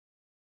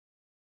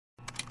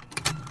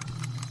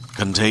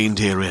Contained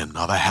herein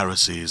are the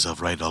heresies of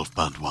Radolf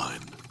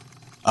Burntwine,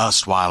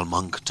 erstwhile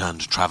monk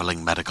turned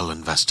traveling medical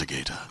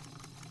investigator.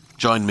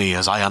 Join me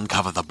as I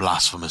uncover the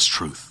blasphemous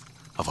truth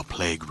of a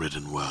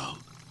plague-ridden world,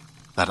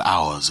 that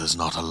ours is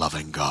not a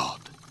loving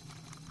God,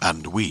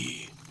 and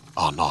we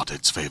are not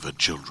its favored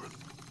children.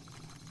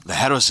 The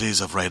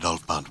heresies of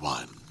Radolf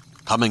Burntwine,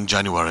 coming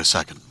January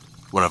 2nd,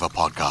 wherever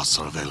podcasts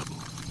are available.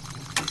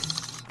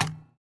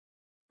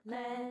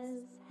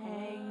 Let's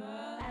hang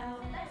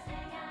out. Let's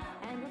hang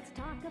out. And let's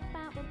talk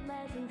about what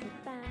lessons we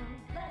found.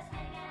 Let's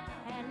hang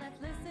out. And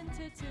let's listen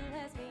to two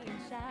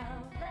lesbians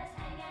shout. Let's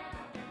hang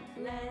out.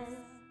 Let's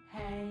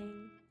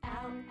hang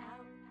out.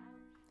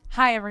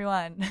 Hi,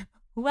 everyone.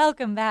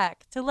 Welcome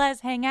back to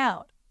Let's Hang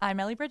Out. I'm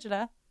Ellie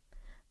Brigida.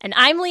 And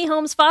I'm Lee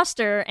Holmes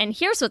Foster, and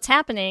here's what's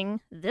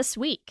happening this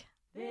week.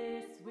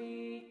 This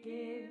week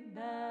in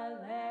the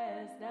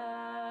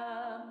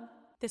Lesdom.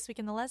 This Week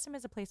in the Lesdom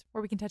is a place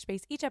where we can touch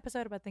base each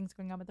episode about things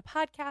going on with the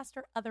podcast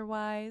or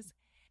otherwise.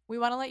 We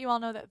want to let you all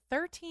know that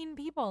 13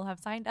 people have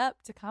signed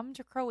up to come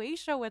to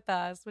Croatia with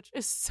us, which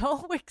is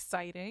so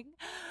exciting.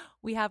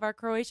 We have our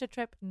Croatia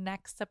trip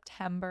next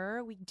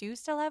September. We do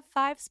still have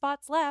 5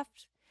 spots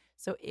left.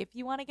 So if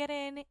you want to get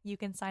in, you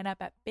can sign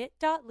up at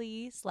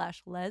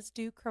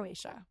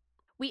bit.ly/LesDoCroatia.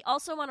 We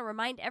also want to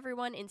remind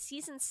everyone in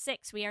Season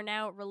 6, we are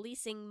now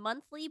releasing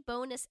monthly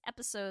bonus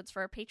episodes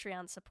for our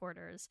Patreon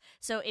supporters.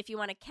 So if you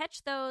want to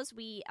catch those,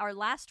 our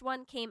last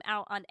one came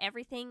out on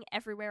Everything,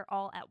 Everywhere,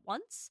 All at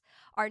Once.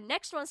 Our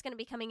next one's going to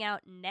be coming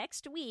out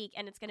next week,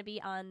 and it's going to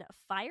be on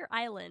Fire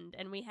Island.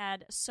 And we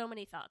had so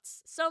many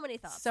thoughts. So many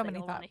thoughts.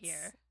 Want to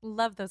hear.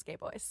 Love those gay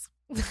boys.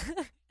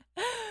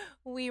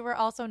 We were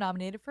also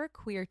nominated for a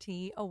Queer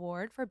Tea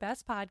Award for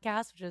Best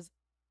Podcast, which is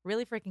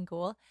really freaking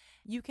cool.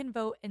 You can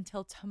vote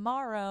until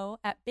tomorrow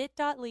at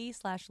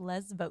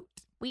bit.ly/LesVote.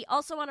 We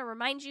also want to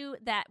remind you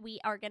that we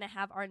are going to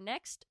have our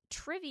next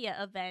trivia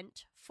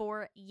event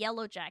for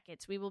Yellow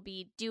Jackets. We will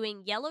be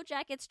doing Yellow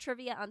Jackets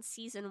trivia on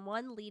Season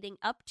 1 leading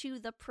up to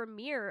the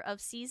premiere of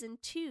Season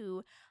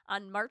 2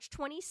 on March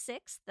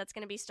 26th. That's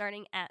going to be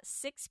starting at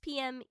 6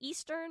 p.m.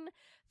 Eastern,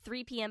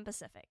 3 p.m.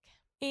 Pacific.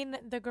 In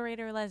the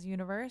Greater Les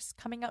universe,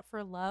 Coming Up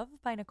for Love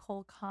by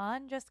Nicole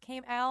Kahn just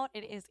came out.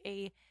 It is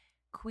a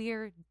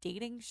queer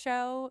dating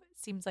show.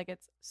 Seems like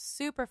it's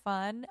super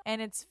fun, and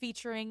it's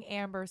featuring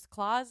Amber's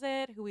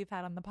Closet, who we've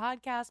had on the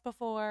podcast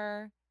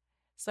before.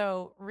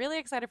 So really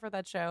excited for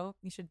that show.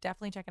 You should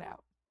definitely check it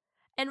out.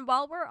 And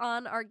while we're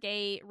on our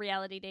gay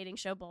reality dating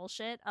show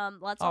bullshit,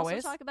 let's also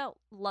talk about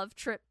Love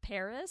Trip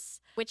Paris,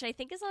 which I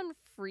think is on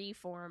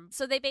Freeform.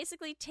 So they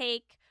basically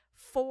take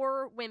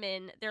 4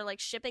 women, they're like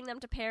shipping them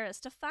to Paris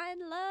to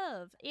find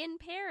love in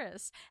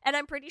Paris, and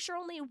I'm pretty sure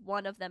only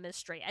one of them is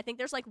straight. I think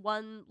there's like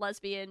 1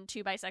 lesbian,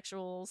 2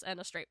 bisexuals, and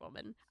a straight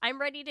woman. I'm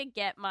ready to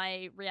get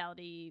my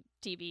reality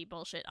TV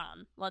bullshit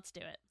on. Let's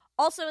do it.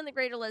 Also in the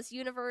Greater Les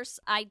universe,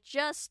 I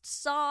just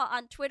saw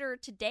on Twitter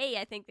today,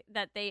 I think,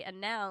 that they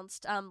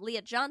announced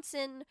Leah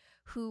Johnson,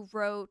 who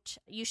wrote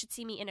You Should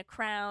See Me in a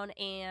Crown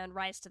and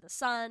Rise to the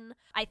Sun.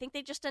 I think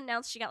they just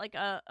announced she got like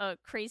a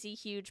crazy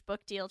huge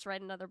book deal to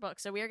write another book.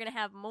 So we are going to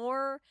have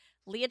more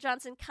Leah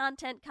Johnson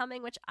content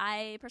coming, which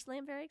I personally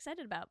am very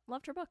excited about.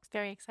 Loved her books.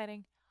 Very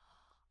exciting.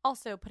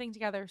 Also, putting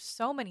together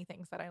so many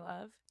things that I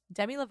love.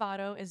 Demi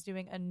Lovato is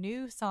doing a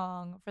new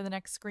song for the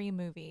next Scream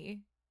movie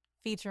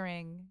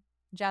featuring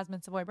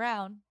Jasmine Savoy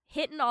Brown.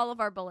 Hitting all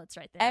of our bullets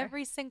right there.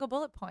 Every single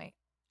bullet point.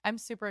 I'm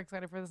super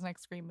excited for this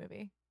next Scream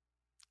movie.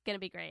 Gonna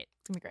be great.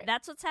 It's gonna be great.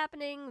 That's what's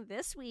happening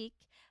this week.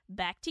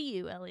 Back to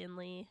you, Ellie and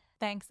Lee.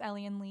 Thanks,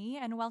 Ellie and Lee,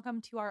 and welcome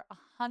to our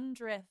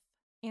 100th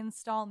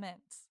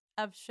installment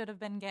of Should Have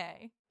Been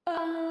Gay.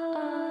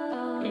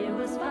 Oh, it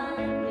was fun,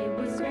 it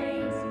was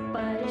great,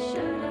 but it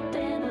should have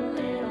been a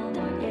little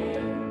more gay.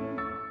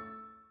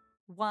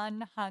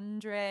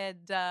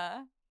 100.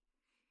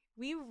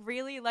 We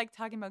really like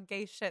talking about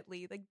gay shit,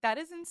 Lee. Like, that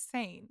is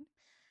insane.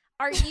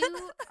 Are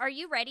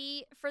you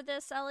ready for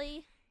this,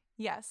 Ellie?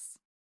 Yes.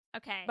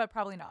 Okay. But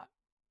probably not.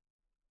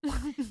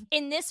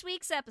 In this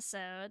week's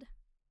episode,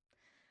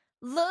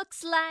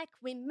 looks like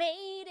we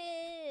made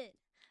it.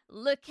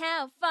 Look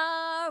how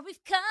far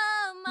we've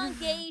come on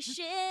gay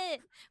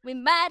shit. We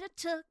might have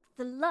took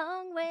the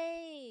long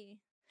way.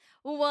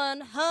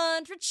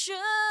 100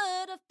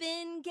 should have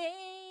been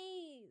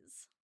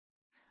gays.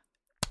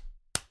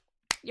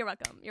 You're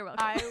welcome. You're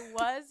welcome. I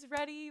was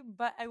ready,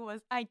 but I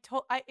was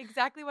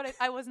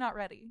not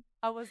ready.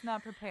 I was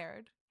not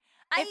prepared.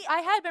 If I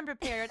had been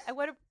prepared, I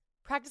would have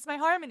practiced my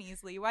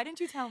harmonies, Lee. Why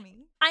didn't you tell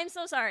me? I'm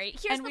so sorry.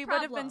 Here's and the we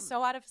problem. would have been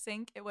so out of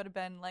sync. It would have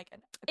been like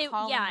a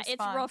calm it's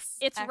response rough.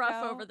 It's echo.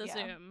 rough over the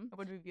Zoom. It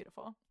would be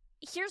beautiful.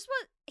 Here's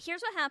what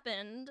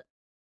happened.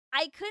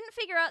 I couldn't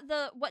figure out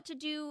what to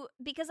do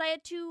because I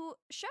had 2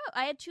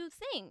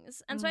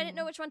 things, and so I didn't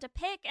know which one to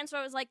pick. And so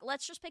I was like,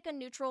 let's just pick a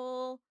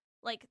neutral,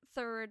 like,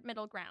 third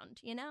middle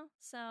ground, you know?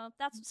 So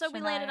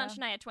we landed on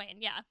Shania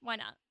Twain. Yeah, why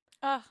not?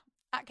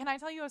 Can I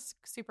tell you a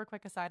super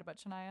quick aside about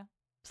Shania?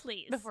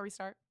 Please. Before we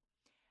start.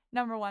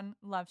 Number 1,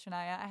 love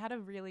Shania. I had a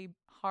really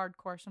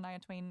hardcore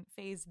Shania Twain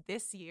phase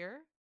this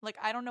year. Like,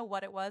 I don't know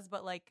what it was,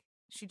 but like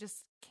she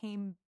just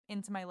came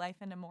into my life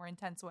in a more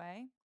intense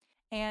way.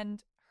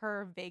 And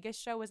her Vegas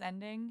show was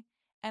ending,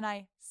 and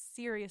I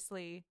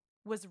seriously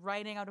was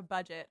writing out a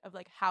budget of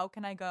like, how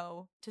can I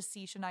go to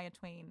see Shania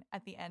Twain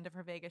at the end of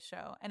her Vegas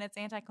show? And it's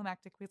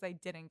anticlimactic because I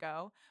didn't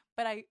go,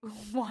 but I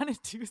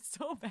wanted to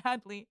so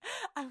badly.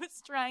 I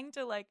was trying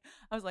to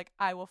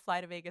I will fly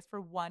to Vegas for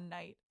one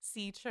night,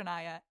 see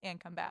Shania, and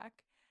come back.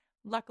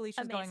 Luckily,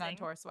 she's going on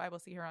tour, so I will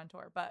see her on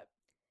tour, but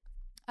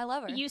I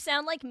love her. You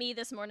sound like me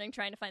this morning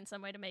trying to find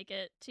some way to make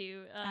it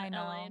to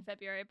LA in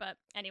February, but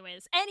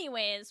anyways,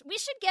 we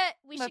should get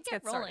rolling.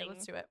 Started.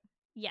 Let's do it.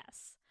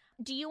 Yes.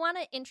 Do you want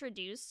to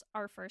introduce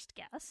our first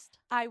guest?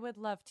 I would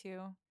love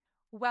to.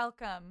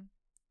 Welcome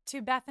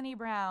to Bethany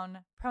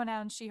Brown,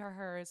 pronouns she, her,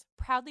 hers,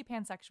 proudly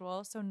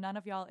pansexual, so none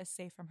of y'all is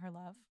safe from her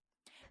love.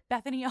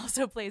 Bethany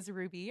also plays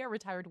Ruby, a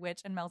retired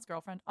witch and Mel's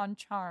girlfriend on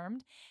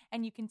Charmed,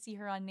 and you can see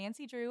her on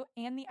Nancy Drew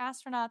and The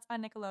Astronauts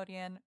on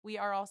Nickelodeon. We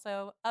are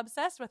also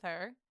obsessed with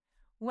her.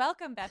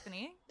 Welcome,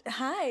 Bethany.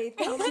 Hi,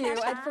 thank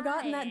you. I'd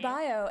forgotten that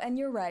bio, and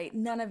you're right.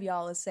 None of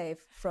y'all is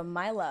safe from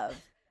my love,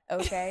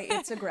 okay?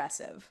 It's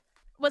aggressive.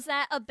 Was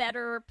that a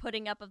better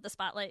putting up of the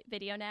spotlight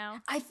video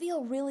now? I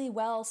feel really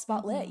well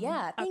spotlit.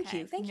 Yeah, thank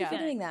you. Thank you for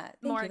doing that.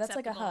 Thank you. That's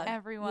like a hug.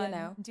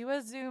 Everyone, do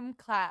a Zoom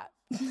clap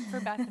for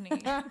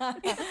Bethany.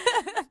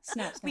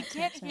 Snap, we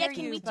can't hear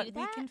you, but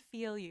we can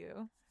feel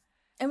you.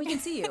 And we can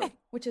see you,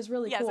 which is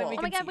really cool.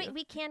 Oh my God,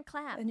 we can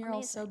clap. And you're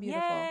all so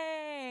beautiful.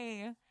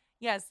 Yay!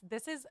 Yes,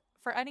 this is,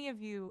 for any of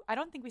you, I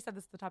don't think we said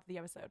this at the top of the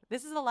episode.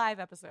 This is a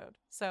live episode.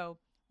 So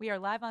we are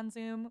live on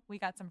Zoom. We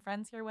got some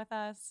friends here with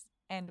us.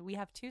 And we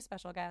have 2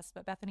 special guests,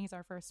 but Bethany's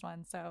our first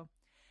one. So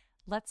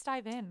let's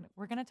dive in.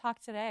 We're going to talk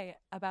today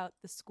about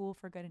the School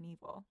for Good and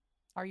Evil.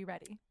 Are you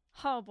ready?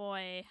 Oh,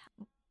 boy.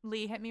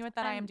 Lee, hit me with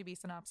that IMDb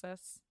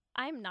synopsis.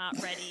 I'm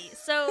not ready.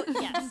 So,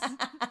 yes.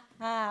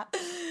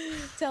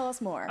 Tell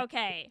us more.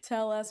 Okay.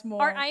 Tell us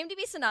more. Our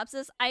IMDb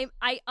synopsis, I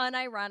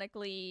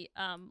unironically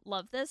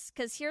love this,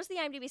 because here's the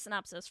IMDb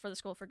synopsis for the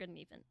School for Good and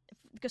Evil.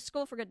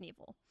 School for Good and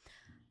Evil.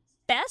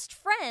 Best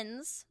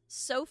friends,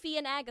 Sophie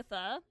and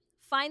Agatha,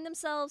 find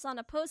themselves on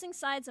opposing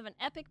sides of an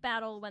epic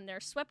battle when they're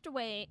swept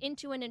away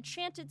into an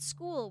enchanted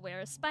school where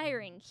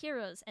aspiring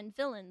heroes and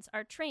villains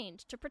are trained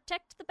to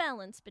protect the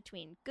balance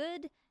between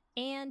good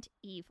and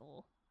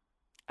evil.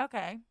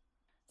 Okay.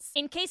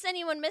 In case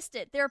anyone missed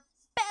it, they're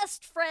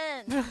best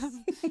friends.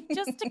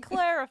 Just to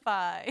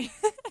clarify.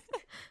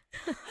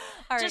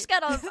 All just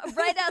got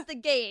right out the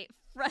gate,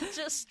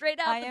 just straight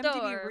out the door.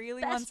 IMDb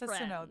really wants friends. us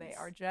to know they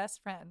are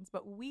just friends,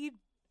 but we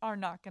are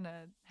not going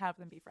to have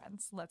them be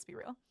friends. Let's be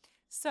real.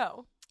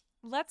 So,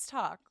 let's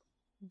talk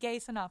gay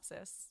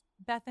synopsis.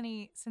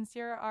 Bethany, since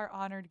you're our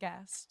honored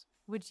guest,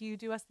 would you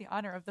do us the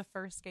honor of the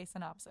first gay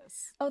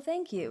synopsis? Oh,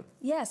 thank you.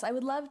 Yes, I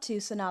would love to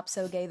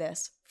synopso gay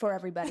this for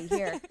everybody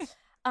here.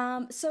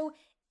 So,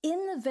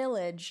 in the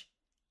village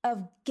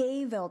of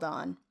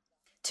Gayvildon,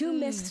 two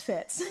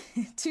misfits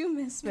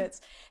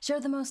share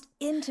the most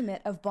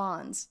intimate of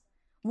bonds.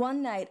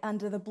 One night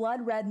under the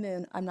blood red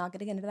moon, I'm not going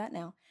to get into that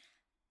now,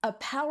 a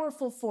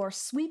powerful force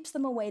sweeps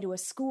them away to a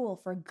school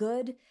for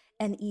good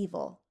and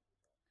evil,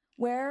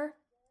 where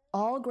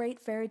all great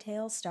fairy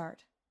tales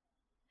start.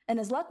 And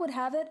as luck would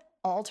have it,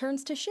 all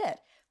turns to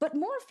shit. But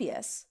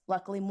Morpheus,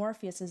 luckily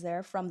Morpheus is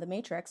there from the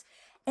Matrix,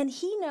 and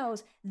he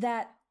knows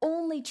that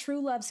only true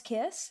love's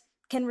kiss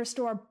can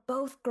restore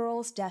both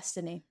girls'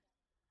 destiny.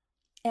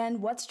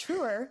 And what's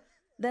truer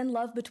than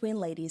love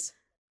between ladies?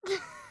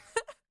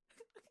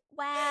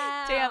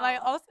 Wow. Damn,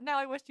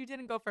 I wish you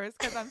didn't go first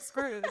because I'm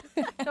screwed.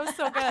 That was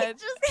so good.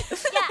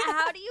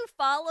 How do you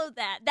follow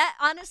that? That,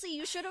 honestly,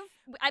 you should have,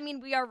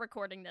 we are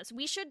recording this.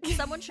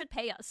 Someone should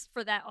pay us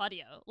for that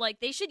audio. Like,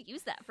 they should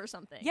use that for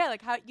something. Yeah,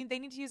 like they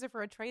need to use it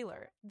for a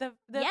trailer. The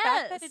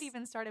fact that it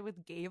even started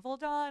with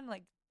Gayvildon,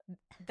 like,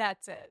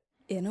 that's it.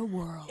 In a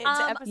world.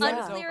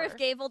 Unclear if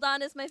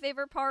Gayvildon is my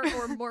favorite part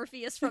or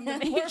Morpheus from the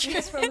Matrix.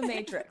 Morpheus from the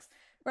Matrix,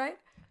 right?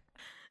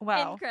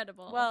 Wow.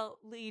 Incredible. Well,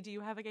 Lee, do you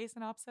have a gay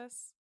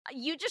synopsis?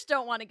 You just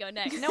don't want to go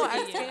next. No,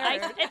 I'm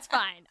scared. It's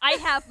fine. I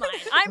have mine.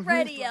 I'm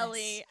ready,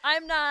 Ellie.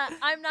 I'm not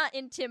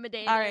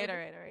intimidated. All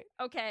right.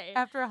 Okay.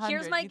 After 100,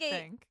 here's my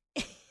think.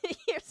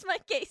 Here's my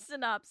gay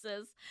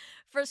synopsis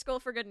for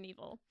School for Good and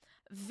Evil.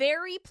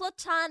 Very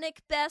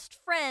platonic best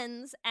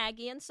friends,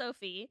 Aggie and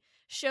Sophie,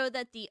 show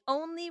that the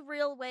only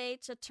real way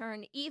to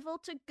turn evil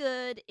to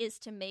good is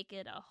to make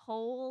it a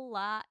whole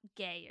lot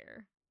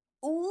gayer.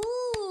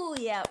 Ooh,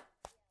 yeah.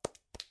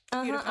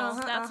 Beautiful.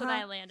 That's what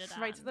I landed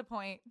on. Right to the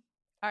point.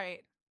 All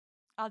right.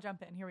 I'll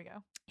jump in. Here we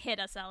go. Hit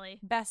us, Ellie.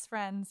 Best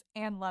friends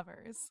and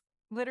lovers.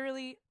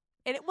 Literally,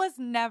 it was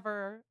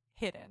never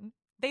hidden.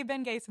 They've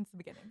been gay since the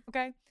beginning,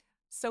 okay?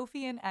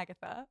 Sophie and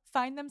Agatha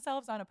find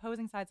themselves on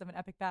opposing sides of an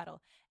epic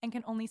battle and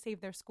can only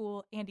save their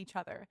school and each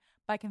other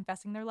by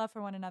confessing their love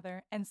for one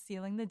another and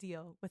sealing the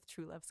deal with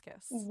true love's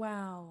kiss.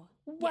 Wow.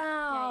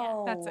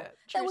 Yeah. That's it.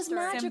 That was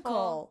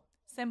magical.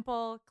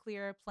 Simple,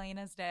 clear, plain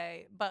as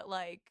day. But,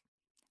 like,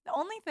 the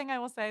only thing I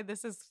will say,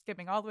 this is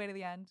skipping all the way to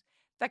the end,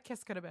 that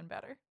kiss could have been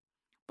better.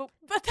 But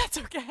that's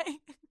okay.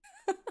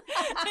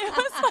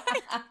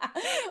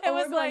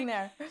 We're going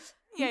there.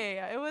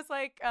 Yeah. It was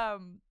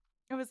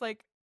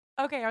like,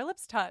 okay, our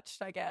lips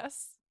touched, I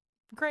guess.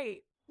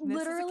 Great. This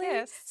Literally, is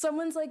a kiss.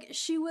 someone's like,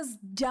 she was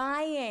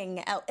dying,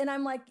 and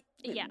I'm like,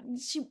 Yeah.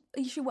 she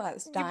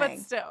was dying, but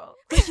still,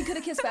 but she could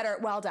have kissed better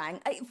while dying.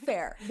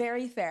 Fair,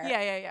 very fair.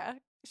 Yeah.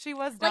 She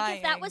was dying. Like,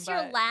 if that was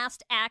your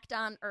last act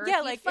on Earth,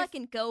 you'd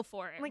fucking go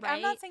for it, like, right?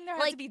 I'm not saying there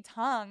has to be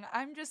tongue.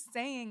 I'm just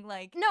saying,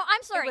 like... No,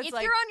 I'm sorry. If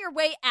like, you're on your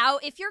way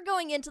out, if you're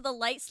going into the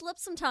light, slip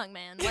some tongue,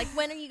 man. Like,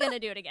 when are you going to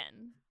do it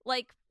again?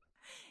 Like...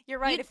 You're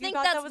right. You'd If you think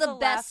thought that's that was the the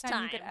best last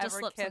time you could time to ever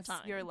slip some kiss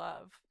tongue. your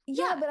love.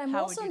 Yeah, but I'm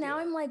How also would you now do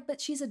it? I'm like,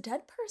 but she's a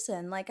dead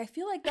person. Like, I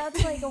feel like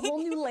that's like a whole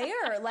new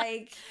layer.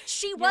 Like,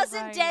 she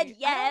wasn't dead right.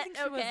 yet, I don't think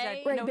she was okay?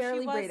 dead. right, No, barely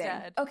she was breathing.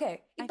 dead.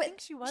 Okay, I but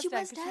think she was she dead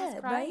was 'cause she was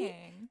dead, crying.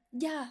 right?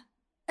 Yeah.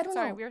 I don't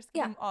Sorry, know. we were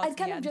skipping all I to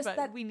kind the of end, just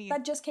but we need.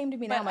 that just came to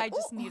me now. But I'm like, I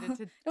just ooh, needed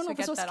to. I don't know to if get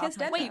we're supposed that to kiss off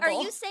my dead Wait, people.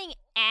 are you saying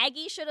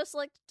Aggie should have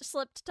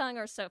slipped tongue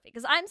or Sophie?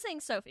 Because I'm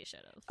saying Sophie should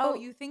have. Oh,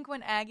 you think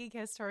when Aggie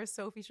kissed her,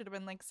 Sophie should have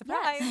been like,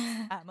 surprise,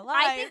 I'm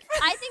alive.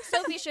 I think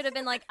Sophie should have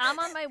been like, I'm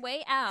on my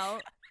way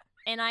out,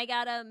 and I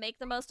gotta make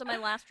the most of my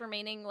last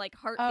remaining like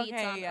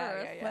heartbeats on Earth.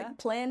 Yeah. Like,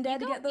 plan dead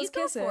to get those you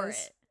go kisses. for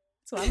it.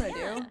 That's what I'm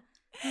gonna do.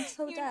 I'm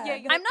so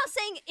dead. I'm not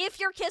saying if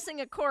you're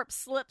kissing a corpse,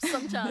 slip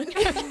some tongue.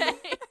 Okay?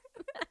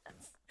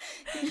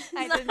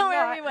 I not did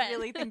where not we went.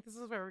 really think this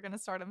is where we're going to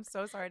start. I'm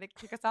so sorry to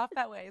kick us off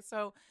that way.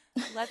 So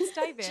let's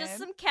dive in. Just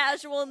some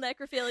casual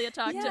necrophilia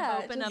talk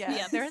to open up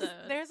the episode.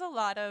 There's a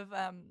lot of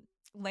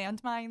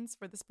landmines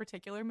for this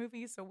particular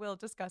movie, so we'll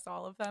discuss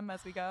all of them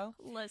as we go.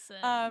 Listen.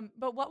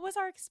 But what was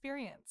our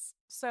experience?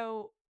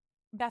 So,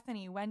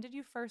 Bethany, when did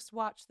you first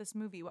watch this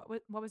movie?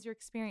 What was your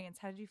experience?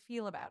 How did you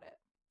feel about it?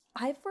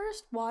 I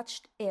first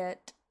watched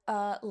it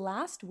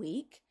last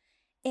week,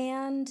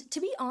 and to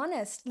be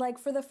honest, like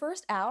for the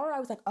first hour, I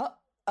was like,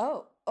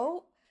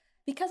 oh,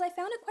 because I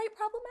found it quite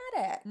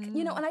problematic,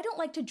 you know. And I don't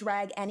like to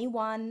drag any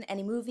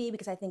movie,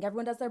 because I think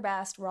everyone does their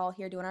best. We're all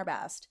here doing our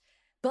best,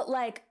 but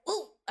like,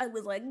 I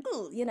was like,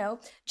 you know,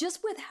 just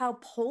with how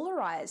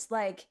polarized,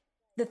 like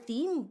the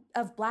theme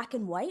of black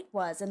and white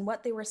was, and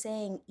what they were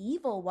saying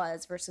evil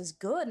was versus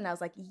good, and I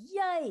was like,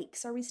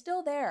 yikes, are we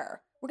still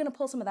there? We're gonna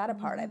pull some of that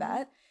apart, I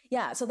bet.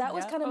 Yeah, so that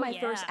was kind of my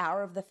first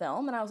hour of the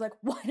film, and I was like,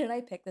 why did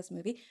I pick this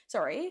movie?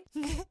 Sorry.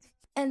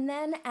 And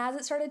then as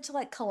it started to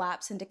like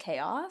collapse into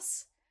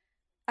chaos,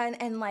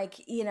 and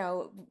like, you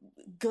know,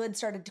 good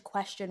started to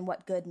question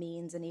what good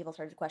means, and evil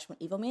started to question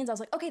what evil means, I was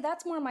like, okay,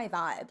 that's more my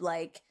vibe.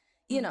 Like,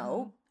 you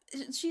know,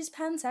 she's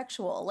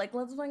pansexual. Like,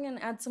 let's fucking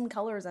add some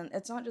colors, and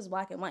it's not just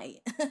black and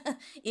white,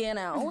 you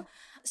know?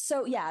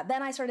 So yeah,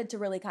 then I started to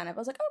really I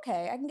was like,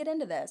 okay, I can get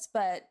into this,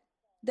 but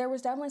there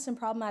was definitely some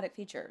problematic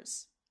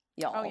features,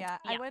 y'all. Oh yeah.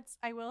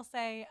 I will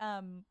say,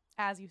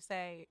 as you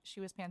say, she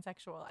was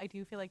pansexual. I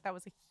do feel like that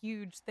was a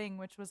huge thing,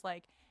 which was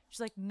like, she's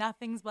like,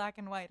 nothing's black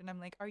and white, and I'm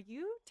like, are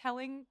you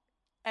telling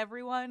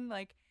everyone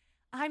like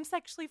I'm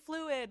sexually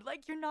fluid?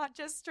 Like, you're not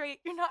just straight,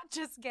 you're not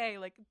just gay.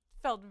 Like,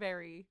 felt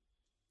very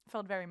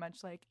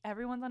much like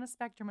everyone's on a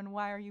spectrum, and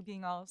why are you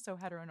being all so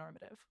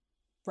heteronormative?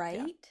 Right?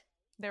 Yeah.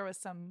 There was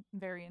some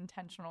very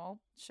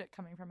intentional shit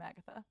coming from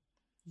Agatha.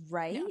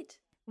 Right? Yeah.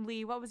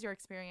 Lee, what was your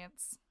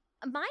experience?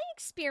 My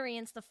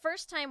experience the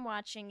first time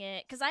watching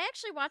it, because I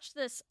actually watched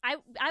this, I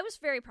was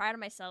very proud of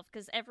myself,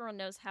 because everyone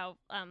knows how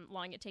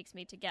long it takes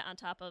me to get on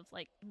top of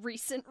like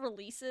recent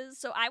releases.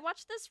 So I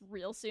watched this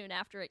real soon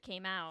after it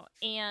came out,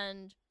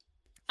 and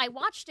I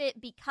watched it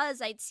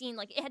because I'd seen,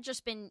 like, it had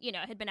just been, you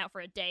know, it had been out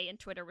for a day, and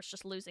Twitter was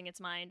just losing its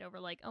mind over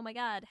like, oh my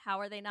god, how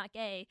are they not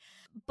gay?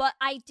 But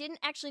I didn't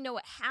actually know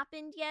what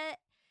happened yet.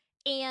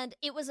 And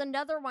it was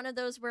another one of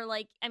those where,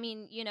 like, I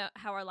mean, you know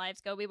how our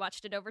lives go. We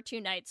watched it over 2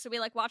 nights. So we,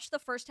 like, watched the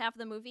first half of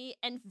the movie,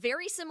 and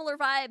very similar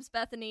vibes,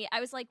 Bethany. I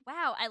was like,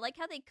 wow, I like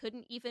how they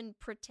couldn't even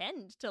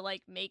pretend to,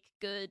 like, make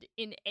good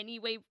in any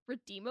way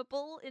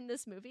redeemable in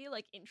this movie.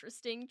 Like,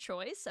 interesting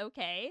choice,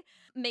 okay.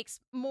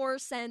 Makes more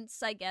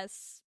sense, I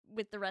guess,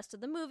 with the rest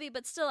of the movie.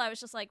 But still, I was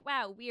just like,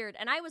 wow, weird.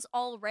 And I was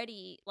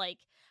already, like,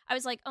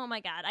 oh my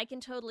god, I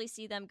can totally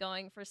see them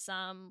going for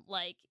some,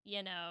 like,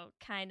 you know,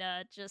 kind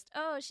of just,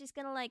 oh, she's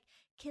gonna, like,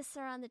 kiss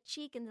her on the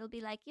cheek, and they'll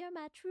be like, you're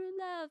my true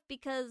love.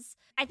 Because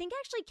I think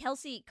actually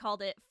Kelsey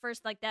called it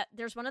first, like, that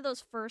there's one of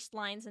those first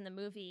lines in the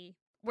movie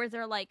where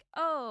they're like,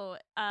 oh,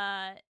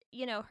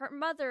 you know, her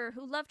mother,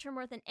 who loved her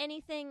more than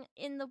anything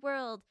in the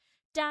world,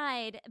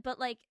 died, but,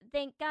 like,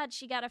 thank God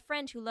she got a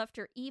friend who loved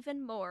her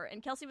even more.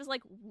 And Kelsey was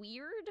like,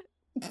 weird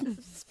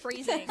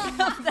phrasing.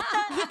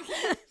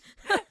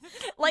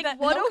 Like,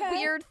 what a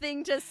weird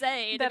thing to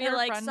say, to be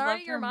like,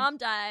 sorry your mom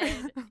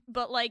died,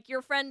 but, like,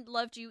 your friend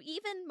loved you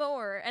even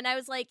more. And I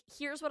was like,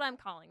 here's what I'm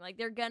calling. Like,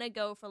 they're gonna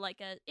go for, like,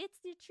 it's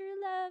the true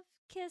love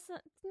kiss.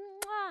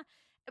 Mwah.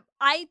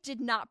 I did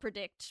not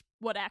predict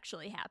what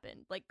actually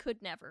happened. Like,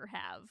 could never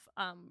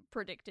have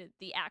predicted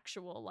the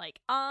actual, like,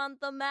 on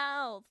the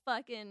mouth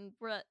fucking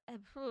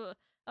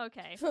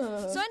okay.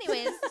 So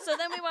anyways, so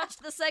then we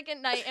watched the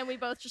second night, and we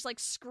both just, like,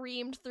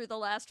 screamed through the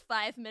last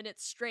 5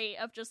 minutes straight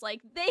of just,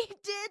 like, they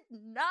did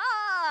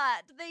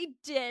not! They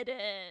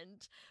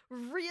didn't!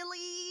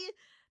 Really?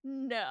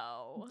 No.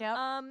 no. Yep.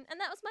 And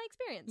that was my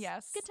experience.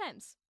 Yes. Good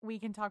times. We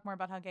can talk more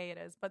about how gay it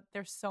is, but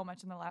there's so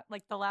much in the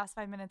the last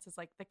 5 minutes is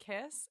like the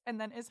kiss, and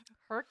then is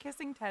her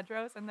kissing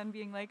Tedros, and then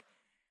being like,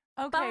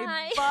 okay,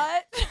 Bye.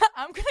 but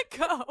I'm gonna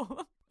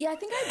go. Yeah, I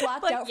think I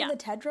blacked Like, out for the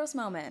Tedros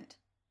moment.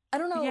 I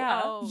don't know.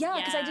 Yeah. Oh, Yeah,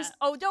 because I just.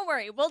 Oh, don't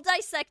worry. We'll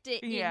dissect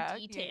it Yeah,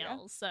 in detail, yeah.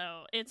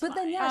 so it's But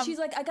then, fine. she's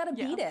like, I gotta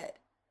beat it.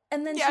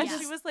 And then Yeah, she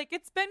just. she was like,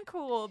 it's been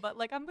cool, but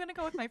like I'm gonna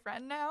go with my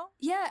friend now.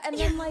 Yeah, and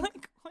then like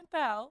what the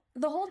hell?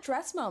 the whole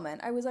dress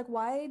moment, I was like,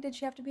 why did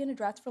she have to be in a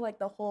dress for like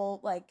the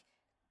whole like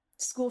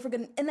school for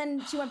good? And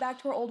then she went back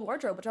to her old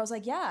wardrobe, which I was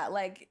like, yeah,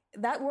 like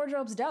that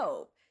wardrobe's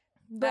dope.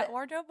 That But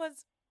wardrobe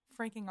was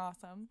freaking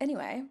awesome.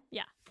 anyway,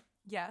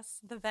 Yes,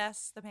 the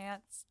vest, the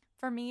pants.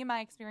 For me, my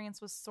experience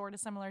was sort of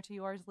similar to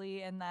yours,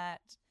 Lee, in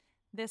that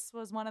this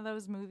was one of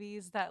those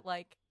movies that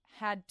like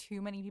had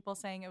too many people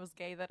saying it was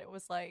gay, that it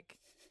was like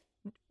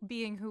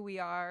being who we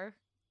are,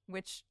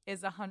 which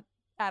is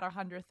at our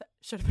 100th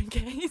should have been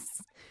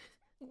gays.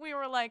 We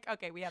were like,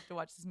 okay, we have to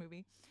watch this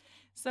movie.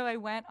 So I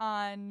went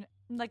on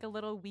like a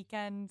little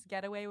weekend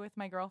getaway with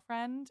my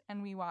girlfriend,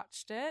 and we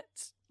watched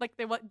it. Like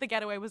the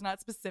getaway was not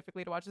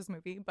specifically to watch this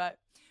movie, but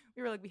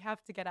we were like, we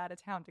have to get out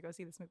of town to go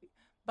see this movie.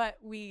 But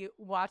we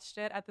watched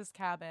it at this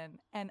cabin,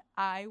 and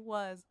I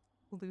was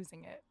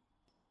losing it.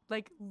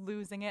 Like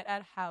losing it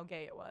at how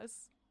gay it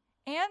was.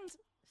 And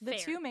the Fair.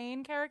 two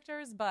main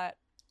characters, but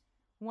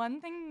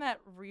one thing that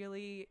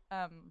really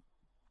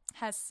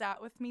has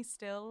sat with me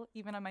still,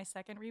 even on my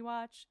second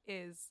rewatch,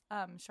 is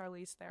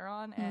Charlize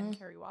Theron and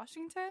Kerry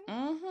Washington.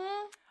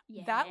 mm-hmm.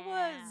 Yeah. That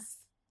was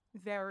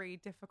very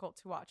difficult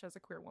to watch as a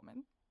queer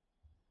woman.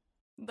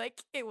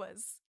 Like, it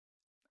was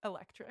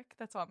electric.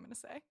 That's all I'm going to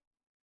say.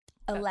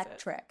 That's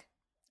Electric.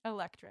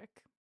 Electric.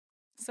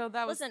 So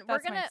that was. Listen,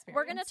 that's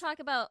we're gonna talk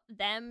about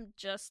them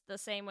just the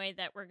same way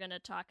that we're gonna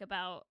talk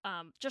about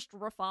just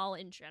Rafal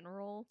in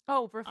general.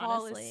 Oh, Rafal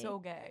honestly. is so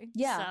gay.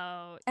 Yeah.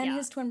 So, And yeah.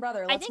 his twin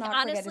brother. Let's think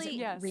not forget. Is honestly- it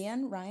Yes.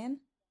 Ryan?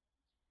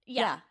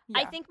 Yeah. Yeah.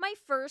 I think my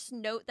first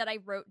note that I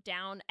wrote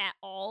down at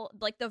all,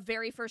 like the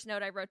very first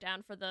note I wrote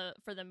down for the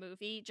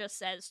movie, just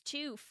says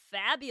two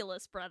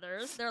fabulous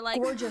brothers. They're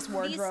like Gorgeous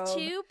wardrobe. These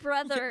two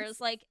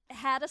brothers like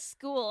had a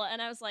school, and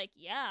I was like,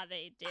 yeah,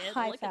 they did.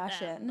 High Look at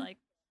fashion. them. Like,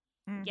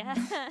 Mhm.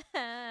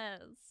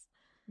 yes,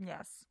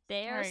 Yes.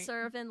 they're Right.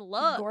 serving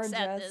looks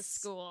at this Gorgeous.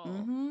 school.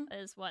 Mhm.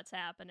 Is what's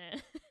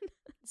happening.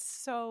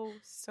 So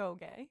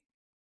gay.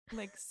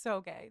 Like, so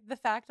gay. The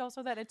fact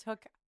also that it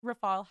took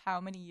Rafal how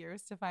many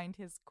years to find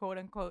his quote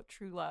unquote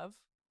true love,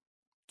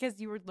 because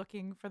you were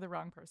looking for the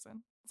wrong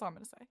person. That's all I'm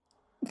gonna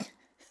say.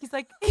 He's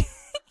like,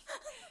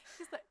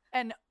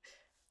 and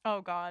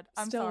oh god,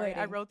 I'm Still sorry. I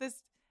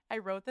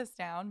waiting. wrote this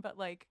down, but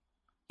like,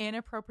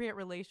 inappropriate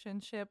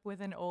relationship with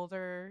an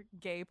older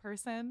gay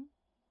person,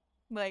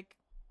 like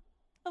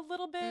a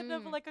little bit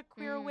of like a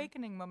queer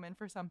awakening moment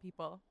for some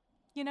people,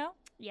 you know?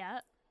 Yeah.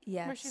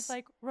 Yes. Where she's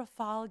like,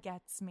 Rafal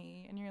gets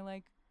me, and you're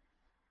like,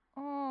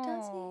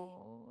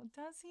 oh,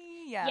 does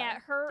he? Yeah. Yeah,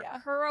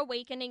 her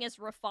awakening is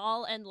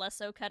Rafal and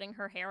Lesso cutting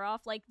her hair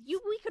off. Like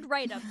we could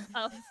write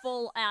a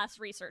full ass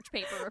research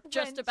paper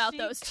just When about she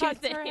those two cuts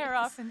things. her hair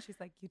off, and she's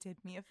like, you did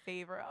me a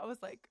favor. I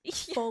was like,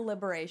 Full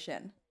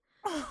liberation.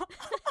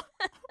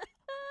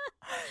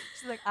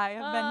 she's like, I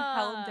have been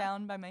held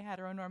down by my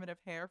heteronormative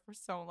hair for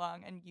so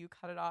long, and you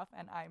cut it off,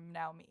 and I'm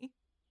now me.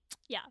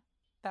 Yeah.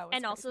 That was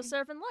And also crazy.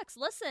 serving looks.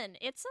 Listen,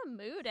 it's a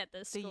mood at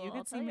this So school. you I'll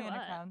could see tell me you in a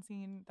what. clown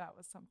scene. That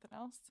was something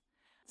else.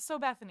 So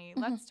Bethany,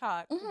 let's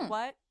talk. Mhm.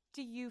 What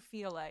do you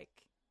feel like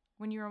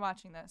when you were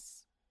watching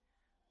this?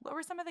 What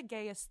were some of the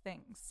gayest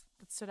things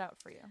that stood out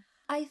for you?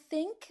 I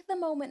think the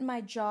moment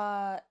my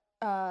jaw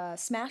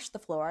smashed the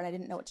floor and I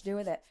didn't know what to do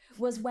with it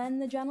was when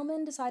the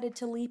gentlemen decided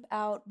to leap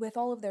out with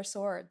all of their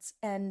swords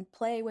and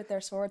play with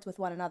their swords with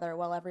one another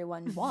while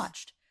everyone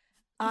watched.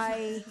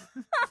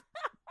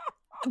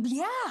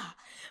 Yeah,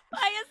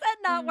 Why is that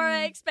not where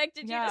I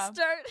expected you yeah. to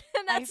start?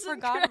 And I that's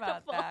forgot about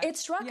incredible. that. it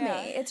struck Yeah.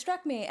 me. It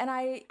struck me, and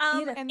I,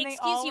 And they Excuse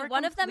all you, were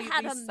one of them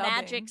had a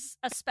completely subbing.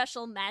 a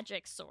special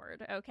magic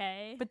sword,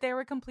 okay? But they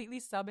were completely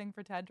subbing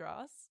for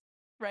Tedros,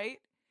 right?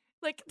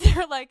 Like,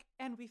 they're like,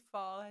 and we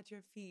fall at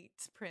your feet,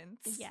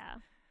 Prince. Yeah.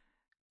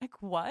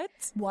 Like, what?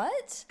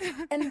 what?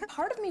 And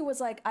part of me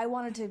was like, I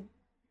wanted to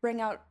bring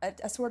out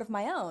a sword of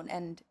my own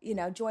and,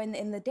 join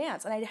in the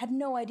dance. And I had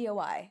no idea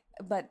why,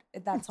 but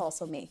that's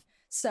also me.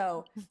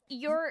 So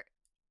You're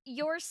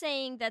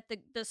saying that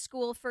the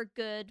School for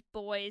Good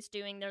boys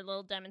doing their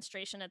little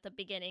demonstration at the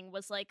beginning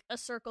was like a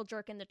circle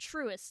jerk in the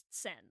truest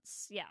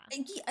sense. Yeah.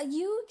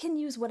 you can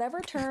use whatever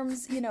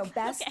terms,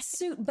 best Okay.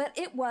 suit, but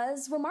it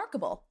was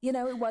remarkable.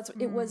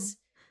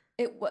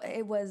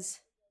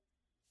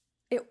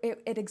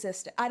 It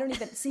existed. I don't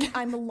even see,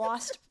 I'm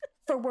lost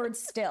for words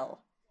still.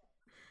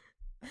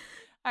 All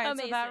right, so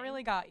that Amazing.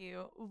 really got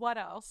you. What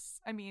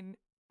else? I mean,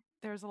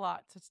 there's a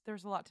lot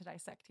to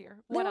dissect here.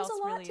 What There was else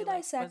a lot really, to like,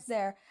 dissect was-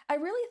 there. I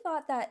really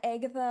thought that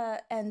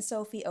Agatha and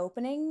Sophie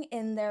opening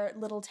in their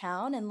little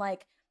town and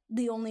like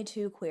the only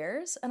two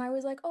queers, and I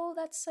was like, oh,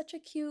 that's such a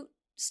cute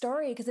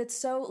story because it's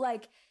so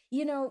like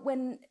you know,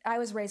 when I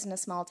was raised in a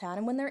small town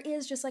and when there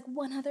is just like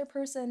one other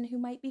person who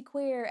might be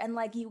queer and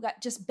like you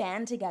got just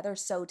band together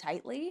so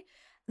tightly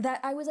that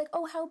I was like,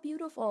 oh, how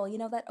beautiful, you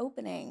know, that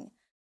opening.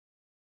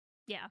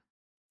 Yeah.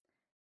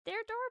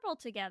 They're adorable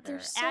together. They're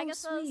so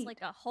Agatha's sweet.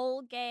 like a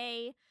whole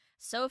gay.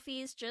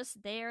 Sophie's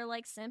just there,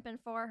 like, simping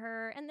for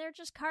her, and they're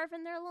just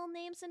carving their little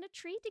names in a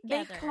tree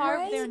together. They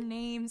carved their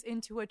names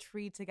into a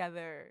tree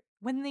together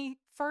when they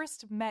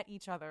first met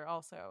each other,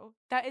 also.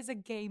 That is a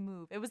gay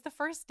move. It was the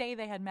first day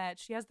they had met.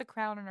 She has the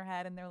crown on her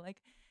head, and they're like,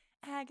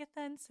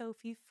 Agatha and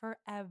Sophie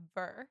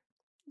forever.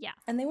 Yeah.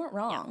 And they weren't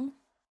wrong.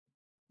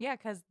 Yeah,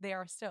 because they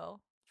are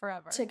still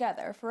forever.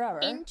 Together, forever.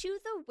 Into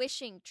the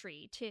wishing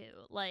tree,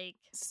 too. Like,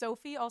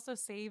 Sophie also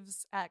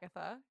saves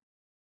Agatha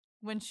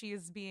when she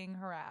is being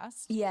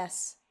harassed.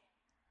 Yes.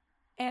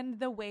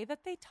 And the way that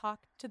they talk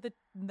to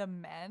the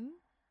men,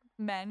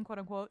 quote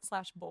unquote,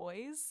 /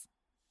 boys,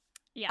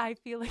 yeah. I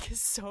feel like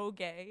is so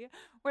gay,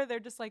 where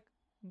they're just like,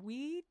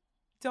 we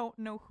don't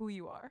know who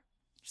you are.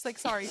 She's like,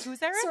 sorry,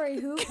 who's Eric? Sorry,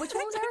 who? Which one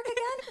was Eric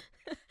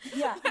again?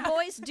 Yeah.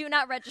 Boys do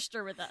not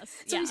register with us.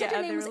 So yeah. you said Yeah,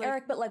 your name they was were like-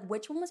 Eric, but like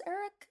which one was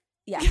Eric?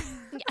 Yeah.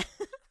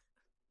 Yeah.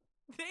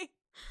 They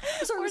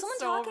Sorry, were was someone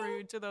so talking?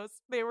 rude to those.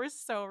 They were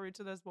so rude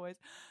to those boys.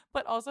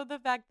 But also the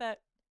fact that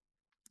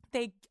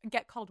they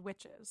get called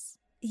witches.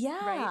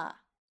 Yeah. Right.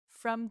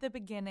 From the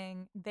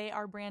beginning, they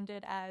are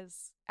branded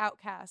as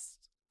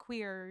outcasts,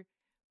 queer,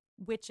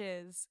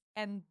 witches,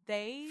 and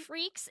they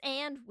Freaks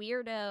and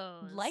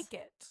weirdos. like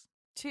it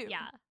too.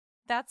 Yeah.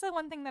 That's the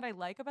one thing that I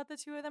like about the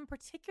two of them,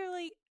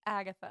 particularly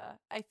Agatha.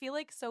 I feel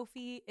like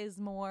Sophie is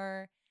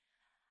more,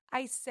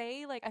 I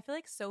feel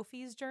like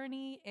Sophie's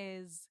journey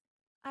is,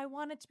 I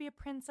wanted to be a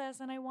princess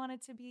and I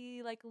wanted to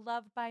be like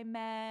loved by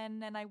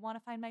men and I want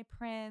to find my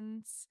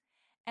prince.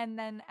 And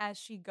then as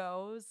she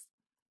goes,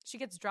 she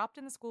gets dropped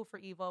in the school for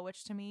evil,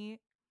 which to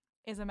me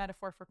is a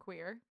metaphor for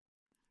queer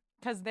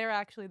because they're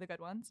actually the good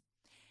ones.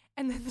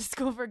 And then the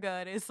school for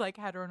good is like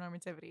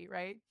heteronormativity,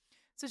 right?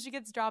 So she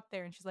gets dropped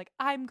there and she's like,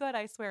 I'm good,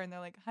 I swear. And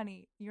they're like,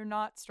 honey, you're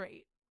not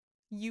straight.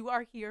 You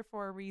are here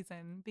for a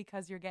reason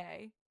because you're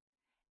gay.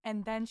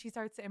 And then she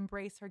starts to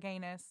embrace her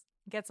gayness,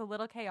 gets a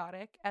little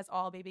chaotic, as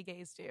all baby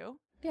gays do.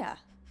 Yeah.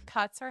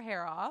 Cuts her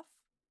hair off.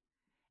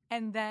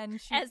 And then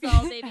she... As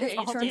all baby as gays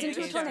all do. Turns baby into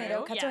a gays tornado,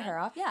 do. cuts Yeah. her hair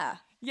off. Yeah.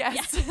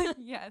 Yes.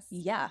 Yes.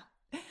 Yeah.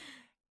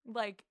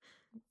 Like,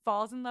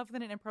 falls in love with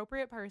an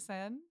inappropriate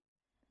person.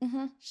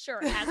 Mm-hmm.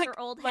 Sure, has Like- her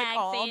old like hag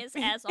all phase, ba-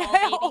 as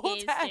all Old baby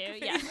gays hag do.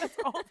 phase, Yeah. as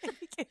all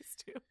baby gays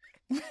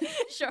do.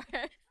 Sure.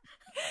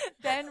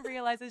 Then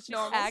realizes she's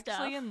Normal actually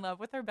stuff. in love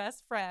with her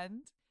best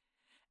friend,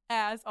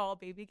 as all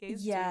baby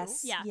gays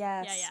Yes. do. Yeah,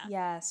 Yes. yeah, yeah.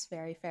 Yes.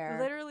 Very fair.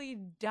 Literally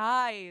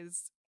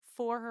dies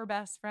for her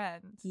best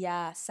friend.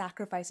 Yeah.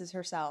 Sacrifices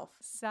herself.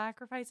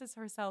 Sacrifices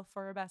herself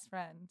for her best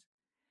friend.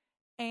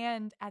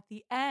 And at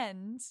the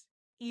end,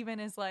 even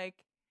is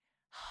like,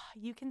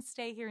 you can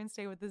stay here and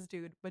stay with this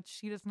dude, but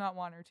she does not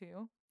want her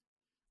to.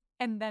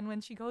 And then when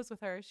she goes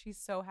with her, she's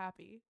so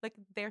happy. Like,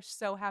 they're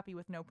so happy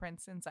with no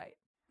prince in sight.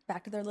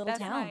 Back to their little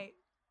town.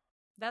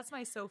 That's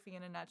my Sophie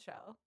in a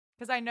nutshell.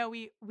 Because I know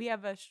we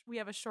have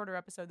a shorter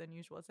episode than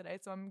usual today,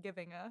 so I'm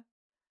giving a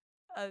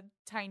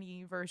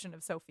tiny version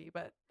of Sophie,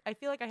 but I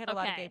feel like I hit a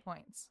lot of Okay. gay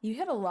points. You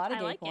hit a lot of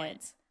I gay like it.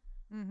 points.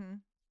 Mm-hmm.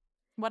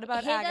 What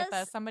about Hit Agatha?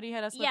 us- Somebody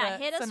hit us with Yeah, a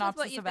hit us with synopsis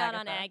what you've of got Agatha.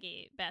 on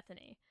Aggie,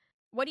 Bethany.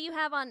 What do you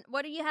have on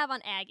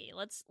Aggie?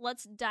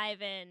 Let's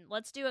dive in.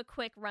 Let's do a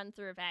quick run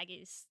through of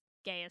Aggie's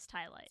gayest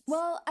highlights.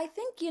 Well, I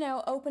think,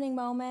 opening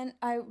moment,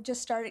 I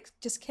just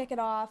kick it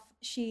off.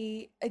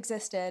 She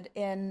existed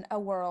in a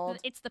world.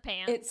 It's the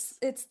pants.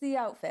 It's the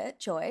outfit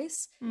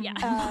choice.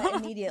 Yeah.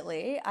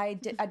 Immediately. I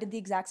did the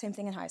exact same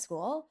thing in high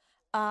school.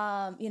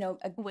 A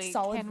Wait,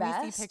 solid can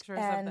vest we see pictures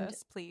and of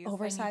this, please?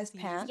 oversized I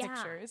need to see pants. these Yeah.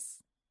 pictures.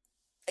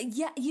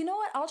 Yeah, you know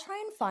what? I'll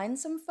try and find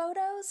some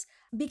photos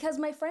because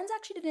my friends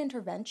actually did an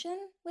intervention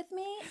with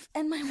me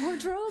and my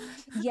wardrobe.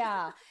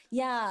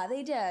 Yeah,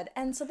 they did.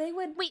 And so they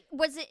would. Wait,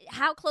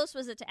 how close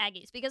was it to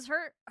Aggie's? Because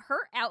her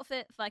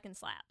outfit fucking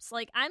slaps.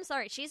 Like, I'm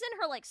sorry, she's in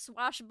her like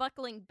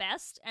swashbuckling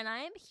best, and I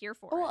am here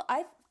for Well, it.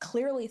 I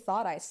clearly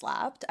thought I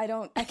slapped. I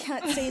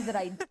can't say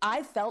that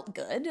I felt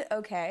good.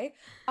 Okay.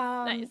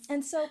 Nice.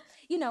 And so,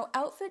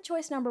 outfit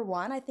choice number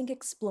one, I think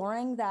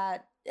exploring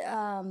that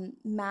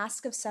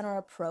mask of center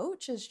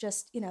approach is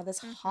just, this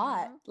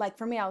hot, like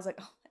for me, I was like,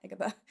 oh,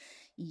 Agatha,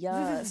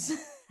 yes,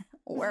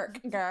 work,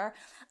 girl.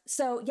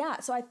 So yeah,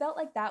 so I felt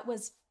like that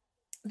was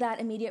that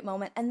immediate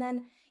moment. And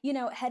then,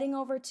 heading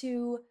over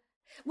to,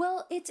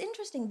 well, it's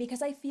interesting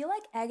because I feel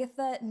like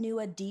Agatha knew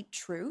a deep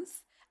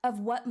truth of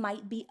what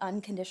might be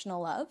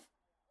unconditional love,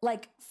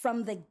 like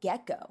from the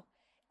get-go,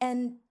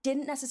 and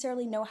didn't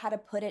necessarily know how to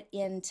put it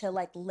into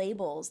like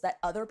labels that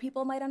other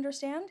people might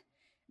understand,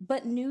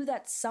 but knew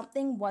that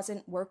something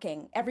wasn't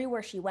working.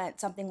 Everywhere she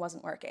went, something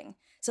wasn't working.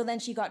 So then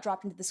she got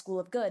dropped into the school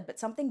of good, but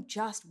something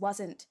just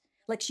wasn't,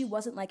 like she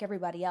wasn't like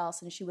everybody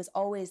else, and she was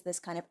always this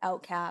kind of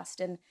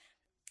outcast,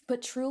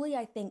 but truly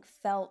I think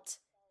felt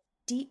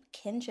deep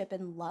kinship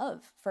and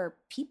love for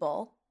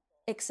people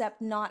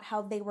except not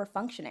how they were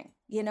functioning,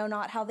 you know,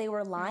 not how they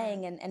were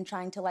lying and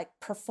trying to like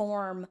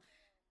perform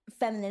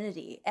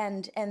femininity.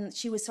 And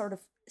she was sort of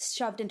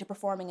shoved into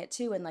performing it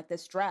too in like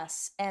this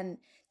dress. And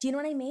do you know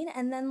what I mean?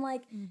 And then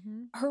like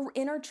her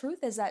inner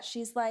truth is that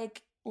she's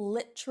like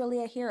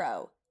literally a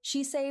hero.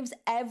 She saves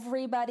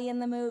everybody in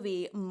the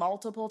movie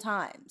multiple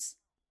times.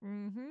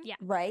 Yeah.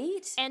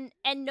 Right? And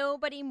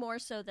nobody more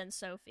so than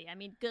Sophie. I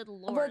mean, good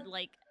lord.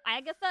 Like,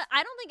 Agatha,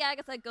 I don't think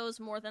Agatha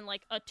goes more than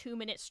like a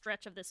 2-minute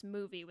stretch of this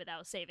movie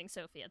without saving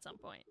Sophie at some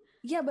point.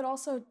 Yeah, but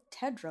also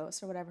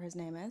Tedros or whatever his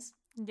name is.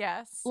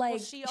 Yes. Like, well,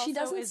 she also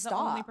doesn't is stop. the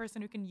only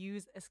person who can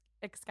use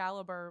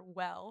Excalibur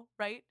well,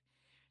 right?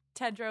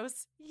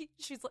 Tedros,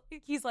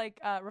 he's like,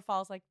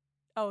 Rafal's like,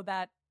 oh,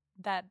 that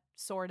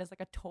sword is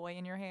like a toy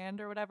in your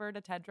hand or whatever to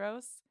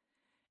Tedros.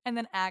 And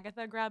then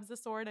Agatha grabs the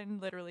sword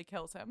and literally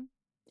kills him.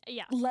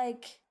 Yeah.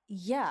 Like,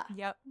 yeah.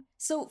 Yep.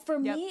 So for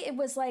me, it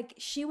was like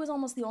she was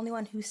almost the only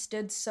one who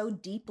stood so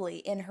deeply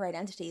in her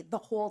identity the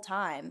whole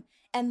time.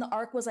 And the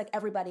arc was like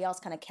everybody else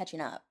kind of catching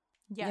up.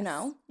 Yes. You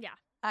know? Yeah.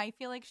 I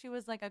feel like she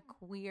was like a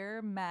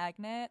queer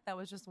magnet that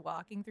was just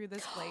walking through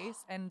this place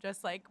and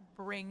just like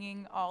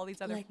bringing all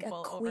these other like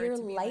people a over queer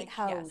to be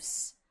lighthouse. Like,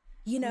 yes.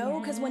 You know,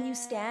 because when you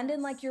stand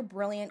in like your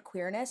brilliant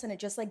queerness and it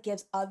just like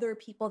gives other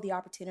people the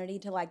opportunity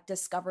to like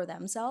discover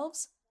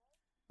themselves.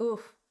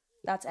 Oof,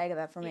 that's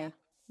Agatha for me.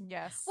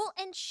 Yes. Well,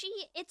 and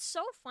it's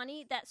so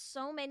funny that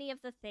so many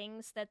of the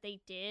things that they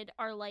did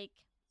are like,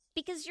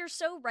 because you're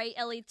so right,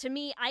 Ellie. To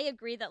me, I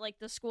agree that like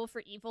the School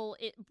for Evil,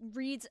 it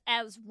reads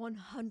as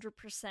 100%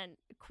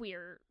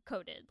 queer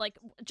coded, like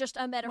just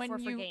a metaphor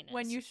for gayness.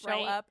 When you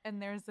show up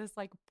and there's this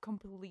like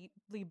completely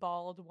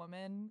bald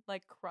woman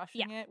like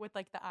crushing it with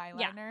like the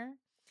eyeliner.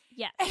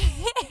 Yeah.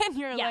 And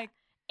you're like,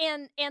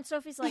 And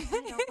Sophie's like,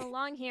 I don't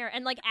belong here.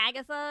 And like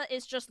Agatha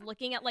is just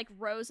looking at like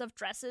rows of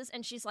dresses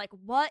and she's like,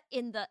 what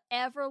in the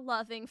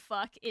ever-loving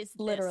fuck is this?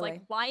 Literally.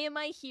 Like, why am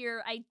I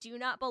here? I do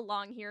not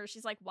belong here.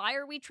 She's like, why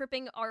are we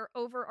tripping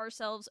over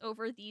ourselves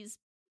over these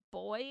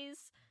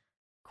boys?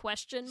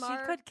 Question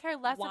mark. She could care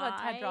less about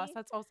Why? Tedros.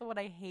 That's also what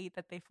I hate,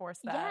 that they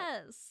forced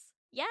that.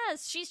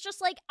 Yes, she's just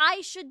like,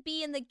 I should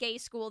be in the gay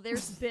school.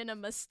 There's been a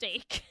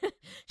mistake.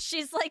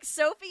 She's like,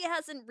 Sophie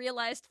hasn't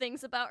realized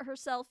things about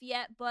herself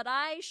yet, but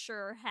I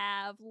sure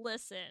have.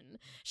 Listen.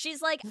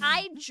 She's like,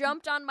 I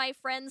jumped on my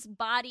friend's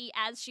body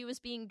as she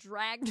was being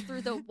dragged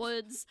through the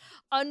woods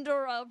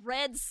under a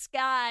red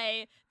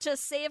sky to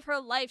save her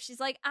life. She's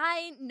like,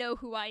 I know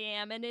who I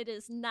am, and it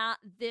is not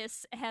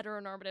this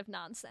heteronormative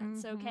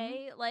nonsense,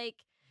 okay? Like,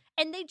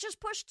 and they just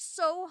pushed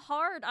so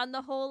hard on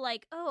the whole,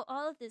 like, oh,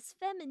 all of this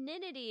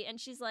femininity. And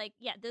she's like,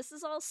 yeah, this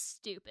is all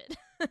stupid.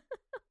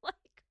 Like,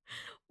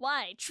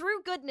 why?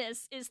 True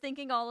goodness is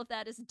thinking all of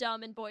that is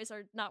dumb and boys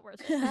are not worth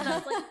it. And I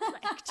was like,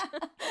 correct.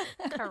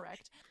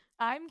 Correct.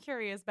 I'm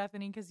curious,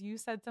 Bethany, because you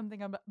said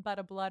something about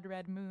a blood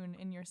red moon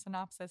in your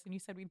synopsis, and you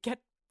said we'd get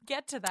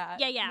to that.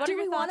 Yeah. What Do are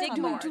your we thoughts want on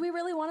to? that? Do we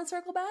really want to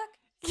circle back?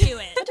 Do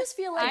it. I just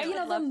feel like, I you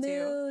know, would the love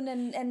to.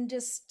 moon and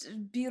just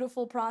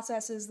beautiful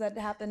processes that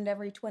happened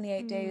every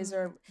 28 days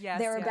or Yes,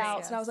 thereabouts.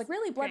 yes. And I was like,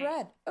 really? Blood Great.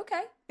 red?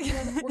 Okay.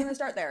 We're going to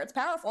start there. It's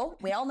powerful.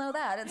 We all know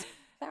that. It's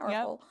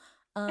powerful.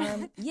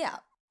 Yeah.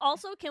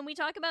 Also, can we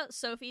talk about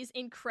Sophie's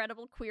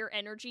incredible queer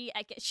energy?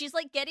 She's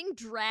like getting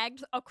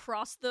dragged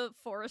across the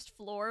forest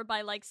floor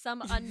by like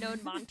some unknown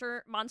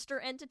monster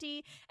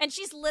entity, and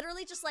she's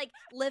literally just like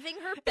living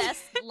her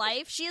best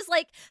life. She is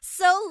like,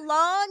 so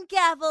long,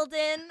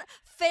 Gavaldon,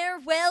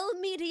 farewell,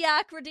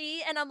 mediocrity.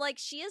 And I'm like,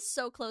 she is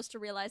so close to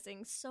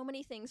realizing so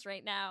many things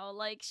right now.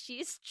 Like,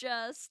 she's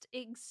just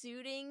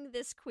exuding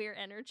this queer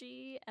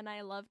energy, and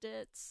I loved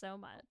it so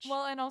much.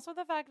 Well, and also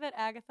the fact that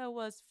Agatha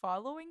was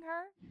following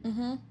her.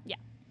 Mm-hmm. Yeah.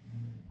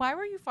 Why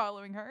were you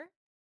following her?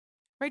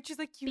 Right? She's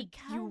like, you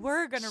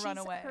were going to run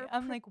she's away. her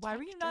I'm like, why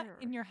were you not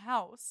protector. in your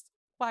house?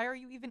 Why are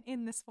you even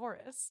in this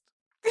forest?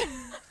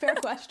 Fair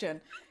question.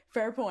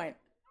 Fair point.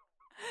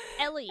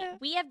 Ellie,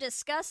 we have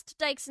discussed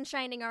Dykes in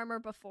Shining Armor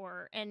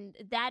before, and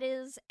that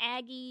is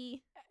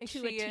Aggie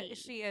to a T.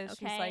 She is.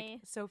 Okay? She's like,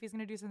 Sophie's going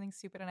to do something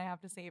stupid and I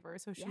have to save her.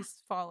 So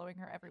she's following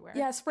her everywhere.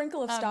 Yeah, a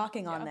sprinkle of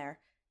stalking on there.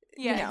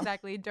 Yeah, you know.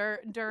 exactly.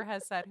 Dur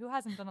has said, who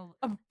hasn't done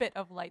a bit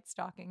of light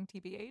stalking,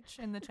 TBH,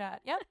 in the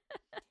chat. Yep.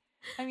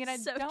 I mean, I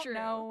So don't true.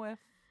 know if...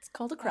 It's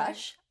called a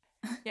crush.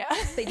 Yeah.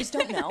 They just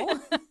don't know.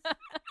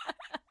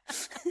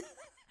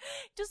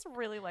 Just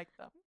really like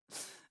them.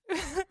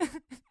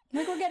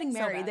 Like, we're getting So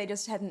married. bad. They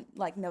just hadn't,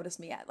 like, noticed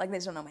me yet. Like, they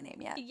just don't know my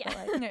name yet. Yeah.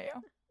 But, like,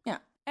 Yeah.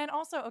 And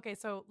also, okay,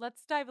 so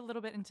let's dive a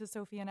little bit into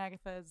Sophie and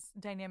Agatha's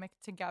dynamic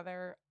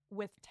together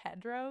with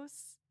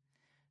Tedros.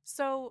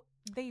 So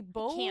they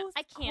both,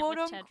 I can't quote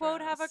with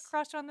unquote, have a Tedros.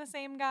 crush on the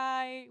same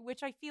guy,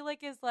 which I feel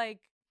like is like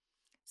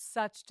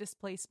such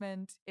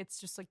displacement. It's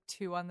just like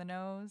too on the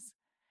nose.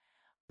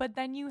 But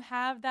then you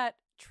have that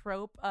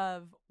trope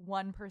of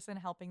one person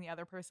helping the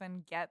other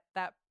person get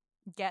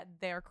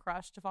their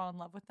crush to fall in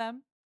love with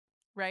them,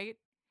 right?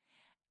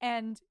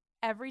 And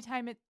every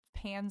time it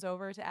pans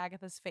over to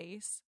Agatha's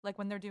face, like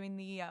when they're doing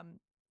the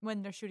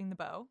when they're shooting the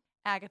bow,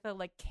 Agatha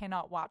like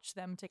cannot watch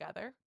them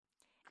together.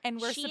 And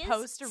we're She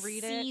supposed to is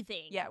read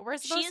seething. it. Yeah, we're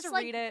She supposed is, to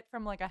like- read it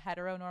from like a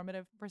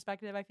heteronormative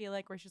perspective, I feel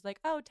like, where she's like,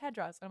 oh,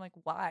 Tedros. And I'm like,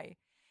 why?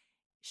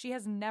 She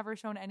has never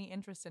shown any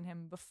interest in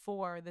him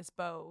before this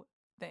Bo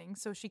thing,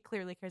 so she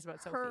clearly cares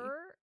about Sophie.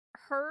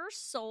 Her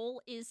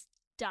soul is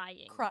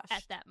dying Crushed.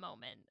 at that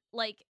moment.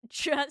 Like,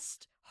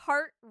 just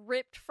heart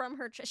ripped from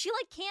her chest. She,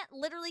 like,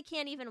 literally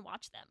can't even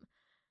watch them.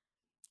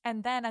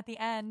 And then at the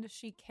end,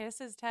 she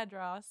kisses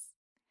Tedros,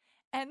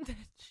 and then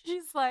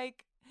she's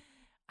like,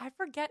 I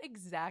forget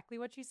exactly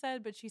what she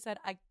said, but she said,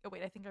 I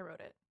think I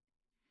wrote it.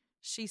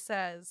 She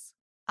says,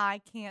 I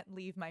can't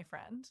leave my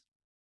friend.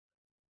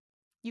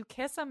 You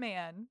kiss a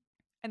man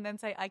and then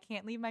say, I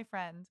can't leave my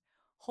friend,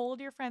 hold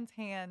your friend's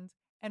hand,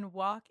 and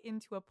walk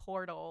into a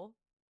portal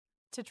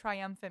to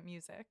triumphant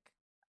music.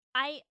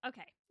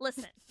 Okay,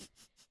 listen.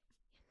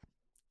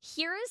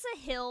 Here is a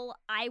hill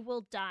I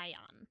will die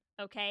on,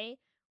 okay?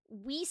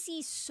 We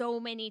see so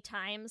many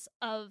times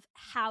of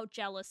how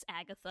jealous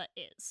Agatha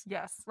is.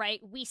 Yes.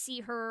 Right? We see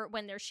her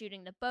when they're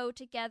shooting the bow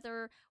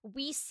together.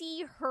 We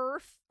see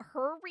her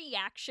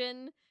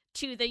reaction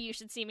to the "You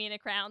Should See Me in a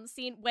Crown"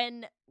 scene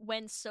when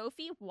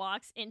Sophie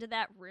walks into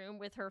that room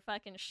with her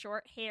fucking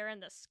short hair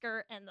and the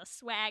skirt and the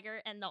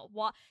swagger and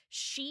the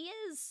she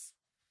is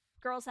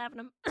girls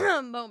having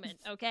a moment,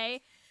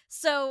 okay?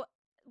 So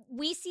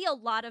we see a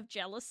lot of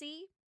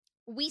jealousy.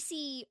 We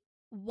see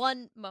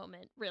one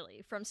moment,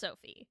 really, from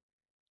Sophie.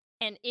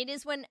 And it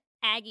is when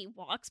Aggie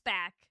walks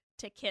back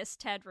to kiss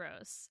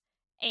Tedros.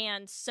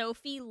 And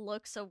Sophie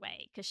looks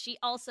away because she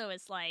also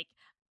is like,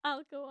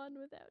 I'll go on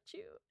without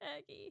you,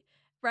 Aggie.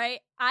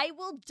 Right? I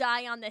will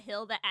die on the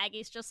hill that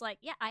Aggie's just like,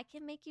 yeah, I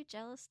can make you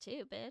jealous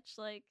too, bitch.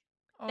 Like,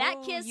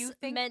 that kiss you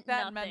think meant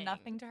that nothing. meant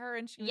nothing to her,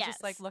 and she was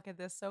just like, look at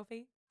this,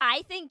 Sophie?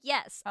 I think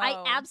yes. I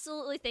Oh.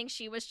 absolutely think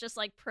she was just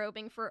like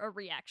probing for a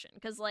reaction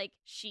because like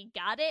she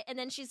got it and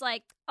then she's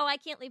like, oh, I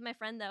can't leave my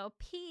friend though.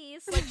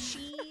 Peace. Like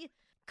she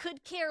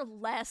could care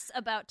less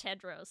about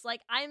Tedros.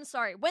 Like, I'm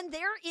sorry. When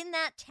they're in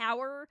that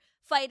tower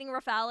fighting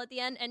Rafal at the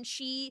end and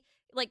she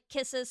like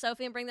kisses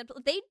Sophie and bring them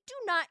they do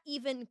not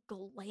even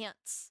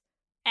glance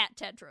at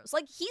Tedros.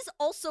 Like, he's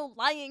also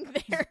lying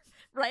there,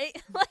 right?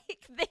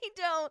 Like, they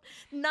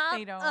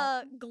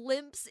don't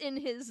glimpse in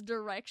his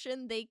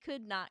direction. They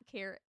could not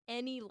care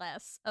any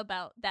less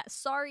about that.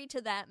 Sorry to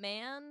that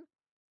man.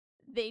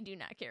 They do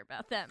not care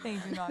about that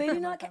man. They do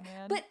not care.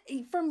 Man. But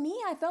for me,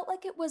 I felt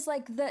like it was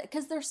like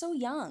because they're so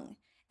young.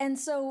 And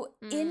so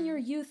in your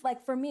youth,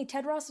 like for me,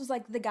 Tedros was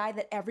like the guy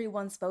that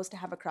everyone's supposed to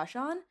have a crush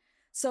on.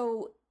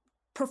 So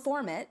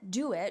perform it,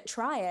 do it,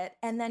 try it,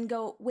 and then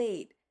go,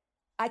 wait,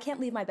 I can't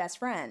leave my best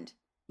friend.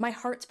 My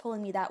heart's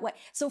pulling me that way.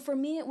 So for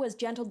me, it was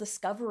gentle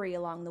discovery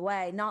along the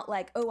way, not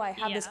like, oh, I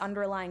have this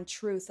underlying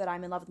truth that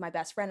I'm in love with my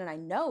best friend and I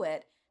know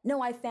it. No,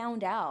 I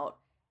found out.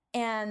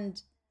 And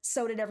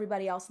so did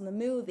everybody else in the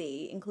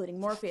movie, including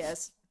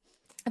Morpheus,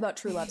 about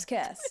True Love's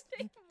Kiss.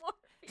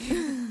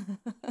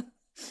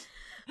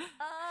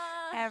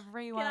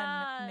 Everyone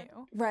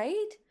knew.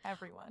 Right?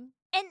 Everyone.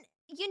 And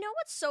you know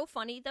what's so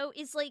funny, though,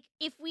 is like,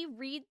 if we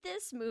read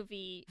this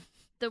movie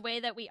the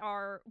way that we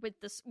are with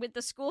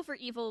the School for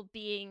Evil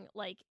being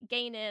like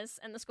gayness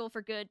and the School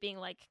for Good being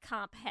like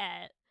comp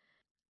het,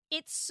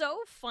 it's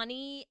so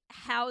funny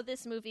how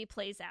this movie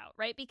plays out,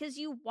 right? Because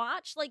you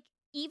watch, like,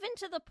 even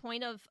to the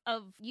point of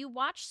you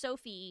watch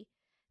Sophie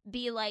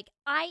be like,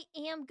 I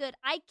am good,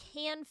 I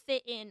can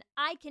fit in,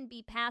 I can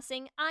be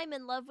passing, I'm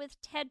in love with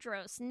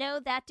Tedros, no,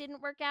 that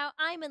didn't work out,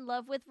 I'm in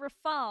love with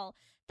Rafal,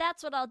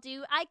 that's what I'll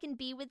do, I can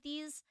be with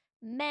these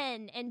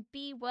men and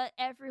be what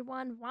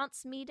everyone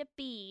wants me to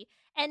be.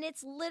 And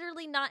it's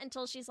literally not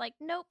until she's like,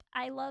 nope,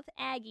 I love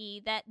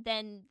Aggie, that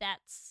then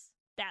that's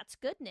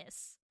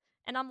goodness.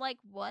 And I'm like,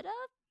 what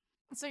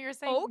a So you're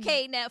saying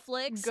okay,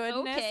 Netflix,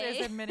 goodness okay.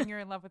 is admitting you're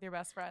in love with your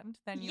best friend,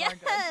 then you are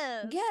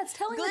good. Yeah, it's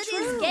telling good the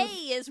truth. Good is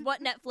gay is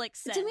what Netflix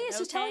said. To me, it's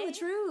just telling the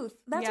truth.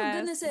 That's what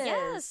goodness is.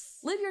 Yes.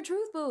 Live your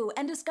truth, boo,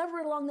 and discover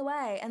it along the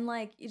way. And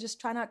like, you just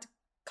try not to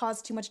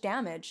cause too much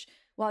damage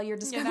while you're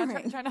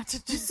discovering. Try not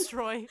to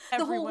destroy the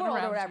everyone whole world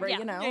around or whatever, you.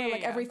 you know, or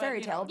like every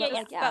fairy tale. But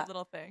like, that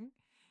little thing.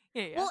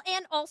 Yeah. Well,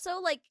 and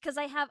also like because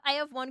I have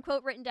one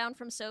quote written down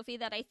from Sophie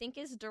that I think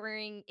is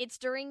during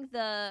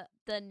the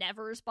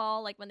Nevers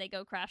ball, like when they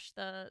go crash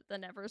the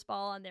Nevers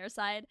ball on their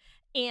side,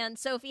 and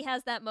Sophie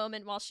has that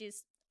moment while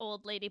she's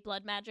old lady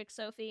blood magic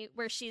Sophie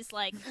where she's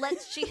like,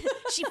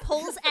 she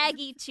pulls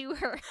Aggie to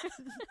her.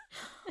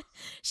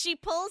 She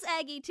pulls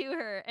Aggie to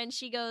her and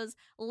she goes,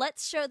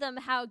 let's show them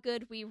how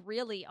good we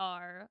really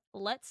are.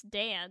 Let's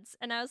dance.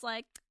 And I was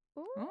like,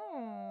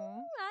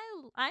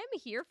 ooh, I'm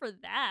here for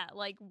that.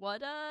 Like,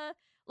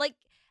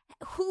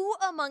 who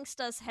amongst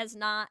us has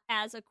not,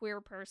 as a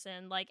queer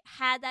person, like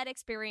had that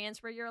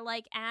experience where you're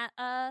like at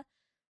a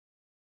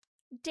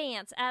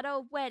dance, at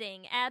a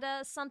wedding, at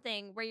a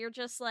something where you're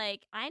just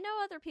like, I know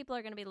other people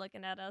are going to be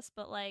looking at us,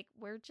 but like,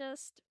 we're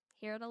just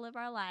here to live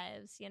our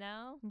lives, you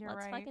know? You're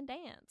Let's right. fucking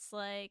dance.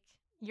 Like,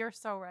 you're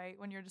so right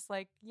when you're just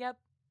like, yep,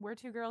 we're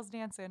two girls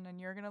dancing,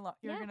 and you're gonna watch.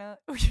 You're gonna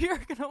be You're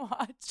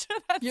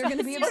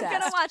obsessed.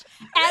 gonna watch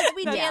as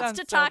we That dance sounds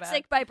to so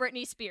Toxic bad. by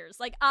Britney Spears.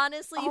 Like,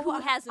 honestly, who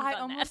hasn't I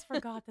done almost that?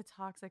 forgot the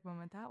Toxic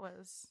moment. That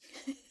was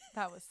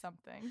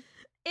something.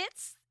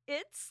 It's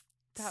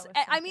That was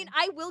I mean, something.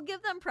 I will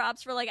give them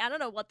props for, like, I don't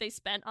know what they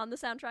spent on the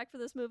soundtrack for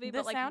this movie, The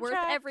but, like, worth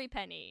soundtrack- every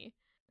penny.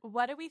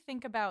 What do we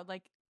think about,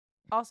 like,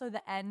 also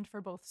the end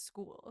for both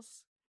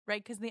schools,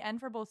 right? Because the end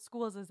for both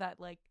schools is that,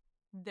 like,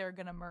 they're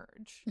gonna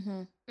merge,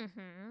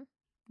 Mm-hmm.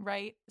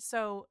 right?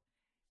 So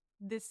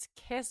this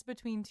kiss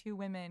between two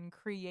women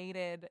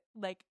created,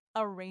 like,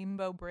 a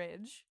rainbow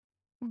bridge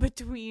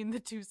between the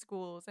two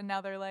schools, and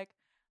now they're like,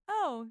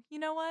 oh, you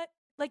know what?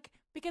 Like,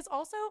 because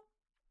also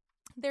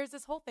there's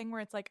this whole thing where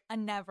it's like a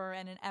never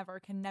and an ever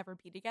can never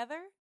be together,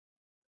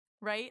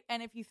 right?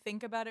 And if you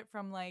think about it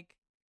from, like,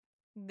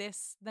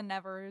 the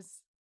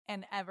nevers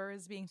and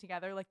evers being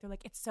together, like, they're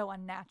like, it's so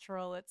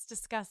unnatural, it's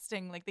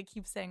disgusting, like, they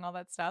keep saying all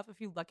that stuff.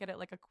 If you look at it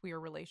like a queer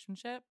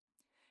relationship,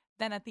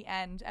 then at the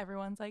end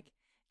everyone's like,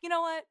 you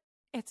know what,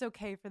 it's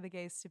okay for the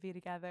gays to be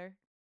together,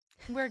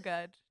 we're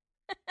good.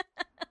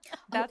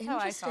 That's how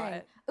I saw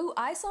it. Oh,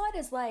 I saw it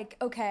as, like,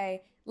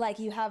 okay, like,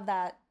 you have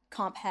that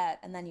comp het,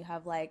 and then you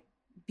have, like,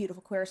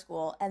 beautiful queer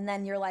school, and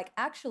then you're like,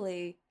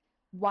 actually,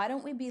 why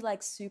don't we be,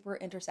 like, super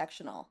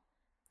intersectional?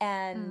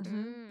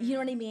 And you know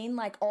what I mean?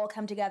 Like, all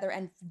come together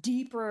and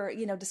deeper,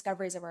 you know,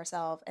 discoveries of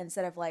ourselves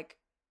instead of, like,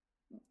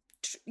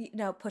 you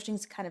know, pushing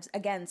kind of,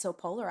 again, so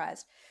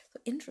polarized. So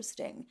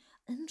interesting.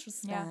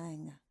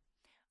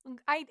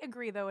 I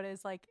agree, though. It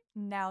is like,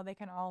 now they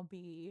can all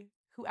be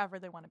whoever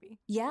they want to be,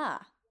 Yeah.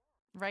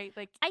 right?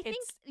 Like, I think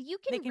you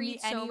they can can read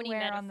be so many anywhere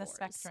metaphors. on the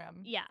spectrum.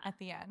 Yeah. At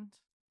the end,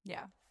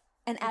 yeah,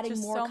 And It's adding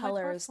just more so much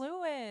colors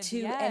fluid. to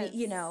yes. any,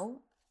 you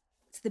know,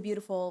 it's the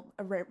beautiful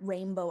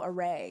rainbow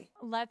array.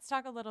 Let's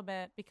talk a little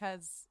bit,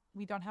 because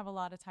we don't have a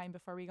lot of time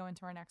before we go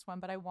into our next one,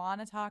 but I want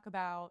to talk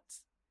about,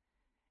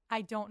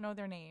 I don't know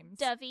their names.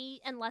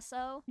 Dovey and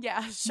Lesso.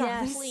 Yeah,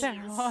 Charlize please.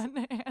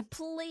 Theron and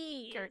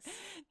Please. Kurt.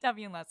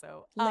 Dovey and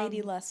Lesso.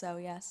 Lady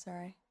Lesso, yes,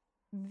 sorry.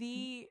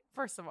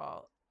 First of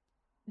all,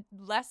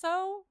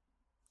 Lesso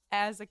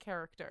as a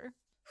character.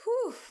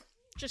 Whew.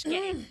 Just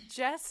gay.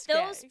 Just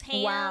Those gay.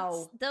 pants,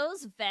 Wow.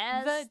 those The,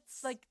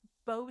 vests. like,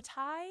 bow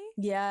tie?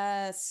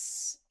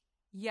 Yes.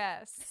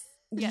 Yes.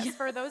 Yes,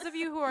 for those of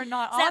you who are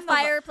not Is that on the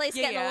fireplace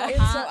yeah, getting yeah. a little It's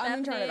hot? so,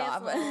 I'm gonna turn it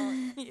Bethany?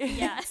 off. It's a little-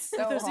 Yeah. So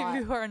For those of hot.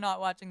 you who are not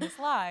watching this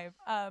live,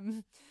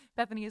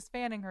 Bethany is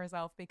fanning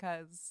herself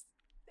because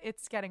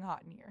it's getting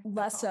hot in here.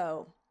 That's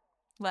all.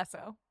 Lesso.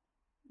 Lesso.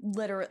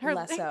 Literally, Her-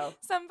 Lesso.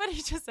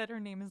 Somebody just said her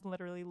name is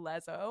literally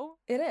Lezo.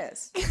 It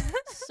is.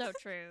 So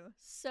true.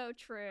 So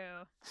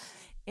true.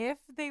 If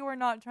they were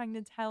not trying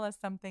to tell us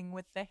something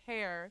with the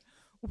hair,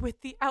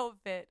 with the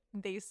outfit,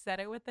 they said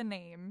it with the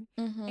name,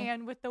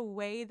 and with the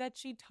way that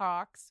she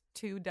talks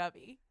to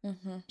Dovey.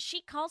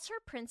 She calls her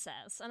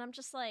princess, and I'm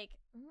just like,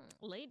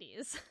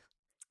 ladies,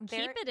 There-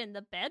 keep it in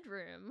the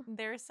bedroom.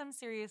 There's some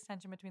serious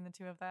tension between the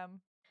two of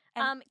them.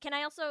 Can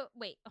I also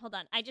wait? Hold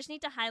on. I just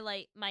need to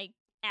highlight my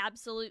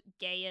absolute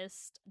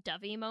gayest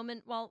Dovey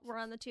moment while we're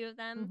on the two of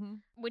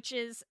them, which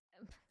is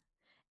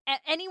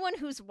anyone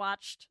who's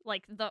watched,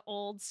 like, the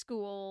old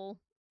school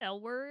L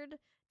Word.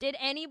 Did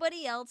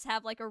anybody else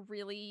have, like, a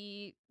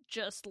really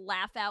just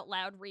laugh out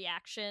loud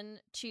reaction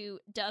to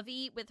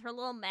Dovey with her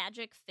little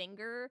magic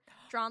finger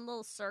drawn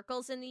little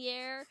circles in the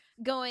air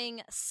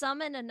going,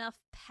 summon enough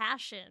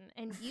passion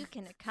and you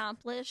can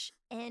accomplish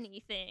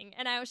anything?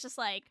 And I was just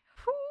like,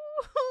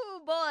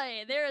 whoo,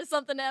 boy, there is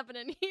something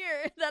happening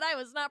here that I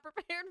was not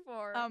prepared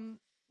for.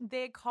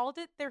 They called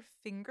it their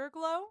finger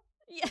glow,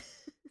 Yeah.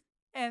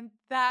 and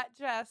that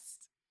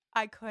just,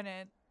 I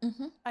couldn't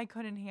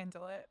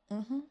handle it.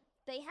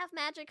 They have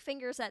magic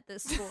fingers at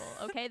this school,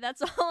 okay?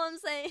 That's all I'm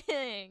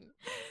saying.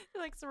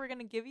 They're like, so we're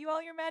gonna give you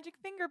all your magic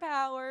finger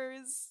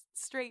powers,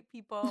 straight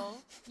people.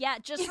 Yeah,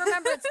 just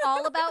remember, it's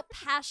all about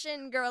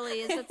passion,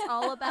 girlies. It's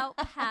all about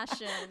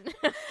passion.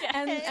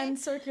 Okay? And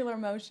circular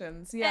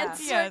motions. Yeah. And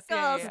Yes,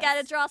 circles. yes.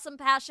 Gotta draw some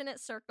passionate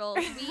circles.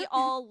 We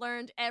all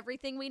learned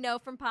everything we know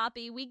from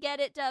Poppy. We get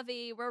it,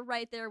 Dovey. We're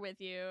right there with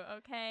you,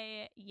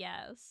 okay?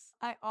 Yes.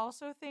 I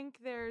also think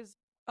there's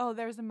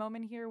a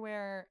moment here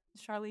where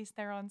Charlize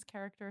Theron's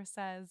character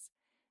says,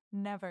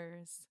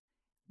 "Nevers,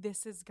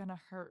 this is gonna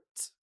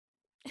hurt,"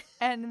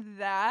 and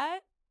that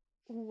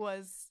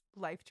was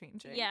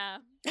life-changing. Yeah.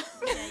 Yeah.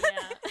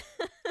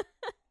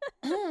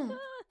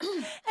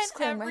 And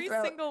clearing my every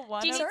throat. single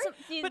one Do you of need, some,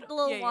 do you need but- a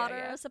little yeah, yeah, water?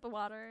 yeah. A sip of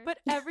water? But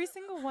every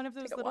single one of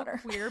those Take a little water.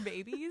 queer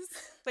babies,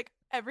 like,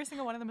 every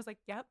single one of them was like,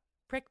 "Yep,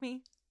 prick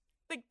me."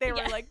 Like, they were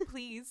Yeah. like,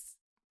 "Please,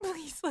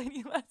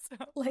 Lady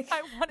Lesso, Like,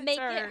 I want Make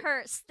to hurt." it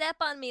hurt. Step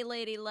on me,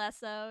 Lady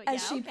Lesso.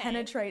 as Yeah, she okay.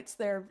 penetrates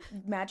their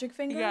magic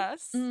finger.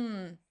 Yes.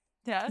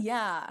 Yes.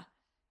 Yeah.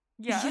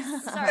 Yes. Yeah.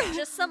 Sorry,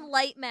 just some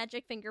light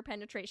magic finger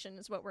penetration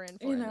is what we're in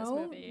for You in this know,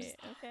 movie. just-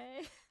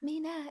 Okay. Me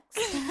next.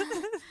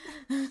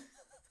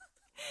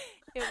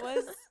 It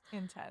was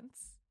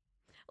intense.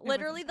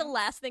 Literally, the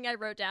last thing I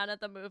wrote down at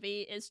the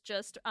movie is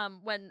just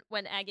when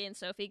Aggie and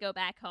Sophie go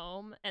back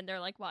home and they're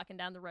like walking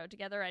down the road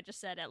together. I just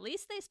said, at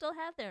least they still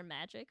have their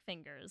magic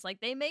fingers. Like,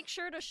 they make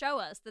sure to show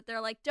us that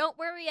they're like, don't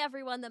worry,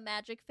 everyone, the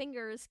magic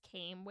fingers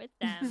came with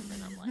them.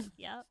 And I'm like,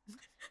 yep.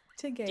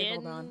 To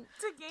Gabledon.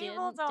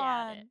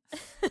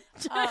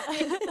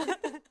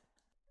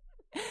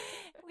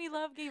 We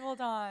love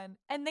Gabledon.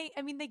 And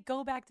they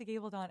go back to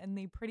Gabledon and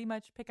they pretty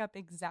much pick up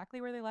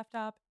exactly where they left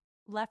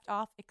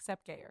off,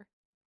 except gayer.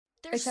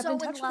 They're Except so in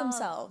touch with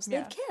themselves.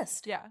 Yeah. They've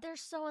kissed. Yeah. They're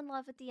so in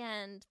love at the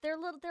end. They're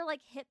like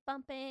hip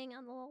bumping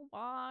on the little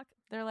walk.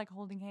 They're like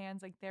holding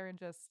hands. Like, they're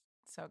just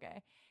so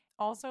gay.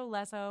 Also,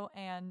 Lezzo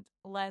and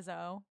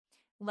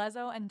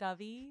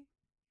Dovey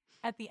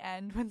at the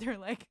end when they're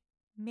like,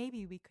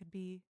 maybe we could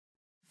be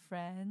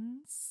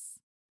friends.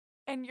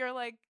 And you're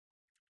like,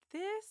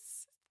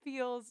 this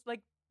feels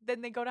like, then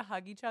they go to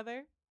hug each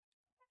other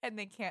and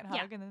they can't hug.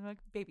 Yeah. And then they're like,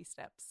 baby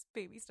steps.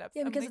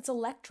 Yeah, because it's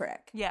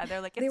electric. Yeah,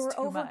 they're like, it's they were too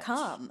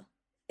overcome. Much.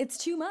 It's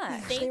too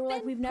much. They've they were been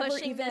like, we've never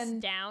pushing even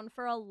this down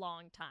for a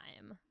long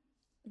time.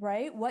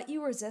 Right? What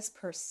you resist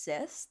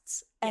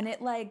persists, and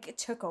it like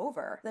took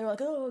over. They were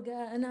like, oh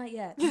god, not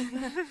yet.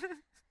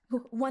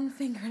 One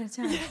finger at a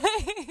time.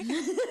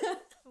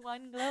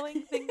 One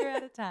glowing finger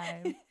at a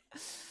time.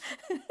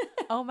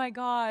 Oh my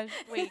gosh.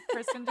 Wait,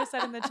 Kristen just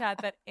said in the chat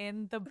that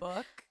in the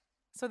book,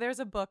 so there's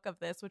a book of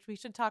this, which we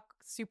should talk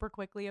super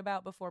quickly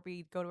about before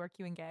we go to our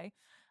Q&A.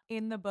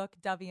 In the book,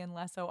 Dovey and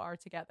Lezzo are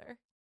together.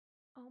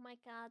 Oh my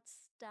god,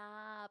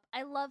 stop.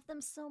 I love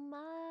them so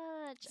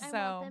much. I So,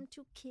 want them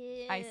to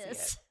kiss. I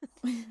see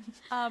it.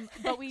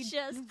 But we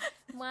just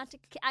want to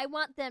I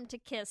want them to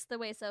kiss the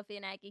way Sophie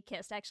and Aggie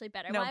kissed. Actually,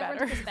 better. No, Well, better.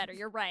 everyone kiss better.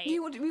 You're right. We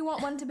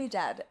want one to be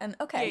dead, and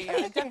okay.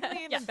 Yeah,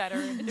 definitely even better.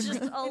 Just in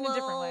a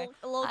different way.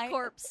 a little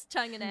corpse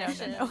tongue in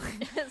action. No.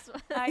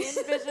 I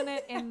envision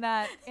it in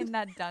that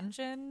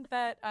dungeon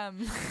that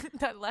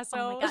that Lezzo.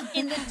 Oh my god,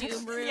 in the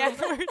Doom room. Yeah,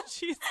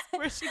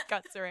 where she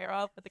cuts her hair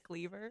off with a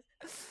cleaver.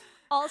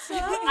 Also,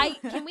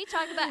 can we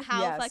talk about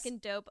how Yes. fucking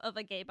dope of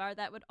a gay bar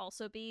that would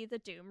also be the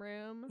Doom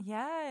room?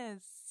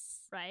 Yes.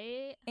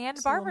 Right? And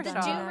Just a little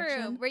barbershop. dungeon Doom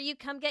action. room where you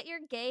come get your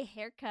gay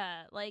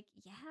haircut. Like,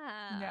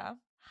 yeah. Yeah.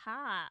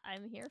 Ha,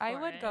 I'm here for I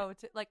would it. go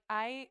to, like,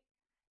 I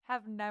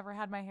have never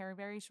had my hair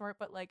very short,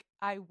 but like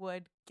I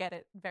would get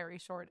it very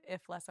short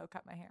if Lezzo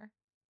cut my hair.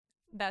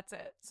 That's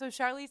it. So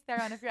Charlize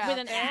Theron, if you're With out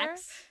an there,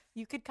 axe?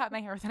 you could cut my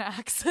hair with an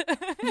axe.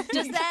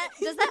 Does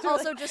that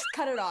also just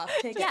cut it off?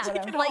 Take Yeah, it.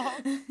 Whatever.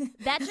 like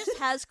that just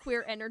has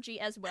queer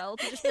energy as well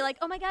to just be like,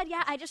 oh my god,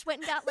 yeah, I just went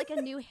and got like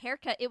a new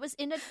haircut. It was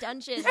in a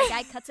dungeon. The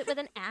guy cuts it with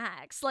an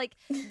axe. Like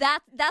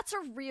that's a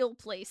real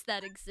place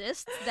that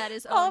exists that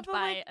is owned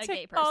by a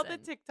gay person. All the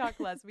TikTok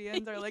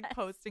lesbians are like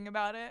posting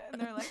about it,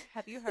 and they're like,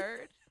 "Have you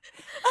heard?"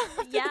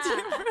 Yeah.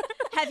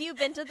 Have you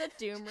been to the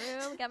Doom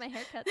room? Got my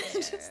haircut there.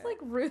 Just like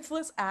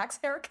ruthless axe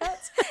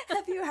haircuts.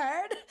 Have you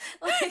heard?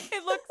 Like,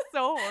 It looks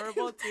so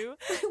horrible too.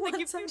 Like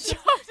if you Once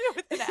chopped it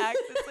with an axe,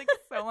 it's like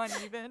so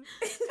uneven.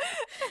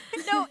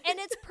 No, and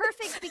it's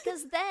perfect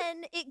because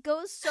then it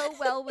goes so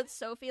well with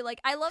Sophie. Like,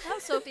 I love how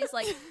Sophie's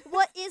like,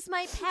 what is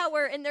my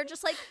power? And they're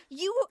just like,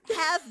 you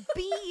have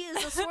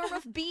bees, a swarm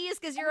of bees,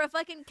 because you're a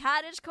fucking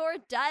cottagecore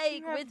dyke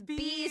You have with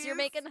bees. You're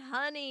bees? making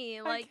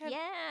honey. Like, can't-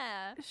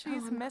 yeah.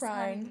 She's I'm Miss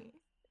crying. Honey.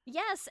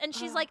 Yes, and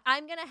she's like,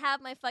 I'm gonna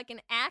have my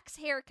fucking axe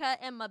haircut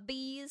and my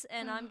bees,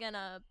 and I'm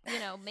gonna,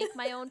 make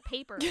my own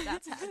paper.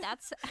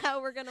 That's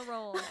how we're gonna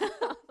roll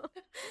now.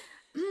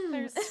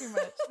 There's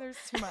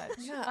too much.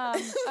 Yeah.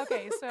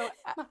 Okay, so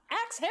my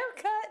axe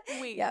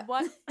haircut. wait, Yeah.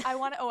 what I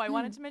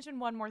wanted to mention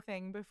one more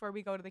thing before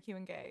we go to the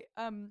Q&A,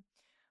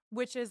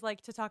 which is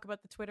like to talk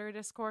about the Twitter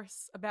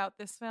discourse about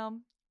this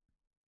film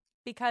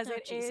because Oh,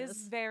 it is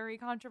Jesus. very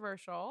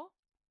controversial.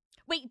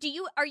 Wait,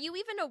 are you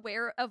even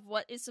aware of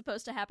what is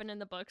supposed to happen in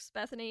the books,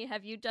 Bethany?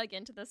 Have you dug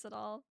into this at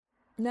all?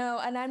 No,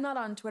 and I'm not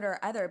on Twitter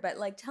either. But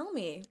like, tell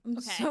me. I'm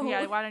Okay. so-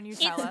 Yeah, why don't you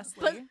tell us,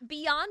 Lee? But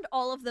beyond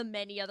all of the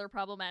many other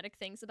problematic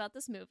things about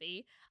this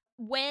movie,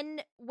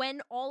 when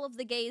all of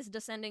the gays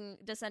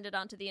descended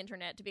onto the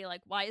internet to be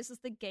like, why is this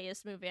the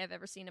gayest movie I've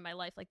ever seen in my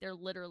life? Like, they're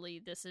literally,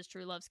 this is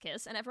true love's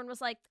kiss. And everyone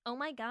was like, oh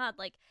my god,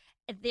 like,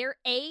 they're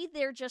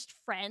just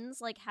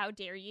friends, like, how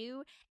dare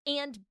you?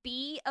 And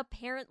B,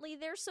 apparently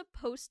they're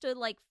supposed to,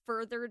 like,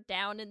 further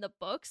down in the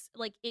books,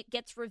 like, it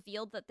gets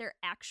revealed that they're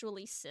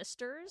actually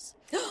sisters.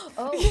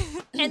 Oh,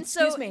 And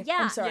so, excuse me. yeah.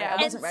 I'm sorry. Yeah.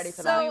 I wasn't ready for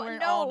So, that. We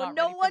weren't all no not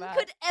no ready for one that.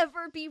 could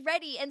ever be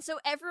ready. And so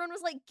everyone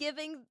was like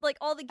giving like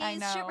all the I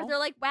gays shit where know. they're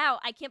like, wow,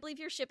 I can't believe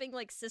you're shipping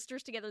like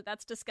sisters together.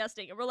 That's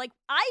disgusting. And we're like,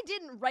 I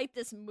didn't write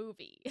this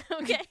movie.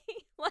 Okay.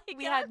 Like,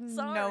 We had I'm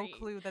sorry. no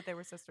clue that they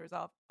were sisters. This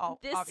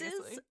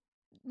Obviously. is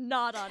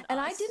not on And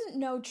us. I didn't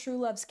know true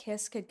love's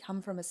kiss could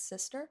come from a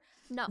sister.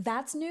 No.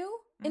 That's new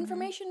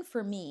information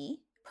for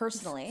me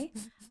personally.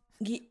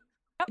 Ye-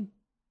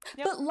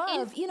 Yep. But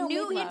love, new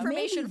maybe,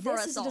 information maybe for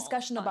this us is a all,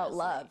 discussion about honestly.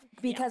 love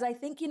because I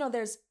think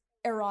there's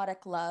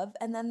erotic love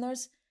and then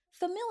there's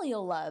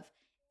familial love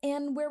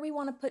and where we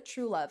want to put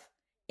true love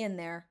in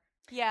there.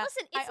 Yeah.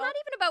 Listen, it's not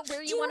even about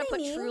where you know want to what put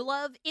I mean? true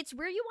love. It's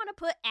where you want to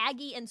put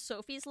Aggie and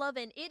Sophie's love,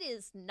 and it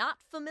is not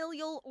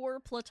familial or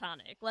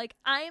platonic. Like,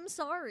 I am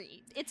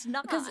sorry. It's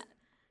not. Because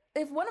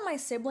if one of my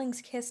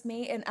siblings kissed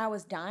me and I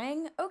was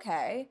dying,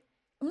 okay,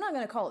 I'm not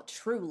going to call it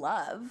true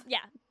love. Yeah.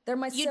 They're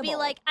my You'd be sibling.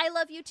 like, I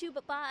love you too,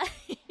 but bye.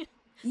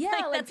 Yeah,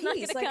 like that's not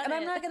peace. gonna Like, cut and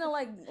I'm it. not gonna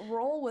like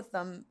roll with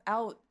them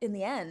out in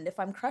the end if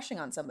I'm crushing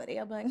on somebody.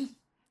 I'm like,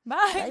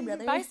 Bye,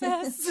 brother. bye,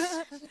 sis.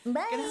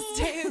 bye.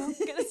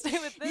 Gonna stay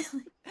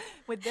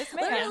with this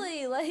man.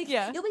 Literally, like,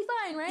 Yeah. you'll be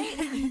fine,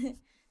 right?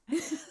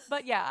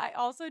 But yeah, I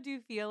also do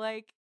feel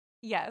like,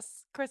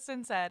 yes,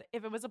 Kristen said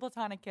if it was a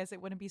platonic kiss,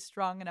 it wouldn't be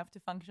strong enough to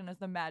function as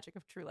the magic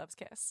of true love's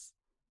kiss.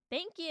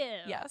 Thank you.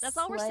 Yes. That's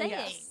all we're Slay.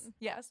 saying.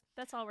 Yes.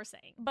 That's all we're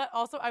saying. But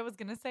also, I was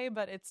gonna say,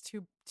 but it's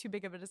too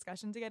big of a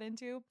discussion to get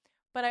into.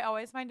 But I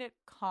always find it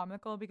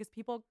comical because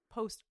people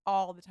post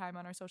all the time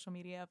on our social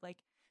media of like,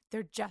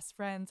 they're just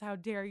friends. How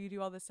dare you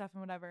do all this stuff and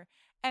whatever.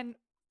 And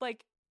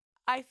like,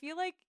 I feel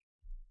like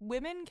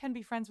women can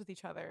be friends with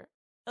each other.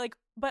 Like,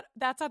 but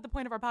that's not the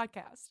point of our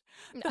podcast.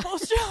 No. The whole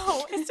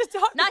show is to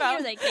talk Not about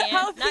here they can.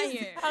 how Not these,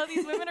 here. how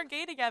these women are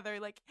gay together.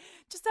 Like,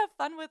 just have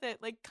fun with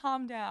it. Like,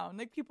 calm down.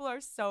 Like, people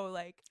are so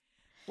like,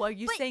 well, are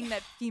you But- saying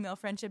that female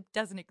friendship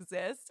doesn't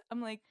exist?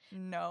 I'm like,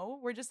 no.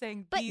 We're just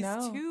saying But- these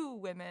No. two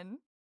women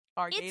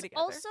are gay It's together.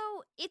 also,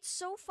 it's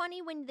so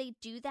funny when they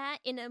do that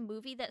in a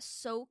movie that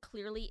so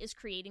clearly is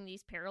creating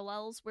these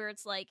parallels where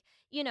it's like,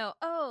 you know,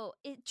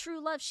 true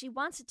love, she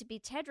wants it to be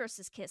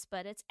Tedros' kiss,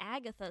 but it's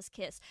Agatha's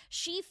kiss.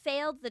 She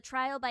failed the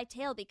trial by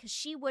tale because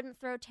she wouldn't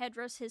throw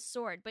Tedros his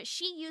sword, but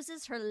she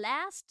uses her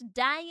last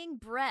dying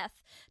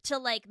breath to,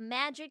 like,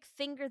 magic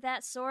finger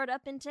that sword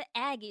up into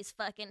Aggie's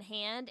fucking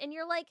hand, and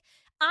you're like,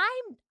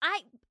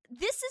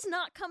 this is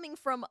not coming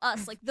from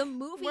us. Like, the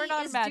movie We're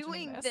not is imagining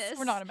doing this. this.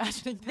 We're not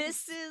imagining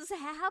this. This is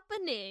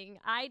happening.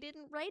 I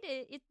didn't write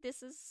it.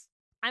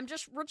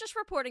 We're just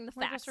reporting the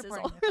We're facts. just Is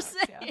reporting all the we're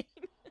facts, yeah. saying.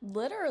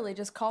 Literally,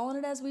 just calling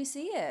it as we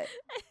see it.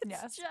 It's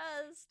Yes.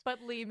 just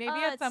But Lee, maybe Oh,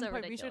 at it's some so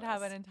point we should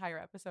have an ridiculous. entire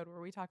episode where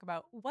we talk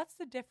about what's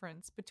the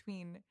difference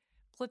between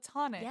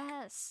platonic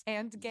yes,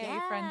 and gay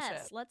yes,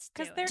 friendship. Let's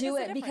 'Cause do there- it. Do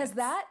is a it because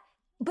difference.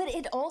 but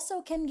it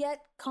also can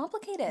get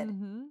complicated.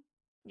 Mm-hmm.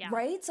 Yeah.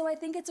 Right? So I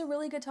think it's a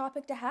really good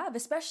topic to have,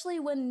 especially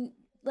when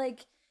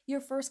like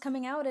you're first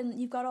coming out and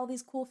you've got all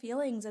these cool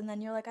feelings and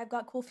then you're like, I've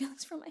got cool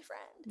feelings for my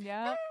friend.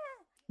 Yep.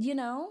 You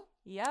know?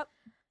 Yep.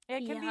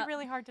 It can be Yep.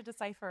 really hard to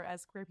decipher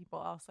as queer people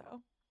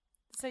also.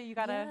 So you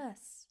gotta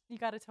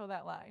toe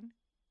that line.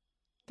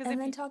 And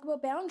then talk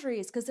about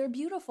boundaries because they're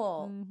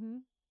beautiful. Mm-hmm.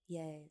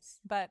 Yes.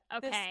 But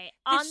Okay. this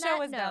On show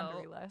that is note,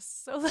 boundaryless.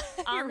 So here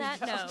on we that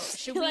go. note,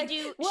 should You're we like,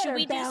 do? what Should are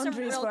we do some boundaries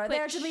real for? quick?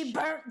 They're to be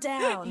burnt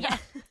down. Yeah.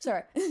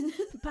 Sorry.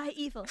 By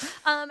evil.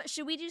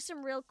 Should we do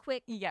some real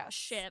quick? Yes.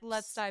 Ships.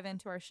 Let's dive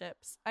into our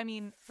ships. I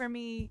mean, for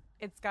me,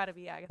 it's got to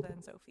be Agatha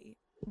and Sophie.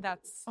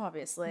 That's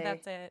Obviously.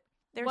 it.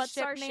 Their What's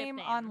ship our ship name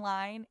name?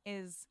 online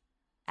is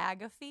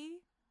Agathy,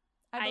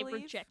 I I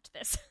believe. reject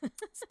this.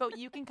 But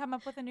you can come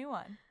up with a new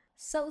one.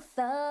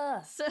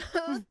 Sotha. So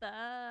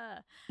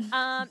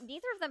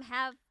neither of them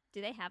have.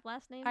 Do they have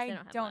last names? They I don't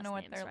have don't last know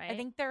what names, they're. right? I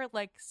think they're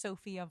like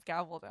Sophie of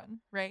Gavaldon,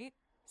 right?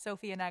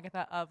 Sophie and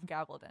Agatha of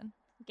Gavaldon.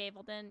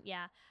 Gavelden.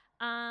 Yeah.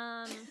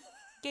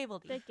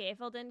 Gaveldy. The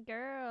Gavelden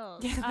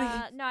girls.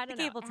 Yeah, No, I don't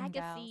the know. Gavelton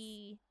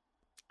Agathy.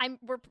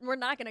 We're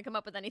not gonna come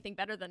up with anything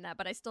better than that,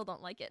 but I still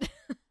don't like it.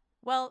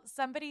 Well,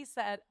 somebody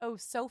said, "Oh,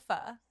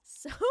 sofa."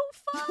 So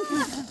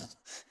fun.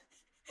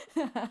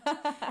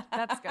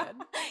 That's good.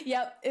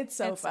 Yep, it's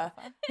Sofa.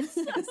 It's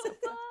sofa.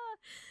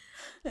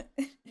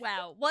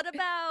 Wow. What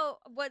about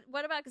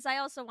because I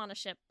also want to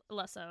ship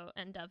Lesso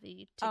and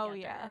Dovey together. Oh,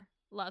 yeah.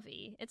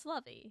 Lovey. It's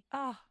Lovey.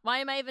 Oh, Why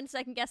am I even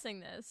second guessing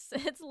this?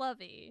 It's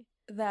Lovey.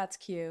 That's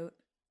cute.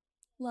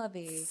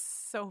 Lovey.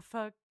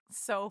 sofa,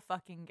 so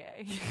fucking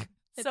gay.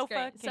 It's Sofa,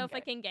 great. king Sofa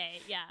gay. King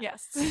Gay. Yeah.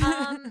 Yes.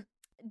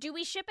 Do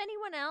we ship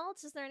anyone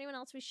else? Is there anyone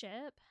else we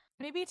ship?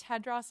 Maybe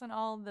Tedros and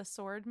all the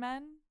sword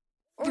men.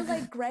 Or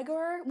like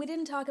Gregor. We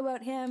didn't talk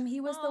about him. He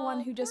was the one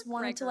Oh, who just poor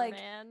wanted to Gregor, like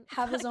man.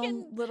 have his own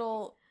Fucking-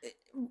 little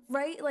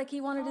right? Like he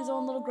wanted his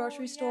own little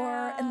grocery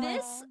store and like,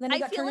 This then he I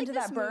got feel turned like into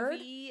this that bird.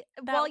 movie.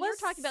 That While you're was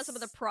talking about some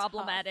of the tough.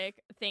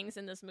 problematic things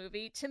in this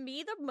movie, to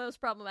me the most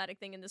problematic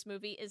thing in this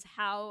movie is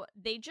how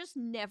they just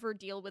never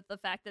deal with the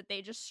fact that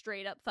they just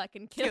straight up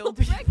fucking killed Killed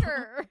people.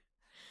 Gregor.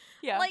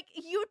 Yeah. Like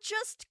you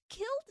just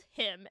killed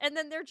him, and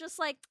then they're just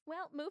like,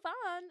 "Well, move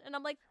on," and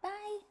I'm like,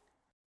 Bye.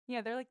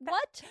 yeah, they're like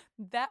 "What?"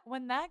 that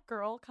when that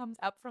girl comes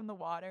up from the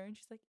water and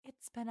she's like,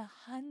 "It's been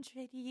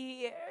 100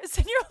 years,"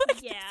 and you're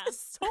like, Yeah. "This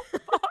is so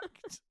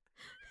fucked."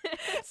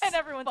 It's And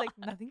everyone's like,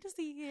 fucked. "Nothing to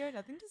see here,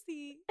 nothing to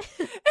see."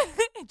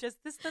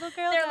 Just this little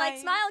girl. They're like,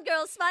 dying. "Smile,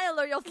 girl, smile,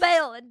 or you'll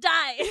fail and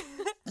die."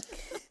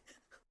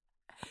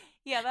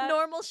 Yeah, that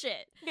Normal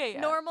shit.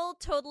 yeah. Normal,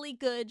 totally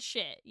good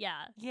shit. Yeah.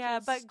 Yeah,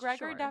 but Just Gregor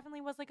sure.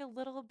 definitely was like a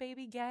little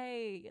baby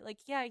gay. Like,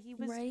 yeah, he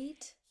was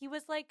Right? he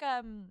was like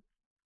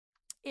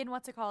in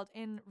what's it called?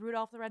 In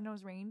Rudolph the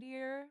Red-Nosed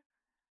Reindeer,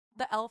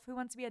 the elf who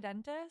wants to be a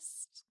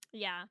dentist.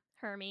 Yeah,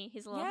 Hermie.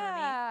 He's a little Hermie.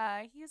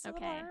 Yeah, he was a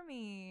little Okay.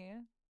 Hermie.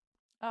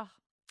 Oh,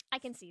 I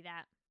can see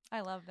that.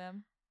 I love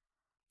them.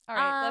 All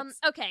right.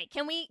 Okay.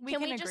 Can we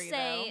just agree,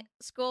 say though.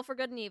 School for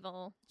Good and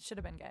Evil Should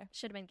have been gay.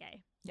 should have been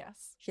gay?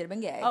 Yes. Should have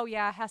been gay. Oh,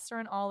 yeah. Hester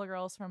and all the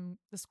girls from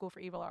the School for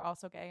Evil are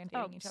also gay and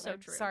dating each other. So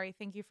true. Sorry.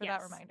 Thank you for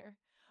that Yes. reminder.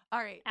 All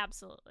right.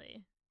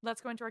 Absolutely.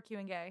 Let's go into our Q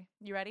and gay.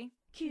 You ready?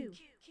 Q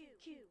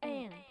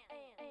and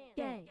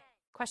gay.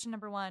 Question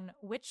number 1.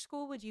 Which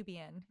school would you be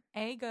in?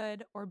 A,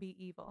 good, or B,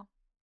 evil?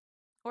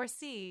 Or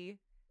C,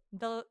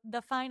 the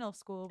final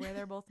school where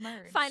they're both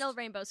merged? Final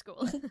Rainbow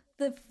School.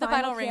 The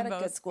final chaotic rainbow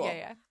good school.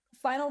 Yeah.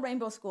 Final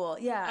rainbow school.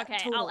 Yeah. Okay,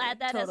 totally, I'll add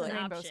that totally. as an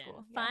Rainbow option.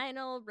 School, yeah.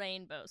 Final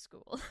Rainbow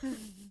School.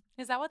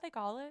 Is that what they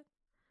call it?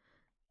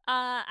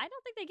 I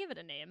don't think they give it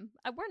a name.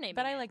 We're naming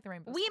But it. I like the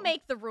rainbow We school.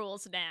 make the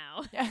rules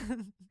now. Yeah.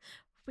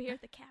 We're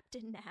the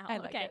captain now. I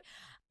like okay. it.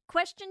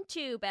 Question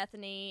 2,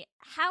 Bethany.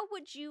 How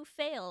would you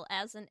fail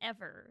as an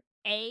ever?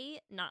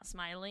 A, not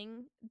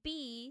smiling.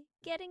 B,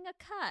 getting a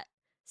cut.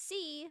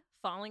 C,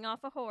 falling off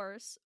a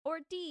horse. Or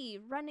D,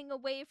 running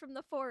away from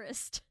the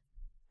forest.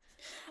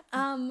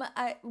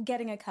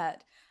 Getting a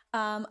cut.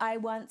 I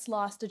once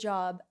lost a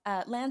job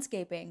at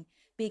landscaping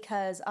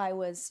because I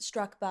was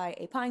struck by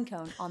a pine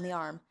cone on the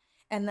arm.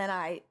 And then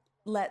I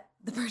let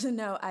the person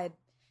know I'd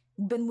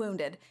been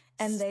wounded.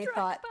 And they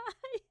thought,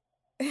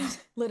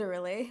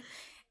 literally,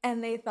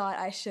 and they thought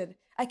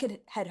I could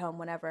head home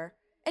whenever.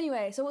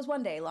 Anyway, so it was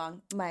one day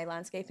long, my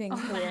landscaping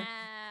career.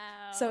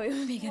 Wow. So it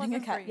would be getting a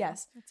Wasn't for cut, you.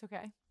 yes. It's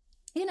okay.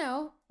 You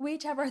know, we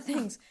each have our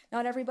things.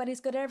 Not everybody's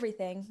good at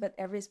everything, but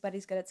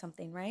everybody's good at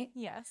something, right?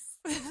 Yes.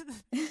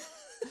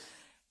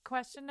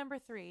 Question number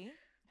 3.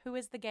 Who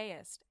is the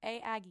gayest?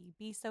 A, Aggie,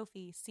 B,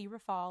 Sophie, C,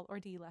 Rafal, or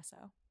D,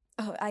 Lesso?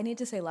 Oh, I need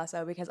to say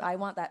Lesso because I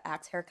want that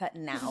axe haircut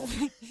now.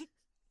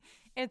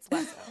 It's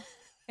Lesso.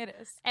 It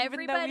is. Even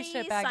though Everybody we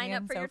ship Aggie sign up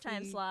and for your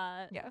time Sophie,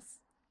 slot. Yes.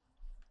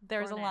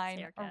 There's For a an axe line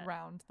haircut.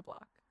 around the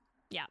block.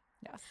 Yeah.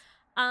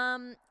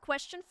 Yes.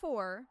 Question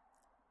 4.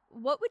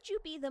 What would you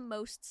be the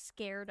most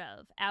scared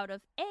of out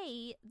of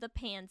A, the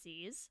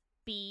pansies,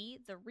 B,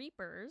 the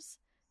reapers,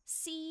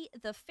 C,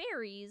 the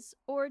fairies,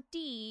 or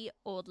D,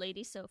 old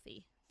lady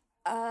Sophie?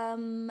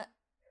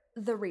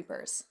 The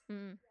Reapers.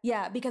 Mm.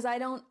 Yeah, because I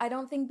don't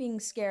think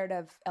being scared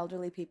of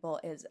elderly people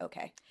is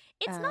okay.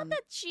 It's not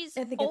that she's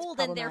I think it's old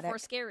and therefore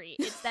problematic. scary.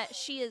 It's that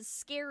she is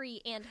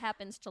scary and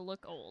happens to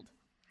look old.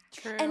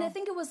 True. And I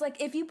think it was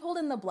like if you pulled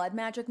in the blood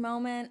magic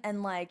moment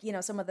and like, you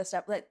know, some of the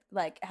stuff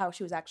like how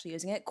she was actually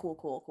using it,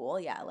 cool.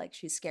 Yeah, like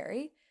she's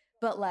scary.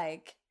 But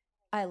like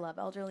I love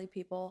elderly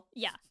people.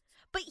 Yeah.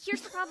 But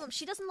here's the problem.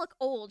 She doesn't look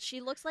old.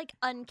 She looks like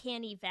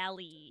Uncanny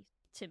Valley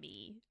to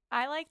me.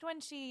 I liked when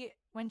she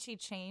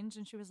changed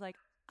and she was like,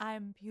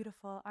 "I'm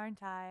beautiful,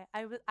 aren't I?"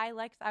 I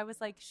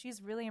was like,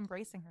 she's really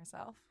embracing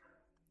herself.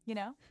 You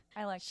know?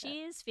 I liked it.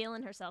 She's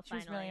feeling herself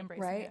She's finally. really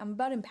embracing Right? it. I'm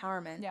about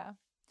empowerment. Yeah.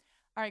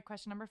 All right,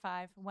 question number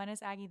 5. When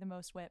is Aggie the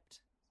most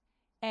whipped?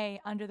 A,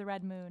 under the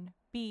red moon.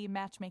 B,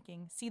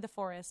 matchmaking. C, the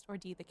forest. Or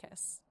D, the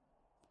kiss.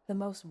 The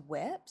most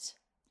whipped?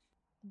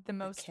 The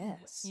most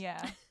kiss.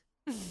 Yeah.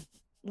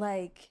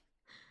 Like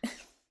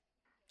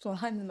so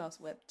I'm the most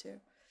whipped too.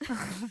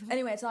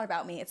 Anyway, it's not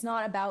about me. It's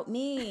not about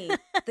me.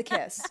 The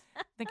kiss.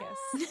 The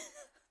kiss.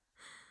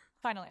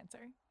 Final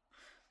answer.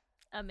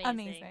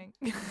 Amazing.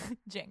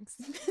 Jinx.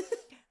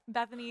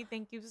 Bethany,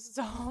 thank you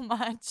so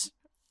much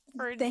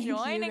for Thank you,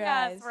 joining us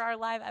guys. for our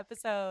live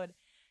episode.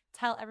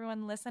 Tell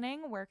everyone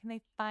listening, where can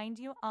they find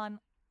you on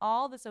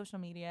all the social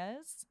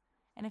medias?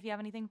 And if you have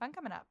anything fun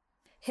coming up.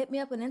 Hit me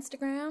up on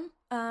Instagram,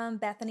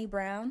 Bethany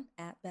Brown,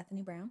 at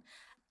Bethany Brown.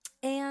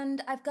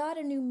 And I've got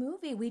a new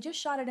movie. We just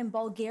shot it in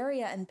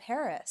Bulgaria and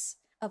Paris,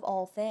 of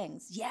all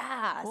things.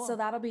 Yeah. Cool. So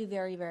that'll be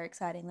very, very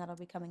exciting. That'll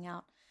be coming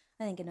out,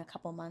 I think, in a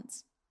couple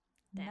months.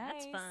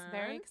 That's Nice. fun.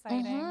 Very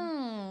exciting.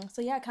 Mhm.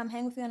 So yeah, come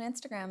hang with me on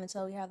Instagram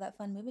until we have that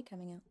fun movie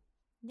coming out.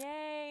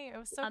 Yay. It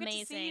was so Amazing.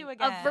 good to see you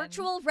again. A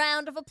virtual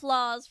round of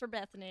applause for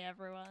Bethany,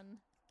 everyone.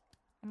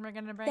 And we're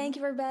going to bring... Thank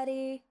you,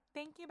 everybody.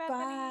 Thank you, Bethany.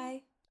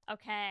 Bye.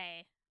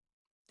 Okay.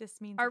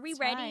 This means Are it's we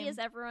ready? time. Is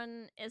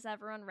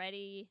everyone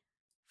ready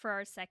for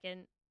our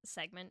second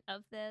segment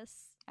of this?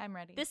 I'm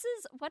ready.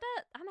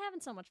 I'm having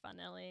so much fun,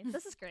 Ellie.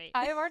 This is great.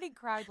 I have already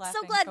cried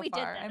laughing glad so we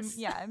did far.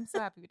 this. I'm so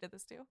happy we did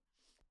this too.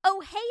 Oh,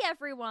 hey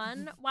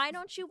everyone. Why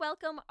don't you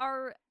welcome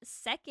our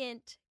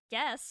second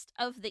guest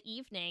of the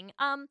evening?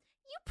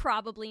 You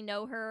probably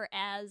know her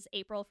as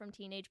April from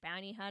Teenage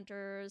Bounty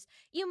Hunters.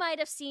 You might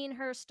have seen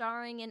her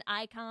starring in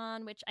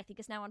Icon, which I think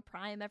is now on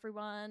Prime,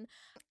 everyone.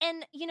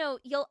 And, you know,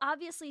 you'll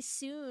obviously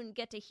soon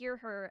get to hear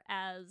her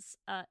as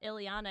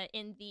Ileana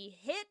in the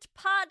hit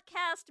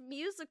podcast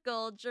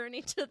musical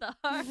Journey to the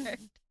Heart.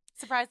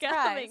 Surprise,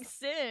 Coming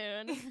surprise.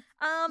 soon.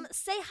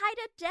 Say hi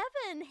to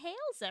Devon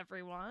Hales,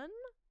 everyone.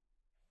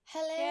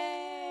 Hello.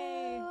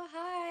 Yay.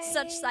 Hi.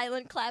 Such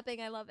silent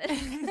clapping. I love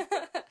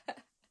it.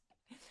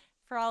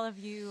 For all of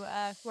you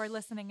who are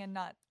listening and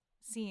not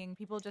seeing,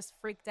 people just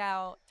freaked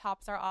out.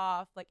 Tops are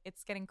off. Like,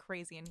 it's getting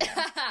crazy in here.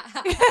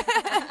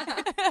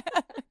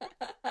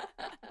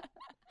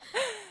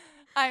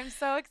 I'm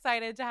so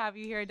excited to have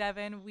you here,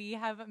 Devon. We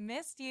have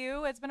missed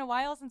you. It's been a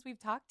while since we've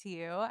talked to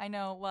you. I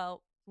know,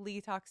 well,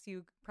 Lee talks to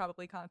you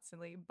probably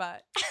constantly,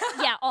 but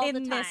yeah, all the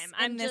in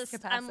time. this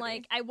I'm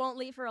like, I won't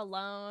leave her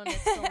alone.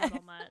 It's a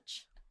little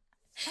much.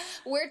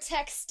 We're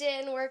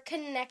texting, we're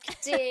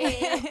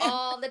connecting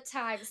all the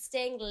time,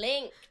 staying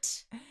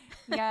linked.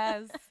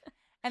 Yes.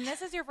 And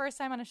this is your first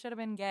time on a Should Have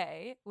Been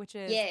Gay, which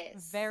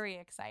is very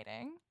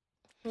exciting.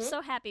 I'm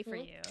so happy for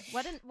you.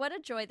 What a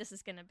joy this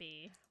is going to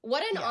be.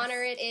 What an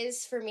honor it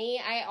is for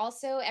me. I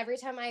also, every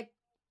time I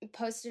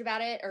posted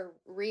about it or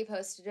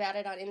reposted about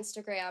it on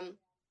Instagram,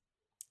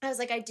 I was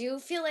like, I do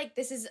feel like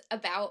this is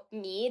about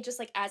me, just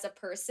like as a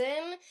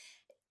person.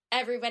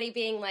 Everybody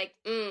being like,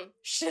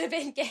 should have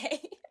been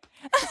gay.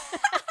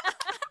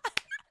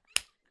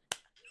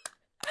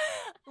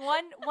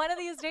 One of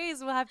these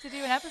days we'll have to do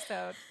an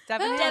episode.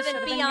 Devon,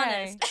 be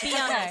honest. Be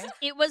honest.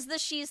 It was the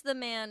She's the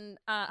Man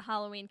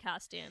Halloween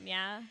costume,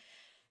 yeah?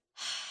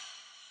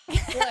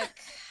 Look,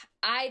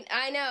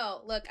 I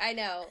know. Look, I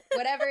know.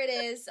 Whatever it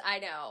is, I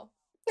know.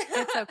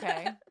 It's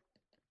okay.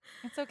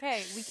 It's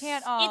okay. We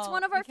can't all. It's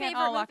one of our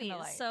favorite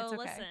movies. So okay.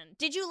 listen.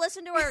 Did you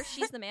listen to our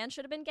She's the Man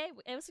Should Have Been Gay?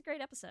 It was a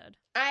great episode.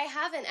 I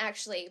haven't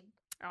actually.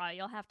 Oh,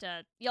 you'll have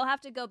to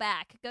go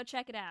back. Go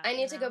check it out. I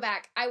need to go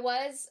back.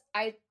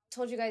 I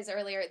told you guys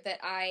earlier that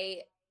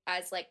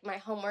as like my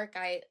homework,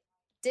 I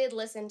did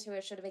listen to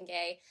a Should Have Been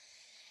Gay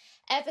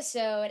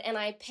episode, and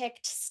I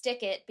picked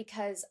Stick It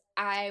because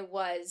I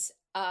was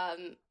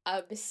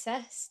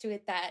obsessed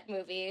with that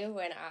movie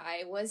when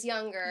I was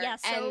younger. Yeah,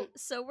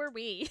 so were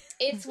we.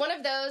 It's one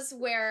of those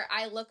where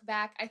I look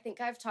back, I think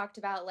I've talked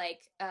about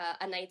like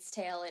A Knight's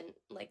Tale and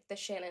like the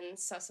Shannon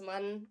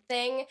Sossamon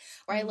thing,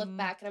 where I look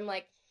back and I'm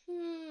like,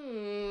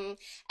 And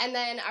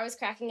then I was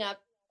cracking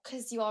up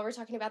because you all were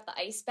talking about the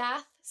ice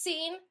bath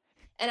scene,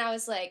 and I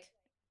was like,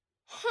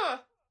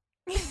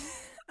 And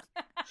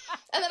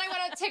then I went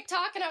on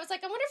TikTok and I was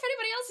like, I wonder if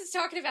anybody else is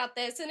talking about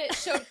this, and it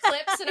showed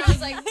clips and I was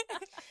like,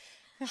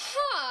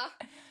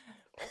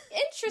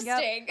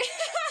 interesting. Yep.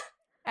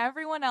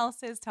 Everyone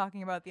else is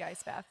talking about the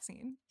ice bath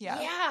scene.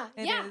 Yeah.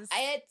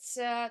 It's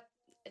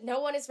no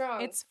one is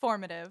wrong. It's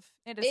formative.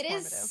 It is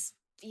formative.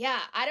 Yeah,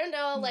 I don't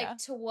know,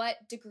 to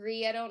what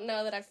degree. I don't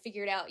know that I've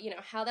figured out,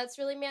 how that's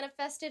really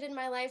manifested in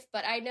my life,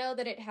 but I know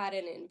that it had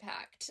an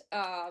impact.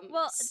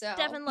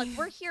 Devon, look,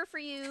 we're here for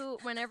you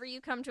whenever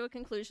you come to a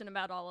conclusion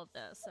about all of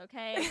this,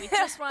 okay? We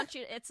just want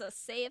you, it's a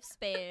safe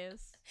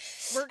space.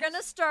 We're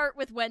gonna start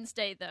with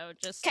Wednesday, though,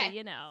 just so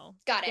you know.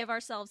 Got it. Give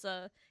ourselves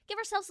a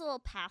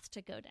little path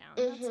to go down,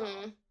 that's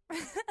all.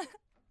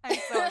 I'm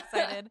so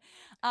excited.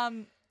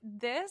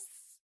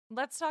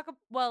 Let's talk,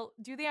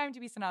 do the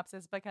IMDb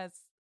synopsis, because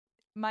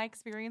my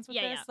experience with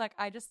this,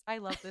 I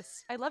love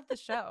this. I love the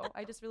show.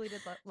 I just really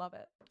did love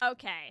it.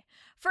 Okay.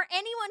 For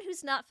anyone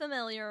who's not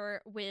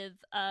familiar with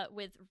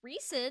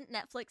recent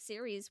Netflix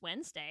series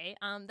Wednesday,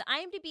 the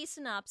IMDb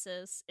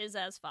synopsis is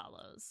as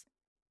follows.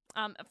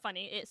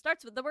 Funny, it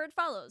starts with the word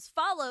follows.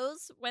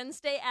 Follows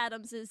Wednesday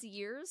Addams'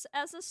 years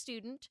as a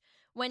student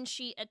when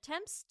she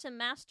attempts to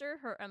master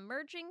her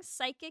emerging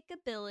psychic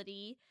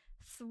ability,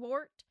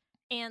 thwart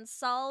and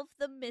solve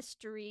the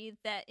mystery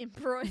that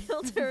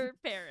embroiled her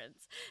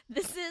parents.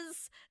 This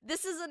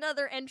is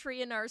another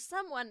entry in our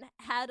 "someone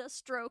had a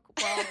stroke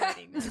while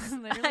writing this"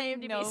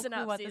 IMDb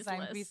synopsis what this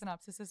IMDb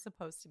synopsis is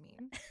supposed to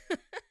mean.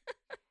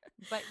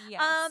 But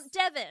yes.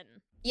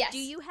 Devon. Yes. Do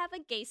you have a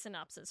gay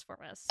synopsis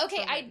for us?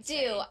 Okay, I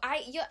do.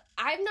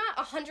 I'm not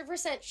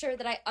 100% sure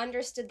that I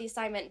understood the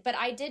assignment, but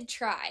I did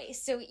try.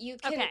 So you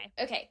can.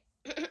 Okay.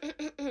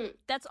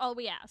 That's all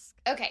we ask.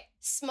 Okay.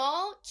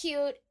 Small,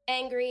 cute,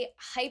 angry,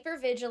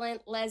 hypervigilant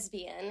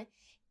lesbian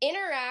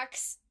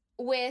interacts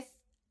with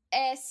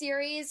a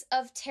series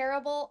of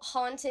terrible,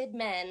 haunted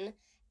men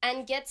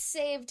and gets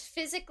saved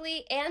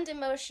physically and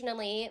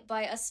emotionally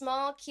by a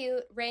small,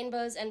 cute,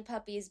 rainbows and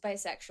puppies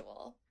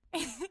bisexual.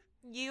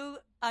 You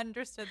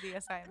understood the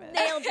assignment.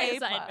 Nailed the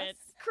assignment.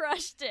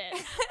 Crushed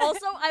it.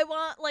 Also, I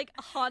want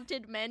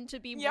haunted men to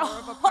be more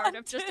of a part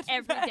of just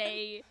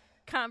everyday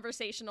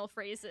conversational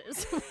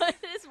phrases. What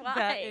is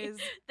why?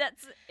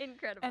 That's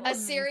incredible. A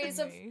series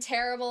of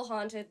terrible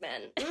haunted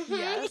men. Mm-hmm.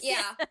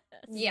 Yes.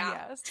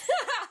 Yeah. Yes.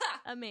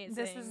 Amazing.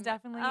 This is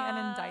definitely an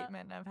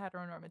indictment of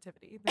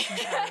heteronormativity, this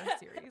entire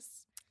series.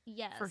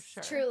 Yes. For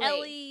sure. Truly.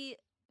 Ellie,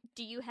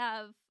 do you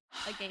have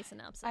a gay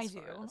synopsis I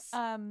for do. us?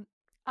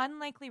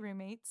 Unlikely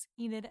roommates,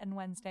 Enid and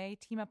Wednesday,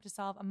 team up to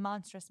solve a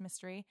monstrous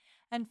mystery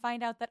and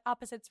find out that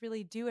opposites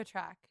really do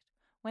attract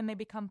when they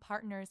become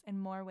partners in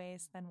more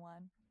ways than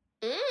one.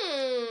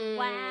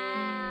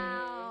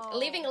 Wow.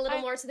 Leaving a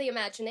little more to the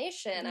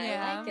imagination.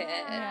 I like it.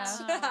 Yeah.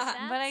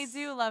 But I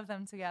do love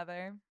them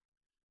together.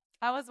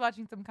 I was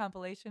watching some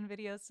compilation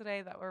videos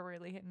today that were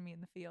really hitting me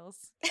in the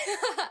feels.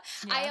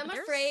 I am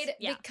afraid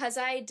because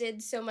I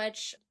did so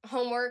much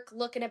homework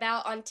looking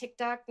about on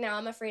TikTok, now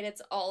I'm afraid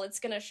it's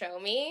going to show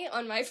me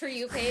on my For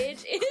You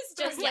page is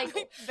just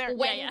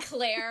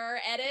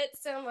Claire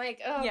edits. So I'm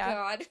like, oh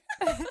God.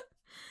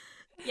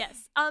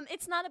 Yes.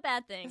 It's not a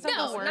bad thing. It's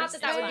not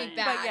that would be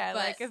bad.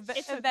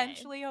 But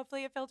eventually,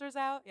 hopefully it filters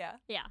out. Yeah.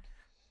 Yeah.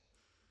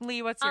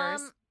 Lee, what's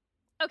yours?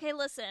 Okay,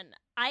 listen,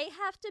 I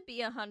have to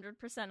be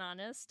 100%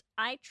 honest.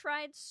 I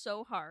tried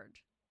so hard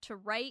to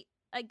write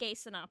a gay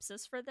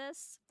synopsis for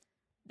this.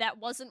 That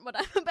wasn't what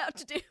I'm about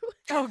to do.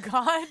 Oh,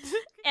 God.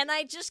 And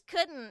I just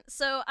couldn't.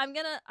 So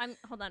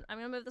hold on. I'm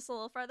gonna move this a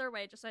little farther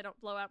away just so I don't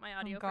blow out my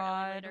audio for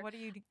Ellie later. What are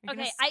you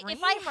Okay, I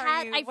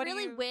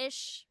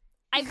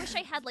wish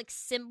I had like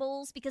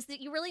symbols, because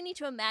you really need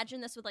to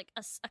imagine this with like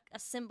a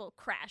symbol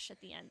crash at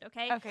the end,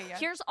 okay? Okay, yeah.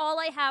 Here's all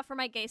I have for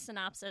my gay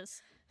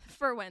synopsis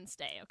for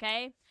Wednesday,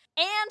 okay?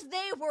 And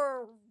they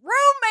were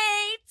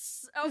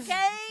roommates,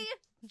 okay?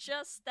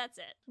 That's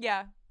it.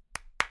 Yeah.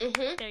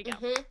 Mm-hmm. There you go.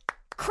 Mm-hmm.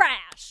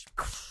 Crash.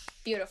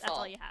 Beautiful. That's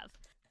all you have.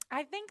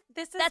 I think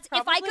this is If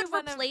probably I could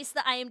replace the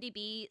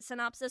IMDb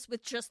synopsis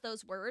with just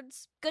those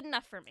words, good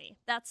enough for me.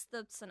 That's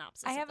the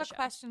synopsis. I have of a the show.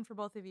 question for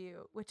both of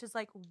you, which is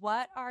like,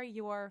 what are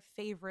your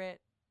favorite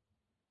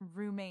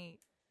roommate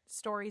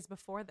stories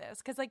before this?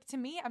 Because like, to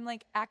me, I'm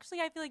like,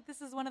 actually, I feel like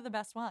this is one of the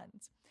best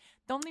ones.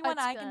 The only one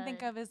That's I can think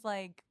good. of is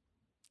like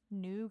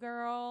New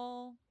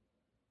Girl,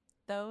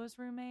 those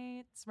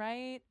roommates,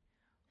 right?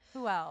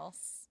 Who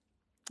else?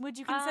 Would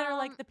you consider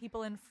like the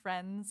people in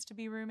Friends to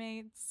be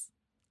roommates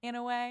in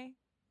a way?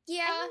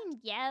 Yeah. I mean,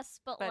 yes,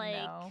 but like,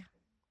 no.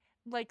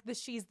 Like the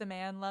She's the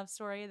Man love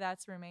story,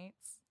 that's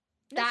roommates.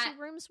 no, That-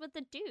 she rooms with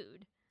the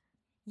dude.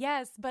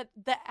 Yes, but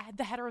the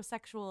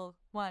heterosexual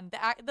one,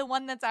 the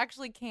one that's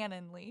actually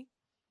canonly.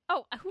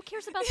 Oh, who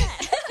cares about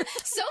that?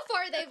 So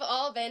far, they've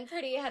all been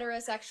pretty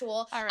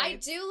heterosexual. All right. I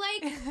do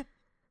like.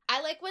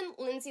 I like when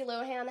Lindsay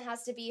Lohan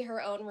has to be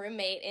her own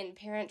roommate in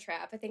Parent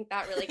Trap. I think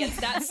that really gets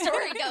that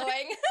story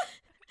going.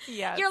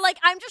 Yeah. You're like,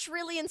 I'm just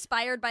really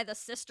inspired by the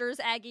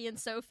sisters, Aggie and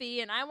Sophie,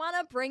 and I want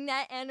to bring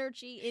that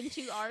energy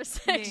into our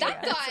section.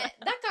 Yeah.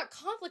 That got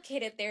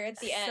complicated there at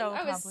the end. So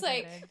I was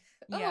like, complicated.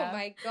 oh Yeah.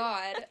 my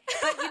god.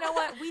 But you know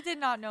what? We did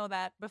not know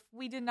that.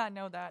 We did not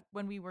know that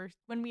when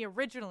we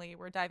originally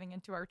were diving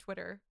into our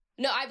Twitter.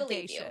 No, I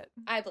believe Gay you. shit.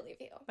 I believe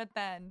you. But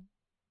then,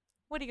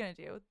 what are you gonna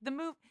do?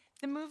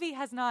 The movie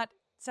has not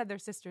said they're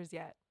sisters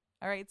yet.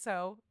 All right,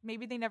 so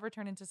maybe they never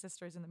turn into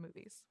sisters in the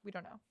movies. We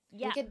don't know.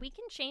 Yeah, could we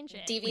can change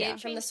it. Deviate We can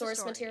from change the source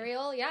story.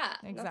 material. Yeah,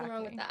 nothing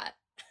wrong with Exactly. that.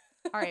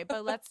 All right,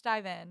 but let's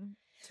dive in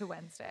to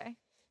Wednesday.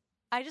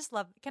 I just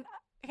love. Can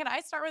I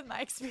start with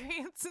my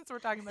experience since we're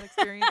talking about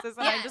experiences?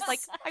 And I just like,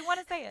 Yes. I want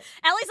to say it.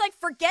 Ellie's like,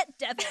 forget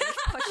Devon. Just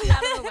push it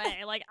out of the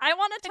way. Like, I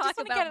want to I just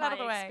talk wanna get about it out of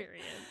the my way.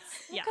 experience.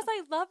 Yeah. Because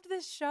I loved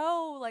this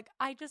show. Like,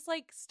 I just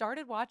like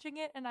started watching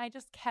it and I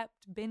just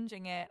kept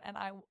binging it, and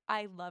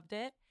I loved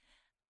it.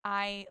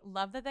 I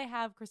love that they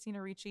have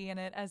Christina Ricci in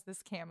it as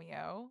this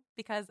cameo,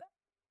 because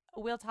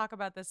we'll talk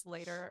about this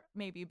later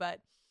maybe,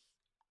 but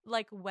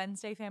like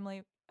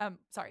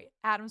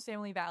Addams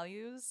Family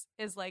Values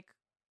is like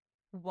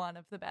one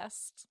of the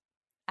best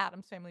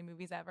Addams Family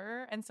movies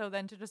ever. And so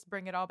then to just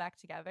bring it all back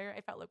together,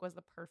 I felt like was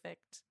the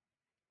perfect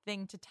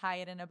thing to tie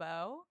it in a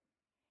bow.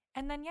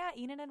 And then yeah,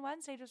 Enid and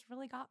Wednesday just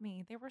really got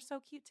me. They were so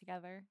cute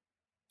together.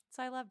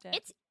 So I loved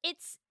it.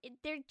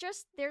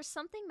 There's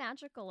something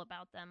magical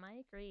about them. I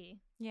agree.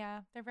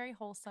 Yeah, they're very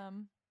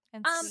wholesome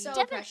and sweet. So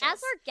Devon, precious.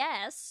 as our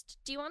guest,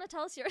 do you want to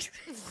tell us yours?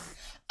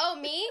 Oh,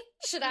 me?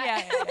 Should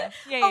I?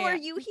 Yeah. Oh, are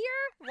you here?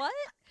 What?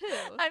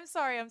 Who? I'm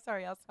sorry. I'll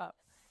stop.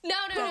 No.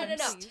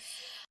 Please.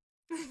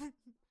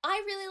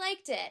 I really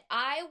liked it.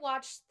 I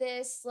watched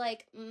this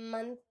like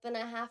month and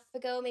a half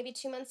ago, maybe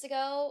 2 months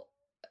ago.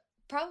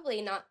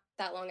 Probably not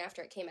that long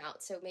after it came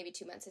out, so maybe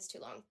 2 months is too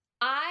long.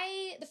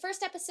 The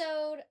first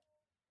episode,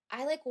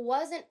 I like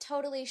wasn't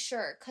totally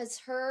sure, because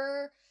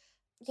her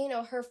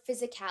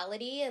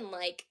physicality and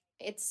like,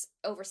 it's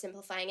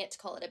oversimplifying it to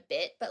call it a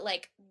bit, but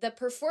like the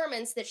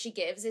performance that she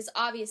gives is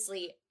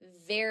obviously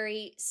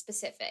very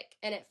specific.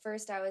 And at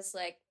first I was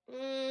like,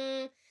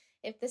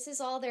 if this is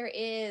all there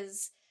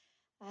is,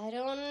 I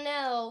don't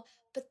know.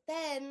 But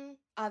then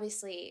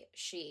obviously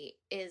she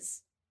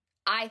is,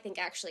 I think,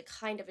 actually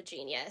kind of a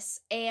genius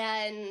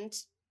and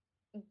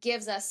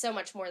gives us so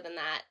much more than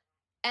that.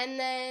 And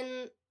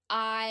then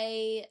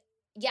I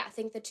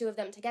think the two of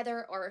them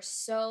together are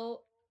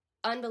so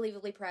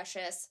unbelievably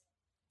precious.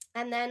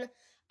 And then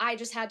I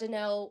just had to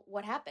know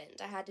what happened.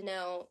 I had to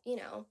know,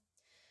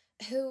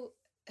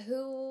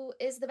 who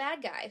is the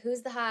bad guy?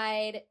 Who's the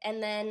Hyde?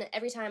 And then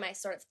every time I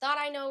sort of thought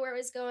I knew where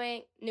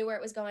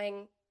it was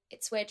going,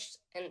 it switched.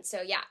 And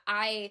so, yeah,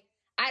 I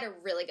had a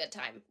really good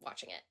time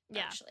watching it,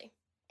 actually.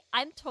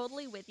 I'm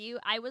totally with you.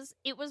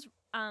 It was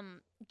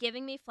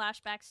giving me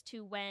flashbacks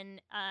to when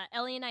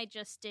Ellie and I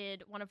just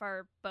did one of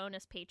our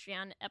bonus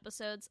Patreon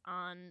episodes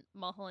on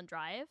Mulholland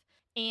Drive,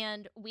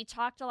 and we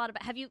talked a lot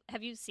about. Have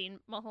you seen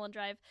Mulholland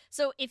Drive?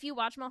 So if you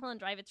watch Mulholland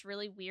Drive, it's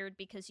really weird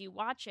because you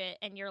watch it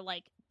and you're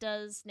like,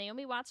 does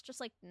Naomi Watts just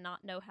like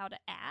not know how to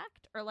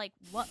act, or like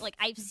what? Like,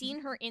 I've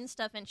seen her in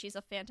stuff and she's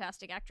a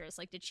fantastic actress.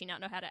 Like, did she not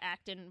know how to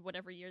act in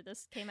whatever year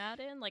this came out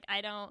in? Like,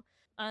 I don't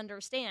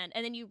understand.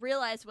 And then you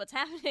realize what's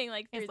happening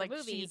like through the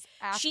movie.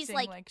 She's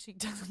like she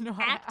doesn't know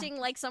how acting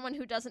like someone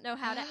who doesn't know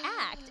how to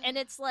act. And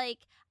it's like,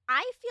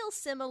 I feel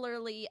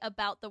similarly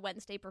about the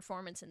Wednesday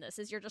performance in this.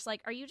 Is you're just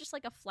like, are you just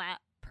like a flat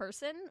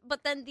person?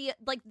 But then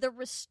the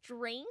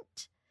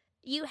restraint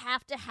you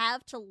have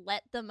to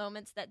let the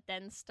moments that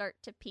then start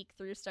to peek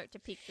through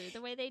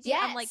the way they do.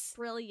 Yes. I'm like,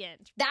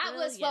 brilliant. That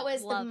was what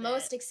was Love the it.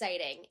 most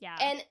exciting. Yeah.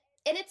 And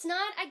it's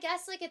not, I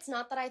guess, like, it's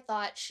not that I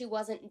thought she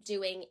wasn't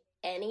doing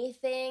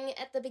anything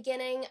at the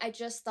beginning. I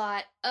just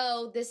thought,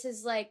 oh, this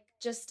is like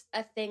just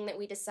a thing that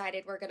we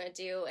decided we're gonna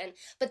do.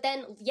 But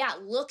then, yeah,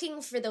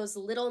 looking for those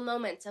little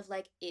moments of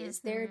like, is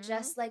there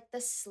just like the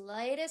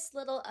slightest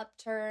little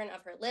upturn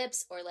of her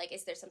lips, or like,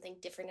 is there something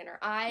different in her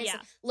eyes?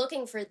 Yeah.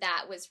 Looking for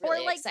that was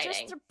really or like exciting.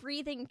 just a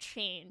breathing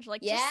change,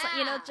 like Yeah. just,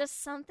 you know,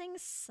 just something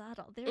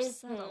subtle. They're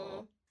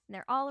subtle. And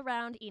they're all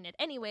around Enid.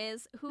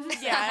 Anyways, who's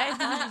True.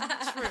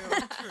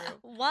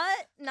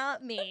 What?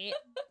 Not me.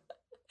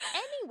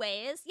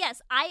 Anyways,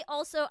 yes, I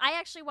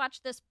actually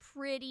watched this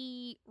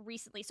pretty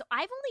recently. So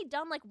I've only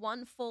done like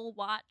one full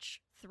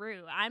watch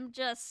through. I'm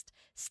just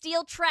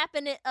steel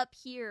trapping it up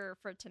here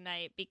for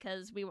tonight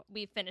because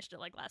we finished it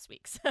like last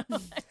week. So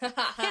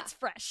it's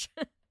fresh.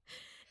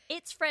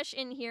 It's fresh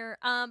in here.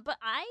 But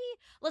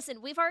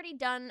listen, we've already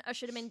done a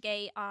Should Have Been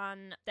Gay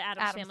on the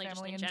Addams Family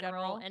just in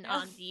general, and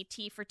on the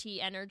T for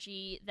T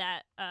energy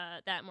that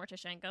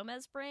Morticia and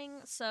Gomez bring.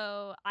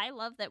 So I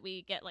love that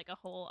we get like a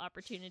whole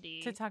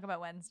opportunity to talk about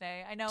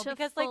Wednesday. I know, to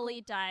because fully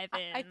like dive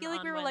in. I feel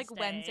like on we were Wednesday. like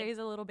Wednesday's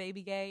a little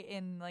baby gay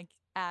in like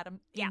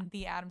in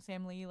the Addams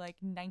Family like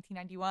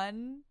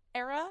 1991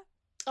 era.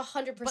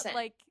 100%. But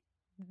like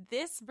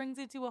this brings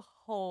it to a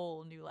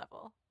whole new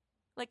level.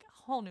 Like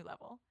whole new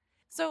level.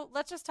 So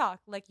let's just talk,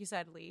 like you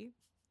said, Lee.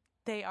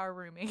 They are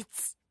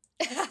roommates.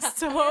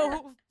 So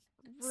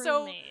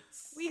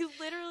we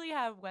literally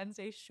have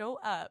Wednesday show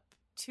up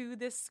to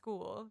this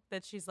school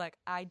that she's like,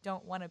 I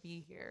don't want to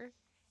be here,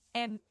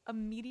 and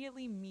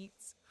immediately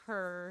meets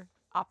her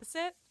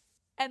opposite.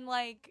 And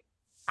like,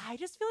 I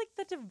just feel like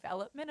the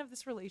development of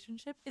this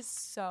relationship is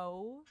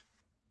so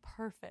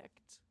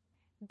perfect.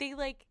 They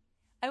like,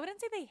 I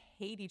wouldn't say they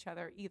hate each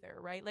other either,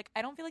 right? Like,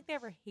 I don't feel like they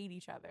ever hate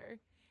each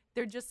other.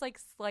 They're just like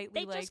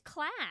slightly they just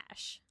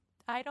clash.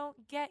 I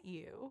don't get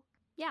you.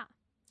 Yeah.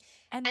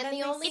 And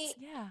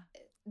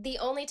the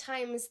only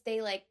times they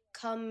like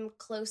come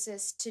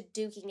closest to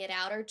duking it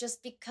out are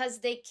just because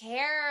they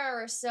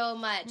care so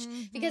much.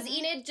 Because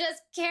Enid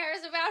just cares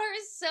about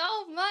her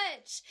so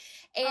much.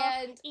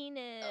 And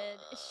Enid,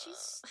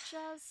 she's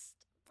just,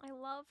 I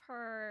love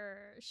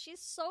her. She's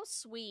so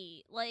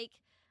sweet. Like,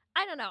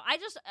 I don't know. I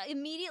just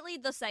immediately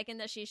the second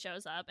that she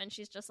shows up and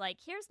she's just like,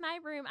 here's my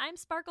room. I'm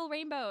Sparkle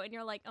Rainbow. And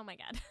you're like, oh my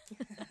God.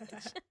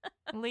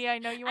 Lee, I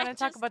know you want to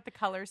talk about the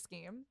color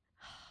scheme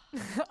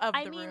of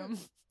the room.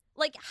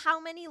 Like, how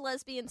many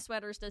lesbian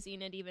sweaters does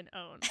Enid even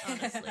own,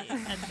 honestly,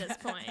 at this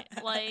point?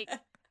 Like,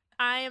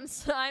 I'm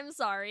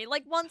sorry.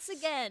 Like, once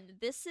again,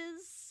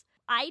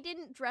 I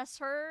didn't dress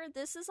her.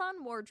 This is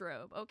on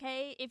wardrobe,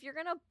 okay? If you're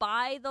gonna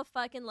buy the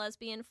fucking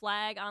lesbian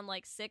flag on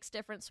like 6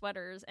 different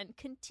sweaters and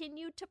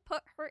continue to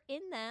put her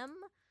in them,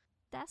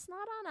 that's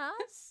not on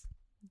us.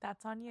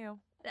 That's on you.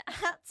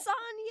 That's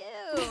on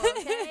you,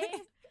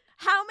 okay?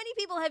 How many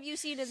people have you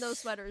seen in those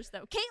sweaters,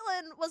 though?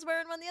 Caitlin was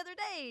wearing one the other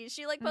day.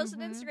 She like posted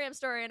an Instagram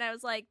story, and I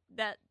was like,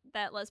 that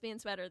lesbian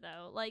sweater,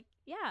 though. Like,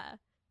 yeah.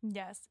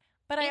 Yes.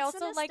 But I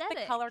also like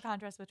the color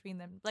contrast between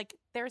them. Like,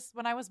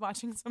 when I was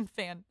watching some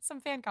fan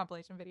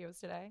compilation videos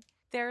today,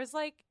 there's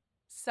like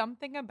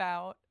something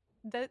about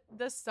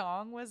the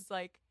song was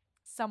like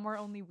Somewhere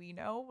Only We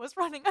Know was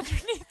running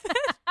underneath it.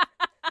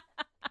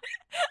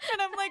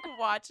 And I'm like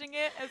watching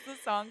it as the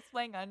song's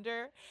playing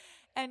under,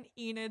 and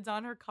Enid's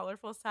on her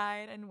colorful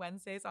side and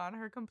Wednesday's on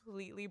her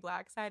completely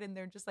black side, and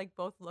they're just like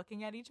both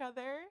looking at each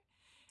other.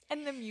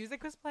 And the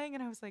music was playing,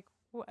 and I was like,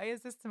 why is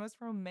this the most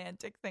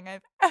romantic thing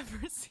I've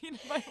ever seen in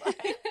my life?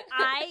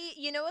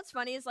 You know what's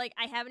funny is like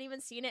I haven't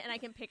even seen it, and I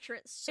can picture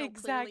it so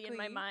clearly in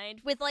my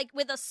mind with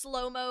a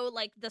slow-mo,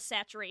 like the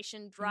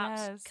saturation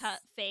drops, cut,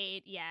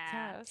 fade.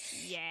 Yeah.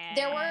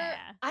 There were,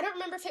 I don't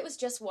remember if it was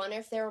just one or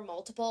if there were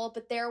multiple,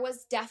 but there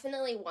was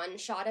definitely one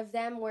shot of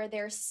them where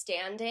they're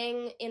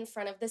standing in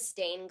front of the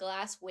stained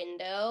glass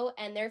window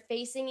and they're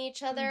facing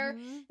each other.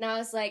 And I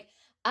was like,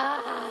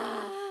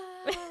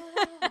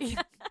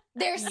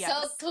 they're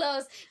so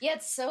close,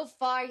 yet so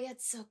far,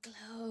 yet so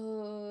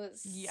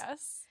close.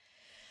 Yes.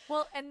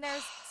 Well, and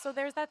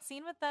there's that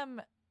scene with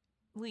them,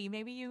 Lee,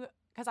 maybe you,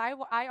 because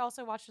I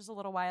also watched this a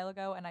little while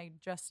ago and I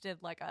just did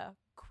like a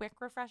quick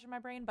refresh in my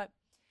brain, but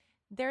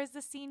there's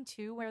the scene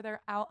too where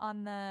they're out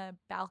on the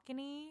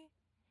balcony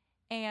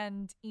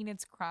and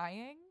Enid's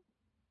crying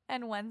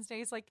and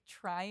Wednesday's like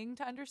trying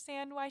to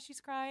understand why she's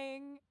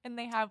crying, and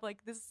they have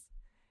like this.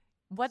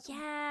 What?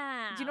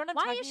 Yeah. Do you know what I'm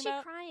talking about? talking Why is she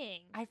about?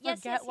 crying? I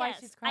forget why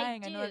she's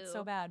crying. I know it's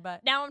so bad,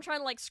 but now I'm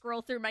trying to like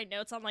scroll through my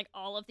notes on like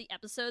all of the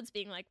episodes,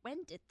 being like,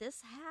 when did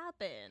this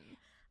happen?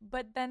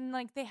 But then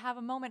like they have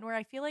a moment where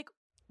I feel like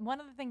one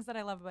of the things that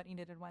I love about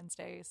Enid and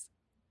Wednesday's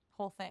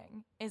whole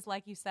thing is,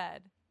 like you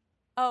said,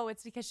 oh,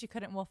 it's because she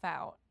couldn't wolf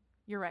out.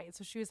 You're right.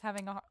 So she was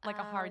having a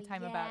hard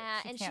time about.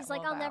 And she's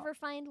like, I'll never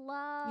find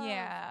love.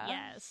 Yeah.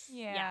 Yes.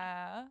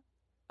 Yeah.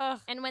 Ugh.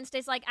 And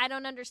Wednesday's like, I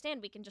don't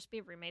understand. We can just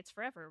be roommates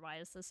forever. Why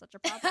is this such a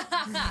problem?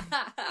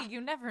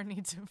 You never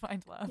need to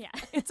find love. Yeah.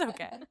 It's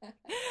okay.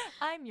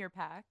 I'm your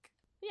pack.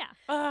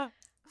 Yeah.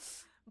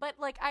 But,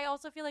 like, I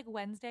also feel like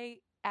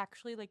Wednesday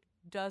actually, like,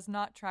 does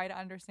not try to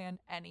understand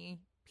any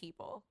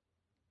people.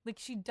 Like,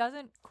 she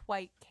doesn't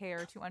quite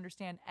care to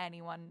understand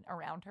anyone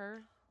around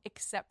her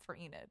except for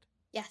Enid.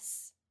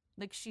 Yes.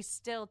 Like, she's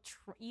still,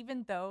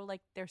 even though,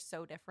 like, they're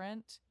so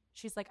different,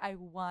 she's like, I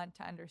want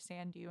to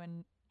understand you.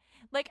 And,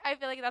 like, I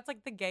feel like that's,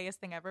 like, the gayest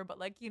thing ever. But,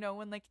 like, you know,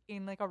 when, like,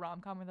 in, like, a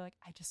rom-com where they're like,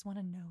 I just want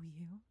to know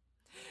you.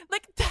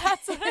 Like,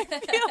 that's what I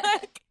feel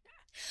like.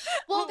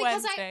 Well,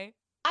 because Wednesday.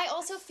 I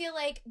also feel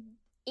like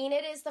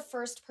Enid is the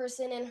first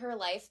person in her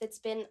life that's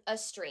been a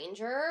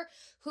stranger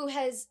who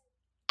has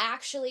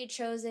actually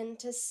chosen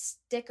to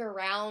stick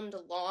around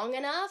long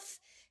enough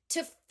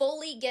to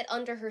fully get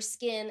under her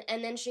skin,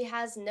 and then she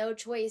has no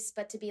choice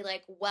but to be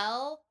like,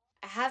 well,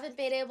 I haven't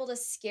been able to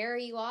scare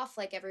you off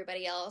like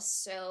everybody else,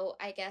 so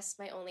I guess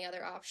my only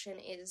other option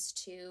is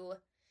to,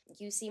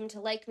 you seem to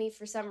like me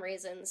for some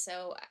reason,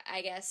 so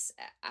I guess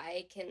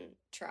I can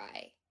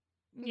try.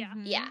 Yeah.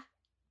 Mhm. Yeah.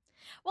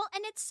 Well,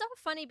 and it's so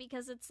funny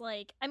because it's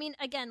like, I mean,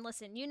 again,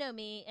 listen, you know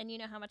me, and you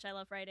know how much I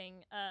love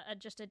writing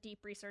just a deep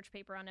research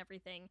paper on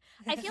everything.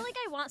 I feel like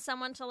I want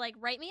someone to, like,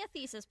 write me a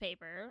thesis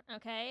paper,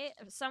 okay?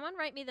 Someone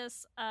write me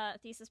this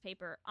thesis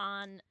paper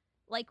on,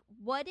 like,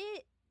 what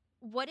it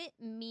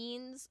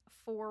means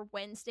for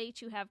Wednesday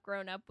to have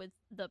grown up with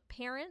the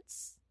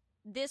parents,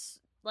 this,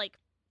 like,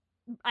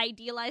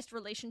 idealized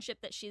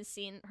relationship that she's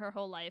seen her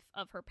whole life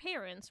of her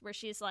parents, where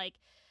she's like,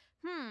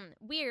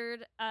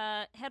 weird,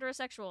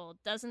 heterosexual,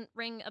 doesn't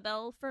ring a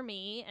bell for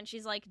me, and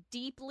she's, like,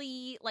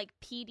 deeply, like,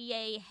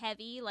 PDA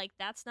heavy, like,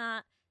 that's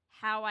not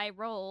how I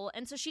roll,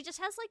 and so she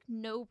just has, like,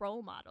 no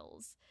role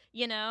models,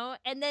 you know,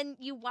 and then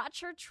you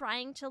watch her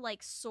trying to,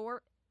 like,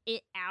 sort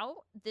it out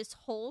this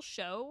whole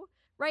show,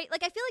 right?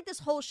 Like, I feel like this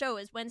whole show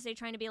is Wednesday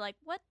trying to be like,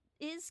 what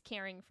is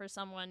caring for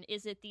someone?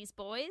 Is it these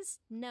boys?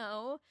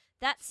 No,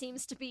 that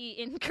seems to be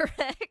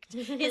incorrect.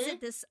 Is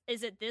it this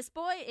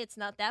boy? It's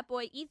not that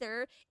boy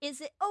either. Is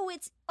it,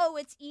 it's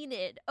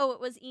Enid. Oh, it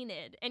was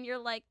Enid. And you're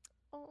like,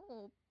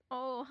 oh,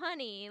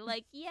 honey,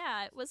 like,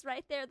 yeah, it was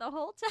right there the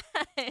whole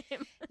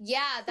time.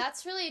 Yeah,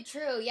 that's really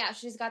true. Yeah,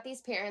 she's got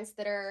these parents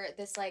that are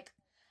this, like,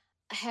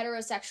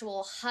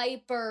 heterosexual,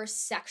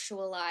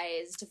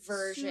 hyper-sexualized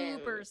version.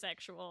 Super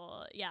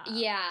sexual, yeah.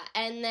 Yeah,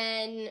 and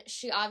then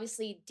she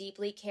obviously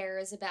deeply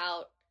cares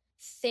about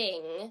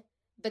Thing,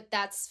 but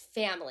that's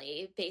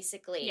family,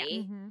 basically. Yeah.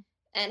 Mm-hmm.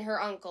 And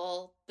her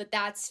uncle, but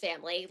that's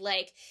family.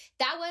 Like,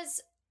 that was,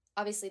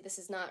 obviously this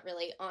is not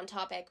really on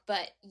topic,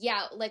 but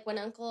yeah, like, when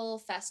Uncle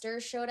Fester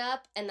showed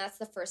up, and that's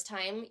the first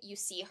time you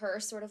see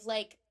her sort of,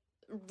 like,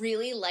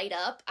 really light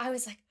up, I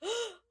was like,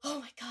 oh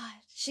my god,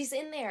 she's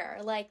in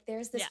there. Like,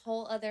 there's this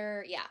whole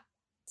other,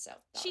 so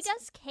she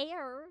does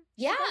care.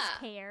 Yeah. She does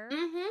care.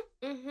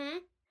 Mm-hmm.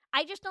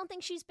 I just don't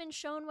think she's been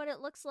shown what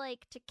it looks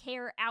like to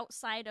care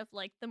outside of,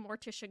 like, the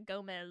Morticia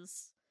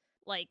Gomez,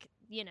 like,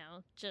 you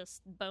know,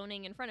 just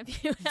boning in front of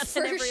you at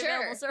every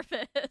available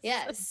surface.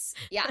 Yes.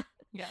 Yeah.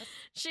 Yes.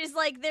 She's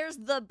like, there's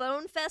the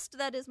bone fest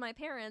that is my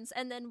parents,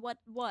 and then what?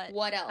 What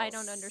else? I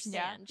don't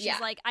understand. Yeah.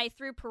 She's like, I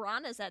threw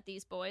piranhas at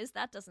these boys.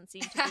 That doesn't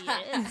seem to be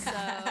it. So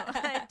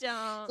I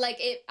don't like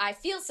it. I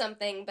feel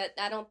something, but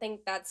I don't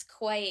think that's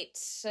quite.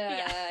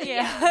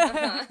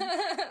 Yeah.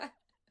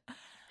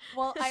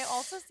 Well, I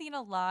also seen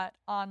a lot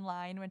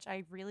online, which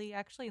I really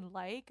actually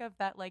like, of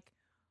that, like,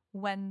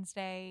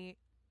 Wednesday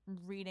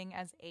reading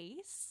as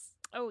Ace.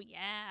 Oh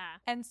yeah.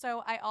 And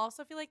so I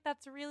also feel like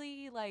that's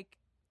really, like,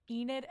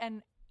 Enid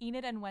and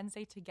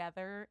Wednesday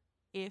together,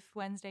 if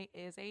Wednesday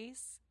is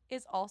Ace,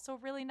 is also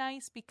really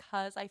nice,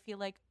 because I feel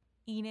like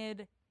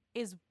Enid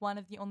is one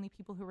of the only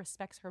people who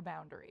respects her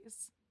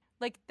boundaries.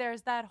 Like,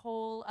 there's that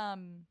whole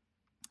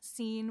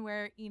scene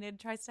where Enid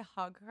tries to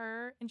hug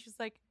her, and she's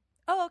like,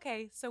 oh,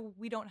 okay, so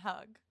we don't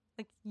hug.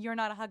 Like, you're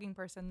not a hugging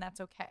person, that's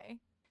okay.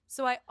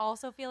 So I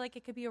also feel like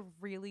it could be a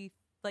really,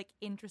 like,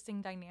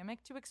 interesting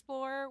dynamic to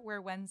explore,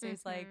 where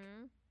Wednesday's like,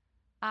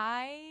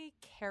 I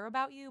care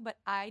about you, but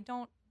I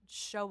don't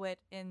show it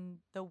in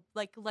the,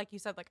 like you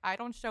said, like, I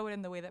don't show it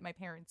in the way that my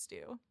parents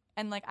do.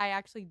 And, like, I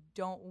actually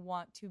don't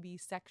want to be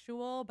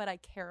sexual, but I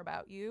care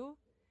about you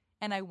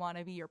and I want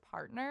to be your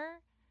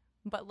partner,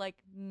 but, like,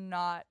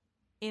 not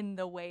in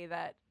the way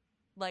that,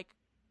 like,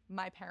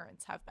 my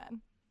parents have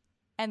been.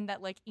 And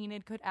that, like,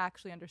 Enid could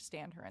actually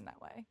understand her in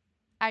that way.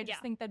 I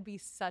just think that'd be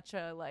such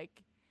a,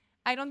 like,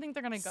 I don't think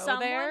they're going to go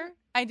there.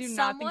 I do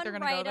not think they're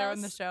going to go there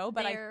in the show,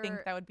 but I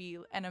think that would be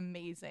an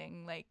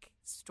amazing, like,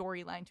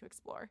 storyline to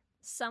explore.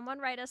 Someone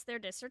write us their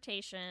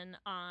dissertation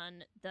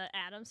on the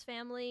Addams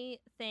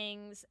Family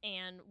things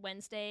and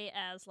Wednesday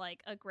as,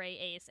 like, a gray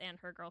ace and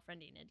her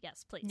girlfriend Enid.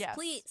 Yes, please. Yes.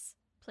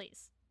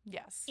 Please.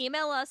 Yes.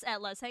 Email us at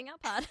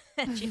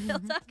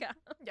letshangoutpod@gmail.com.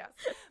 Yes.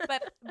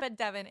 But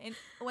Devon,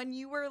 when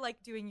you were,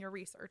 like, doing your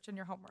research and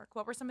your homework,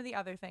 what were some of the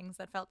other things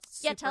that felt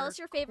super tell us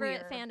your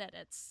favorite queer fan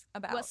edits.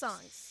 about What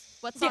songs?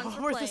 What Yeah, songs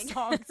what were were playing? the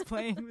songs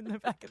playing in the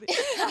back of the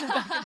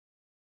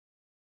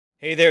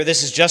Hey there,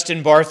 this is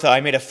Justin Bartha.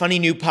 I made a funny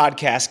new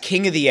podcast,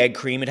 King of the Egg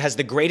Cream. It has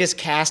the greatest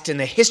cast in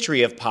the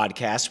history of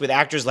podcasts with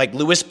actors like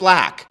Louis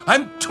Black.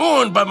 I'm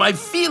torn by my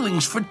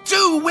feelings for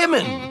two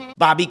women.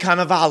 Bobby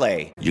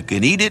Cannavale. You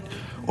can eat it,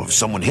 or if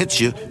someone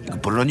hits you, you can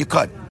put it on your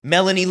cut.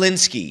 Melanie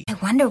Linsky. I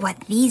wonder what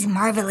these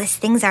marvelous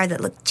things are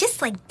that look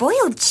just like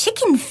boiled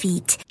chicken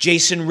feet.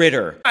 Jason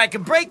Ritter. I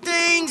can break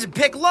things and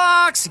pick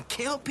locks and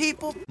kill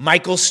people.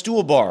 Michael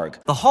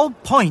Stuhlbarg. The whole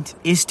point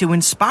is to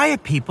inspire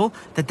people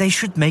that they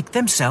should make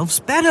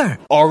themselves better.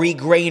 Ari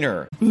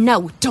Grainer.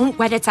 No, don't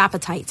whet its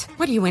appetite.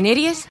 What are you, an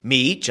idiot?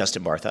 Me,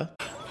 Justin Bartha.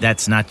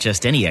 That's not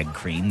just any egg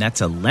cream,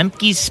 that's a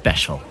Lemke's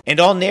special. And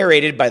all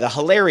narrated by the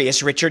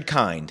hilarious Richard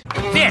Kind.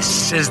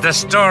 This is the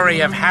story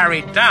of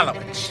Harry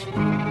Dalowitz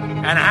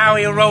and how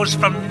he rose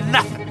from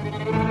nothing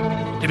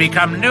to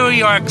become New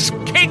York's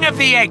King of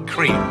the Egg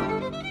Cream.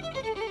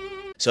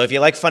 So if you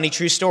like funny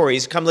true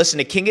stories, come listen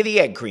to King of the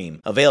Egg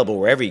Cream, available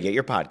wherever you get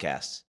your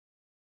podcasts.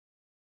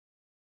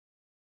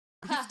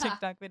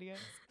 TikTok videos.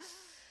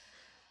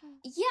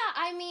 Yeah,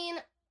 I mean,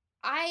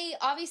 I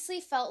obviously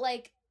felt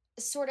like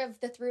sort of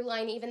the through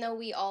line, even though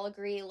we all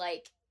agree,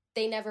 like,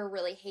 they never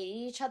really hated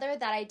each other,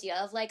 that idea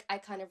of, like, I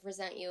kind of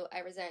resent you, I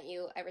resent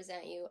you, I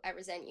resent you, I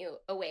resent you.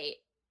 Oh, wait.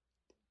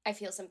 I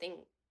feel something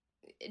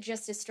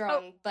just as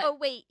strong, but... Oh,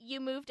 wait, you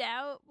moved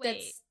out? Wait.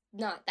 That's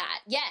not that.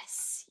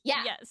 Yes.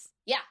 Yeah. Yes.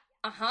 Yeah.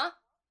 Uh-huh.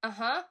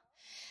 Uh-huh.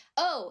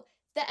 Oh,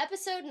 the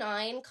episode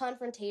 9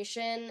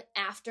 confrontation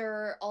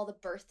after all the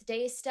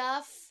birthday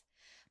stuff,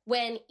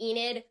 when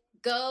Enid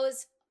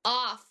goes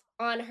off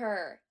on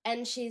her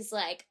and she's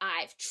like,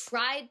 I've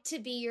tried to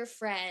be your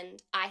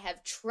friend. I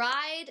have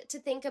tried to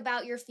think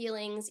about your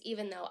feelings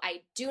even though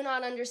I do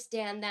not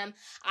understand them.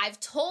 I've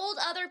told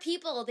other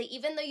people that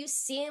even though you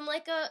seem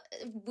like a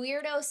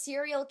weirdo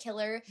serial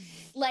killer,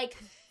 like,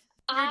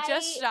 You're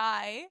just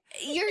shy.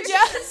 You're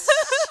just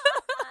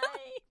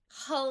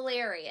shy.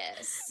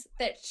 Hilarious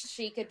that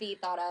she could be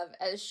thought of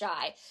as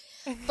shy.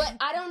 But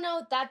I don't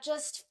know, that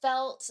just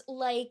felt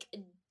like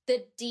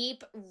the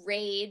deep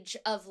rage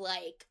of,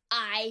 like,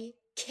 I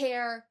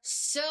care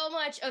so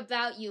much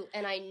about you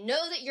and I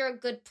know that you're a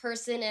good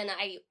person and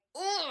I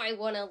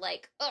want to,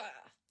 like,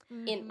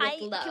 in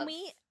with love.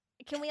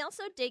 Can we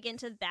also dig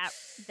into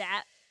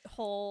that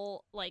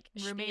whole, like,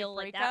 spiel,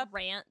 like, that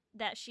rant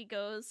that she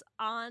goes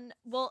on?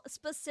 Well,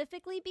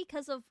 specifically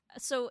because of,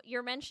 so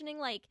you're mentioning,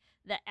 like,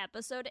 the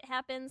episode it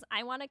happens.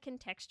 I want to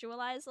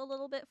contextualize a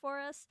little bit for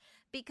us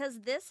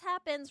because this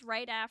happens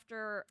right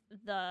after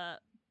the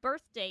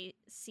birthday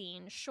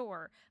scene,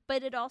 sure,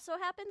 but it also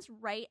happens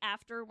right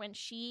after when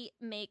she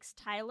makes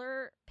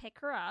Tyler pick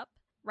her up,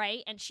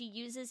 right? And she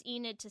uses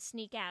Enid to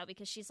sneak out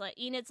because she's like,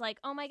 Enid's like,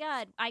 oh my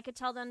god, I could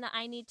tell them that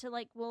I need to,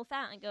 like, wolf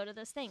out and go to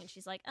this thing. And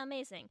she's like,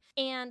 amazing.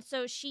 And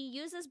so she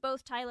uses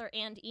both Tyler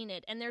and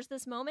Enid. And there's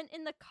this moment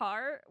in the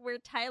car where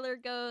Tyler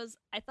goes,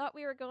 I thought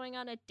we were going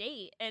on a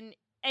date. And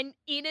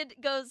Enid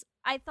goes,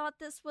 I thought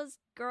this was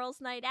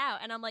girls' night out.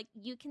 And I'm like,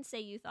 you can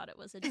say you thought it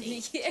was a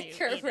date. Yeah, too,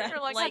 correct. You're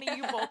like, honey,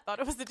 you both thought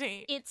it was a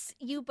date.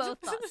 You both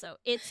thought so.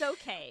 It's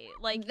okay.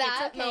 Like,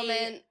 that it's okay.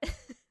 moment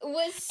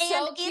was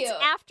so and cute. It's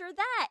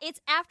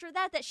after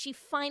that she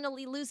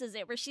finally loses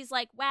it, where she's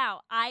like,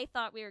 wow, I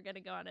thought we were going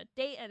to go on a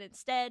date, and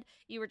instead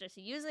you were just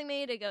using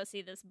me to go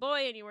see this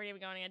boy, and you weren't even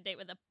going on a date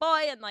with a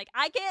boy, and, like,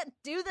 I can't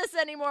do this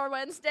anymore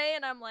Wednesday.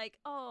 And I'm like,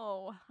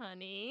 oh,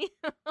 honey.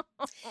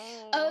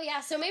 Oh, yeah,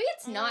 so maybe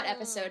it's not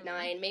episode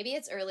 9. Maybe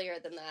it's earlier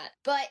than that.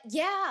 But,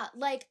 yeah,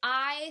 like,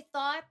 I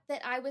thought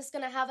that I was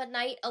going to have a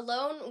night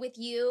alone with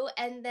you,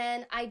 and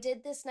then I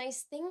did this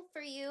nice thing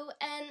for you,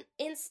 and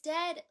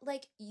instead,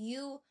 like,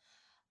 you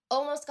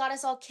almost got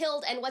us all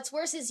killed, and what's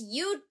worse is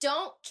you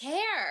don't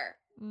care.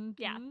 Mm-hmm.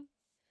 Yeah.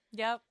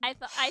 Yep. I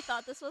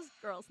thought this was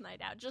girls'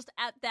 night out. Just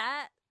at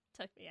that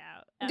took me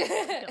out.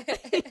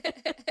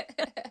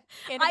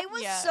 I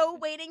was so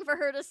waiting for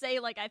her to say,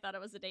 like, I thought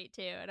it was a date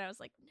too, and I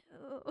was like,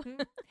 no.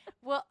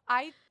 Well,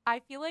 I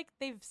feel like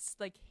they've,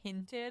 like,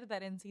 hinted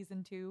that in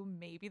season 2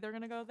 maybe they're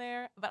gonna go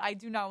there, but I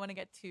do not want to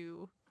get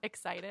too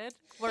excited.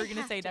 What are you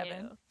gonna say,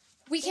 Devon?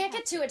 We can't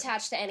get too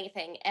attached to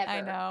anything ever.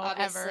 I know,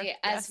 obviously,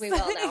 ever. as we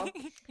well know.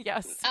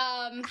 Yes.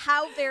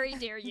 How very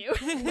dare you?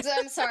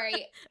 I'm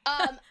sorry.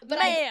 But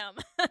ma'am.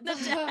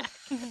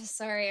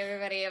 Sorry,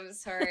 everybody. I'm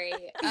sorry.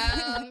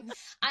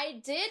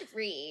 I did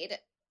read.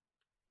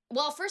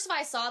 Well, first of all,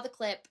 I saw the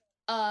clip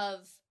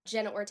of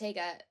Jenna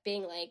Ortega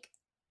being like,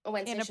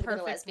 Wednesday should have been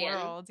a lesbian.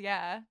 World,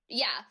 yeah.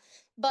 Yeah.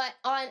 But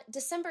on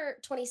December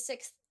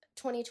 26th,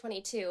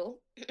 2022,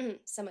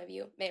 some of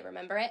you may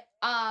remember it,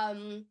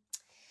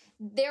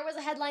 there was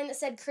a headline that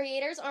said,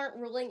 creators aren't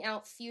ruling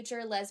out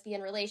future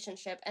lesbian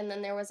relationship. And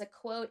then there was a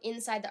quote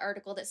inside the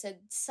article that said,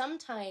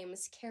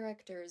 sometimes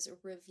characters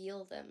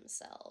reveal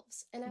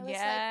themselves. And I was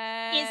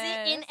like, is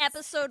it in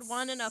episode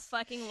 1 in a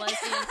fucking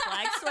lesbian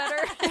flag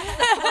sweater?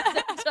 What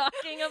they're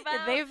talking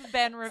about? They've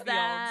been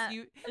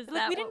revealed. Is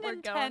that what we're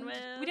going with?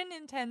 We didn't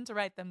intend to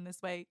write them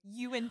this way.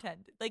 You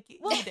intended. Like, you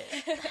did.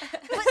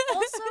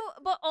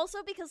 But also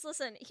because,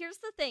 listen, here's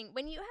the thing.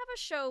 When you have a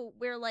show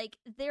where, like,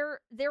 their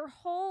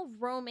whole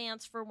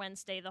romance for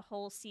Wednesday, the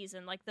whole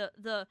season, like,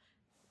 the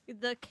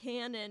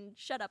canon,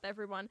 shut up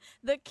everyone,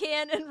 the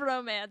canon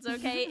romance,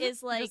 okay,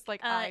 is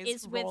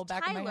is with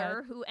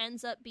Tyler, who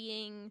ends up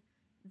being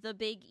the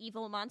big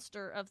evil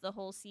monster of the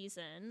whole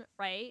season,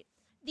 right?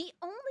 The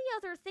only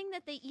other thing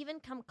that they even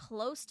come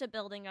close to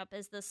building up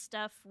is the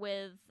stuff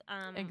with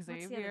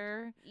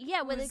Xavier.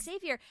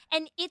 Xavier.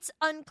 And it's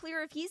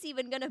unclear if he's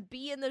even going to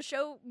be in the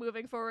show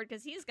moving forward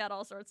because he's got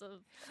all sorts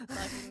of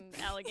fucking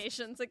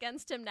allegations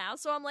against him now.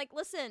 So I'm like,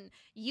 listen,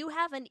 you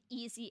have an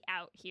easy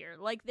out here.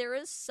 Like, there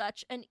is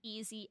such an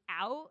easy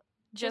out.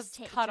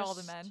 Just cut all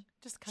the men.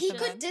 He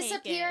could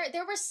disappear.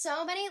 There were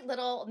so many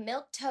little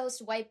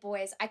milquetoast white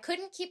boys. I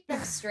couldn't keep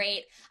them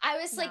straight. I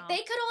was like, they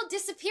could all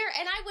disappear,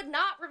 and I would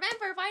not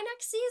remember by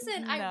next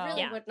season. No. I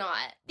really would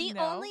not. The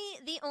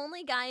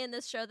only guy in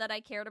this show that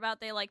I cared about,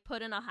 they like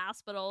put in a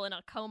hospital in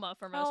a coma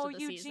for most of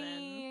the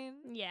season.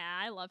 Yeah,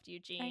 I loved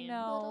Eugene. I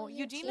know.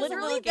 Eugene is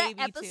literally a little that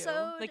gay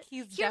episode. Like,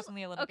 he's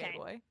definitely a little gay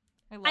boy.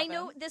 I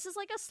know him. This is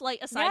like a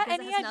slight aside because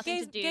it has nothing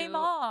to do. Gay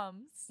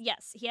moms.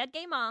 Yes, he had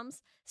gay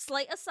moms.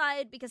 Slight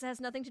aside because it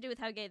has nothing to do with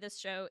how gay this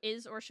show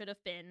is or should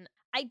have been.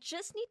 I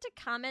just need to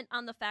comment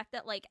on the fact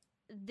that, like,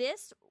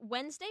 this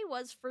Wednesday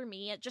was, for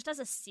me, just as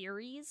a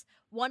series,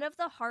 one of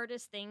the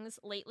hardest things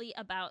lately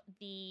about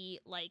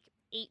the, like,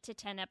 8 to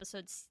 10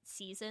 episode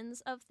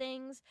seasons of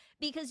things,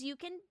 because you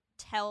can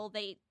tell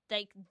the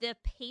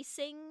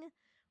pacing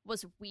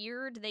was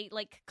weird. They,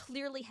 like,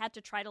 clearly had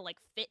to try to, like,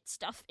 fit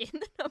stuff in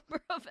the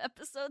number of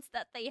episodes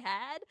that they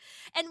had.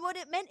 And what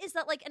it meant is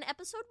that, like, an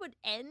episode would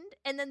end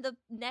and then the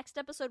next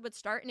episode would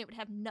start and it would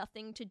have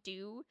nothing to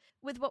do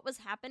with what was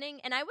happening.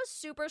 And I was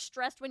super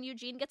stressed when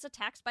Eugene gets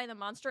attacked by the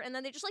monster and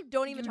then they just, like,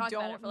 don't even talk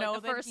about it for,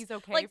 like, the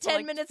first, like,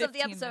 10 minutes of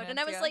the episode. And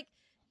I was like,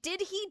 did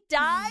he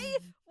die?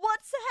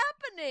 What's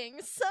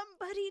happening?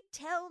 Somebody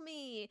tell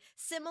me.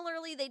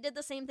 Similarly, they did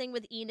the same thing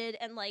with Enid,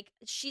 and, like,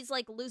 she's,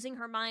 like, losing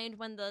her mind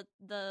when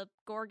the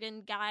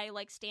Gorgon guy,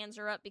 like, stands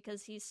her up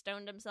because he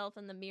stoned himself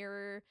in the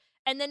mirror.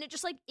 And then it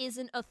just, like,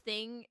 isn't a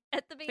thing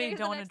at the beginning of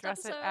the next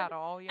episode. They don't address it at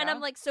all, yeah. And I'm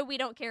like, so we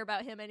don't care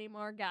about him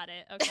anymore? Got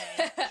it.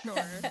 Okay,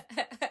 sure.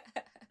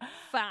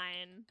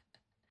 Fine.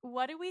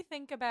 What do we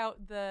think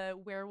about the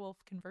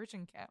werewolf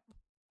conversion camp?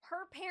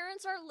 Her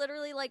parents are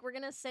literally like, we're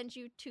gonna send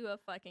you to a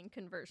fucking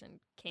conversion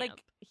camp.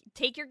 Like,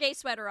 take your gay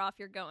sweater off,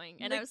 you're going.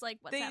 And, like, I was like,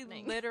 what's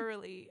happening?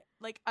 Literally,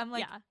 like, I'm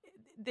like,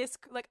 this,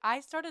 like, I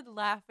started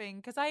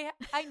laughing because I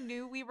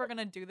knew we were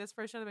gonna do this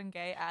for Should Have Been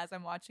Gay as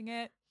I'm watching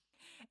it.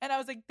 And I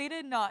was like, they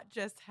did not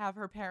just have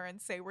her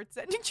parents say, we're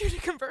sending you to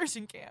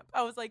conversion camp.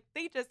 I was like,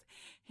 they just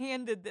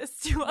handed this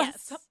to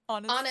us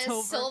on a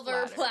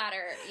silver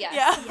platter. Yes,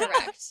 yeah.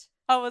 Correct.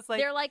 I was like,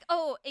 they're like,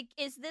 oh,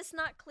 is this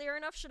not clear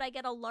enough? Should I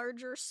get a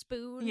larger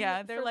spoon?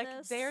 Yeah, they're like,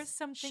 this? There's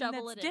something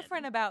that's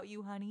different about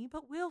you, honey,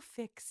 but we'll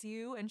fix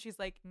you. And she's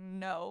like,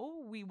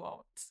 no, we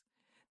won't.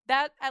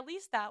 At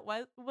least that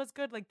was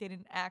good. Like, they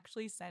didn't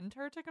actually send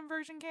her to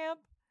conversion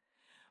camp,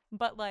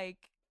 but, like,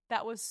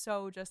 that was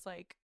so just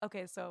like,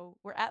 okay, so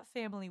we're at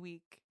family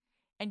week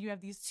and you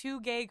have these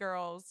two gay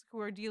girls who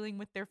are dealing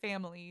with their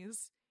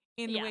families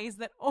in ways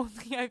that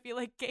only I feel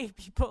like gay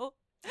people.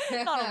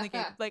 Not only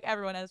gay, like,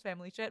 everyone has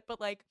family shit,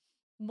 but, like,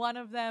 one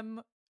of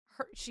them,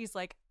 she's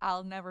like,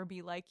 I'll never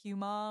be like you,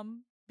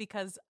 Mom,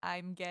 because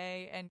I'm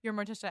gay and you're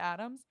Morticia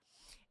Addams.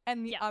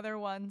 And the other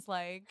one's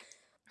like,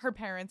 her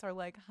parents are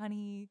like,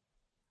 honey,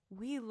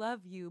 we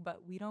love you,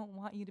 but we don't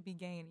want you to be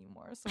gay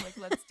anymore. So, like,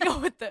 let's deal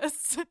with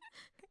this.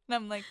 And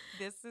I'm like,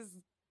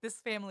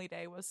 this family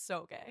day was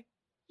so gay.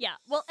 Yeah,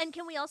 well, and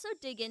can we also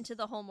dig into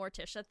the whole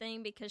Morticia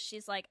thing? Because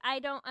she's like, I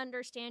don't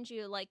understand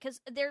you. Like,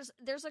 because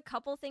there's a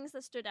couple things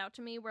that stood out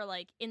to me where,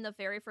 like, in the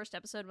very first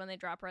episode when they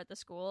drop her at the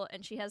school,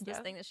 and she has this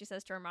thing that she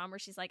says to her mom where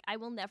she's like, I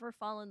will never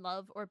fall in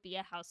love or be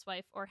a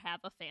housewife or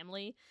have a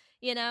family,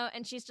 you know?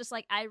 And she's just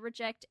like, I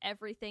reject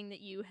everything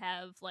that you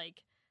have,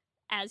 like,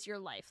 as your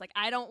life. Like,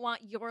 I don't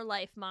want your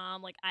life,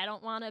 Mom. Like, I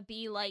don't want to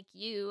be like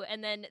you.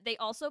 And then they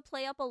also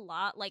play up a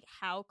lot, like,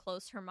 how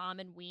close her mom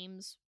and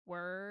Weems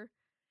were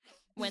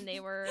when they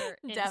were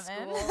in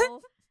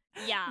school.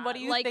 Yeah. What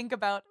do you think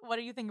about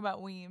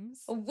Weems?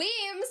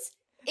 Weems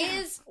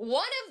is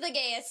one of the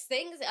gayest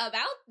things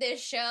about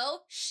this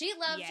show. She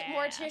loved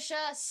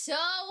Morticia so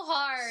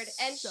hard,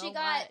 and she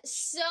got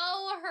so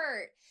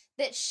hurt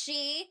that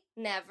she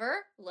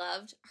never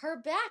loved her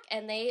back.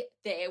 And they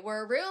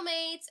were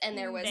roommates, and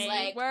there was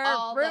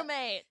all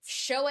roommates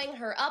showing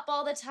her up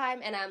all the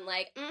time. And I'm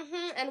like,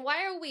 and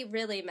why are we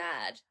really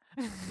mad?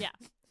 Yeah.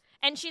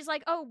 And she's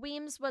like, oh,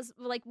 Weems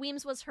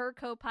was her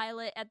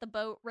co-pilot at the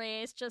boat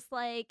race, just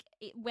like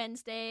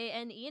Wednesday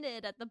and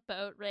Enid at the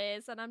boat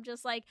race. And I'm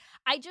just like,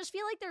 I just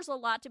feel like there's a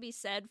lot to be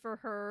said for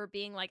her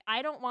being like,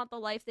 I don't want the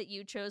life that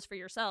you chose for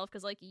yourself,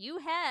 because like you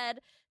had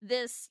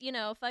this,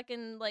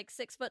 fucking like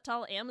 6 foot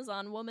tall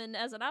Amazon woman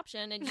as an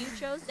option, and you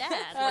chose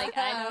Dad. Like,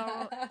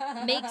 I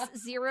don't, makes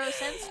zero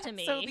sense to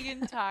me. So the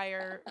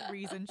entire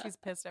reason she's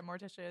pissed at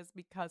Morticia is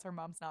because her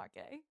mom's not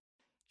gay.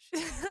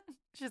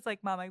 She's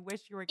like, Mom, I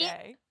wish you were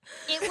gay.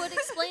 It would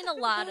explain a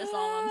lot, is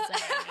all I'm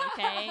saying,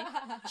 okay?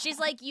 She's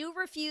like, you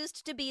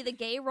refused to be the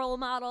gay role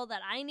model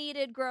that I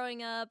needed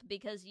growing up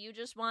because you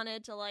just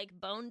wanted to, like,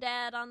 bone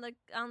Dad on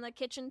the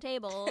kitchen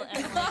table.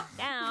 And, like,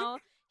 now,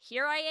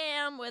 here I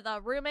am with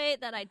a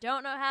roommate that I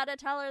don't know how to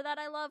tell her that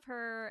I love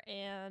her,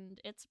 and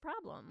it's a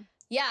problem.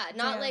 Yeah,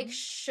 not like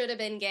should have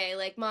been gay.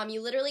 Like, Mom,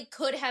 you literally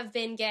could have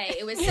been gay.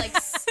 It was like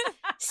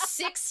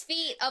 6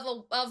 feet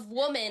of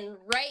woman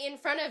right in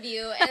front of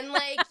you, and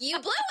like you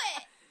blew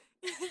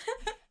it.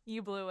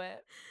 You blew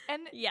it.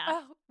 And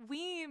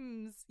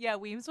Weems. Yeah,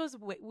 Weems was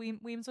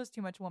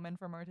too much woman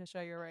for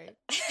Morticia. You're right.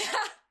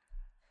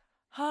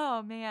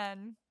 Oh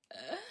man,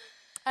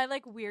 I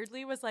like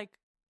weirdly was like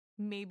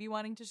maybe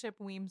wanting to ship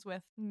Weems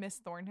with Miss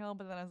Thornhill,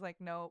 but then I was like,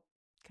 nope,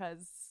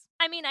 because.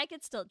 I mean, I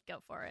could still go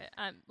for it.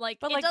 But like,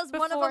 does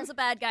one of them's a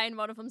bad guy and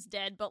one of them's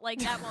dead, but like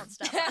that won't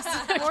stop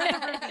us.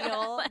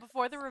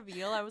 Before the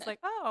reveal, I was like,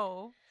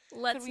 oh,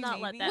 let's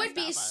not let that would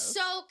be us.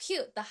 So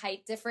cute. The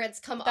height difference.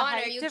 Come on,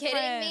 are you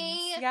kidding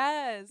me?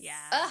 Yes.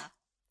 Yeah.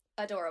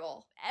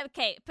 Adorable.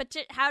 Okay,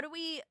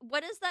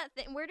 what is that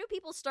thing? Where do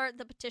people start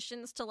the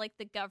petitions to like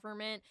the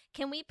government?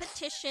 Can we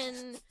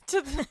petition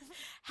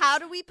how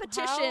do we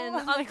petition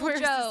Uncle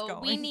Joe?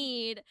 We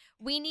need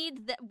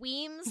the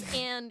Weems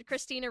and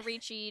Christina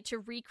Ricci to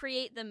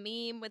recreate the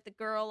meme with the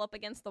girl up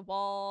against the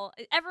wall.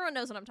 Everyone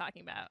knows what I'm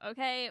talking about,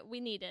 okay?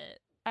 We need it.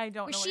 I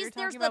don't know what you're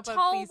talking There's about, the but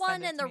tall please one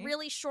send it and to the me.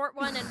 really short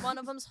one, and one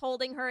of them's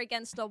holding her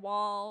against a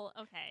wall.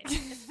 Okay,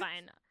 it's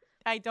fine.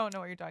 I don't know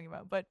what you're talking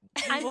about, but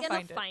I'm we'll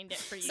gonna find it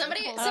for you.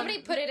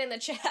 Somebody put it in the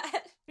chat.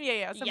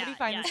 Yeah. Somebody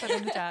find it, put it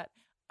in the chat.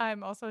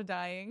 I'm also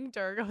dying.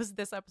 Durgo's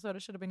This Episode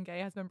of Should Have Been Gay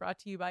has been brought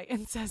to you by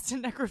incest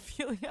and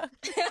necrophilia.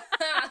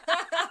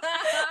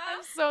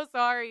 I'm so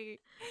sorry.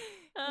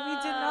 We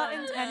did not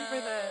intend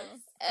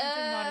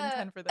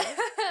for this.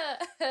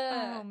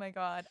 Oh my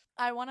god.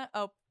 I want to.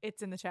 Oh,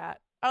 it's in the chat.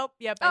 Oh,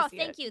 yep. I see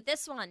thank you.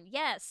 This one.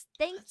 Yes.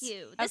 Thank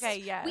you.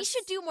 Yes. We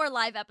should do more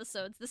live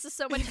episodes. This is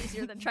so much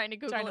easier than trying to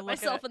Google it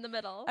myself in the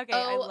middle. Okay.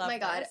 Oh my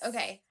god.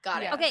 Okay.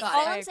 Got it. Okay. Got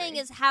all it. I'm saying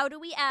is, how do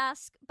we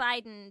ask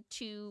Biden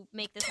to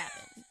make this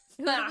happen?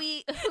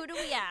 Who do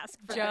we ask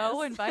for Joe,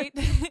 this?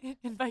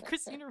 invite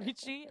Christina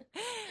Ricci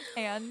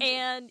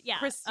and yeah,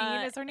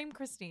 Christine. Is her name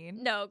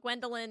Christine? No,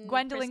 Gwendolyn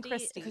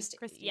Christie.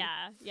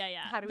 Yeah.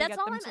 How do we That's get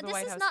all them I'm. to the This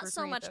White is House not to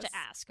so agree much this? to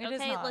ask. It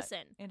is Okay, not. listen.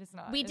 It is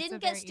not. We It's didn't a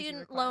get very easy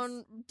student request.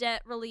 loan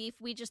debt relief.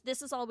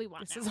 This is all we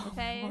want This now. is all we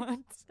Okay,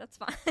 want. that's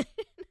fine.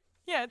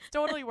 Yeah, it's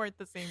totally worth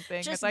the same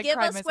thing. Just as I give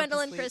cry us myself to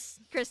Gwendolyn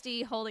sleep.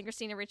 Christie holding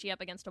Christina Ricci up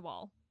against a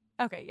wall.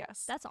 Okay,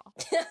 yes. That's all.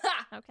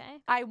 Okay.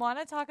 I want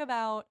to talk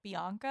about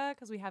Bianca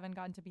because we haven't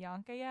gotten to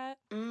Bianca yet.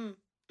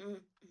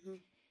 Mm-hmm.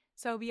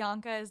 So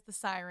Bianca is the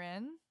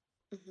siren.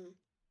 Mm-hmm.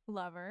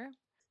 Lover.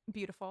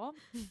 Beautiful.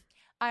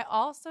 I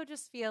also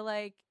just feel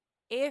like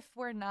if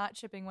we're not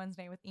shipping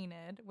Wednesday with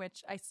Enid,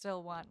 which I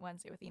still want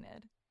Wednesday with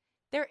Enid,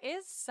 there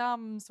is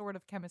some sort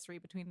of chemistry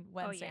between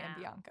Wednesday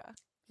and Bianca.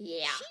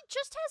 Yeah. She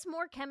just has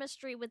more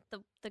chemistry with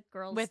the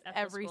girls With at the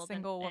every school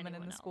single than woman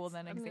in the anyone school else.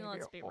 than I mean, Xavier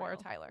let's be or real.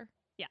 Tyler.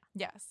 Yeah.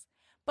 Yes.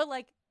 But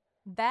like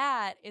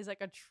that is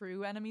like a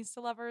true enemies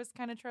to lovers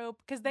kind of trope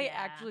because they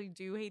actually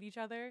do hate each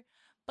other.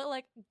 But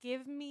like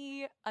give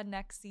me a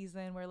next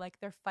season where like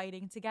they're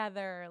fighting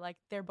together, like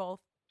they're both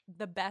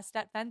the best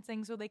at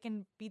fencing so they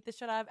can beat the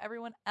shit out of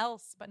everyone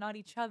else but not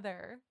each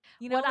other.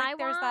 You know, What like I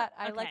there's want- that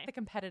I okay. like the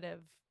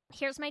competitive.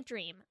 Here's my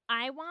dream.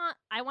 I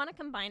want to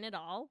combine it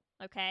all,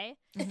 okay?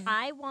 Mhm.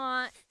 I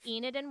want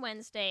Enid and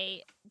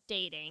Wednesday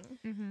dating,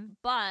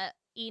 but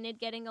Enid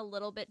getting a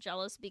little bit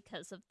jealous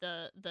because of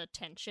the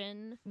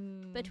tension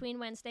between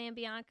Wednesday and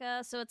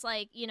Bianca. So it's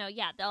like,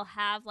 they'll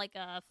have like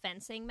a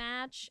fencing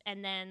match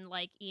and then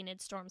like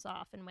Enid storms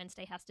off and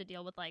Wednesday has to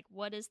deal with like,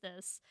 what is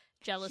this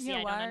jealousy? You know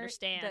I what? don't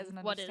understand.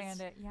 Doesn't What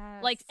understand is it.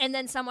 Yes. like, and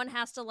then someone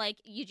has to like,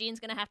 Eugene's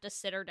gonna have to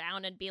sit her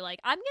down and be like,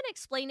 I'm gonna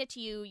explain it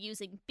to you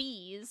using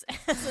bees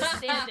as a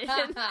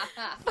stand-in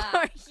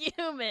for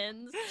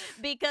humans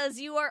because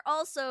we're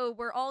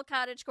all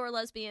cottagecore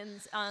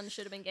lesbians on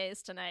Should Have Been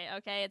Gays tonight,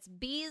 okay? It's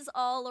bees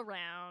all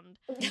around.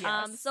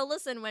 Yes. So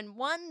listen, when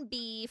one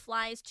bee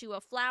flies to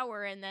a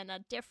flower and then a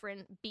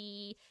different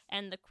bee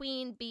and the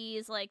queen bee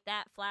is like,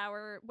 that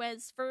flower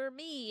was for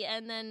me,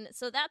 and then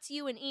so that's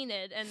you and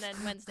Enid, and then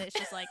Wednesday's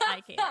just like,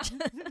 I can't.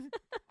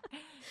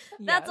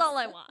 That's all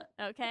I want,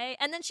 okay?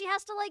 And then she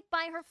has to like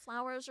buy her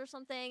flowers or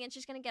something, and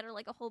she's gonna get her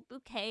like a whole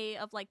bouquet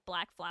of like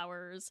black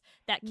flowers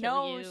that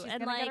kill you. She's and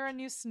gonna like, get her a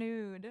new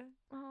snood.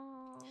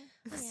 oh,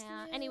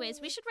 Yeah. Anyways,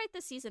 we should write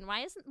this season.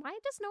 Why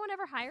does no one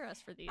ever hire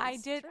us for these?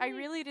 I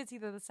really did see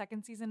that the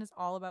second season is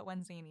all about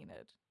Wednesday and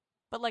Enid.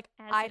 But like,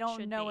 As I it don't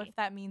should know be. if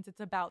that means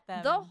it's about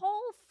them. The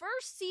whole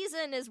first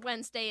season is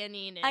Wednesday and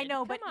Enid. I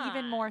know, Come but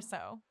even more on.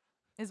 so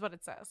is what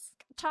it says.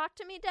 Talk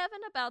to me, Devon,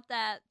 about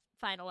that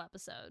final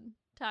episode.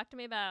 Talk to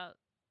me about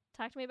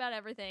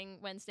everything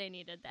Wednesday and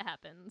Enid that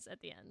happens at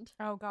the end.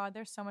 Oh God,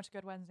 there's so much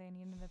good Wednesday and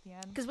Enid at the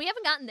end. Because we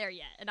haven't gotten there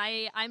yet, and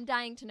I'm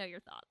dying to know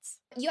your thoughts.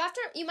 You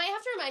might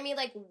have to remind me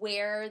like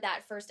where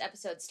that first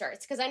episode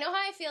starts, because I know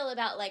how I feel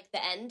about like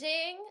the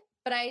ending,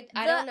 but I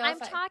don't know.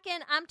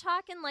 I'm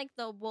talking like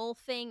the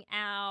wolfing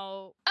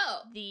out. Oh,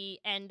 the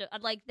end,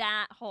 like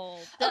that whole.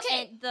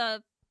 Okay.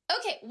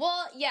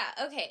 Well, yeah.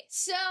 Okay.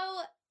 So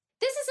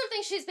this is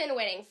something she's been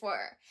waiting for,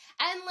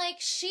 and like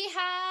she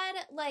had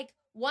like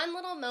one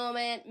little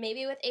moment,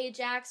 maybe with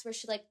Ajax, where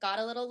she like got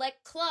a little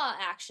like claw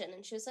action,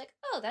 and she was like,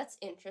 "Oh, that's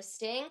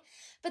interesting,"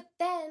 but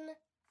then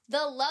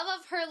the love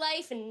of her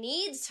life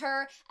needs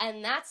her,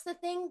 and that's the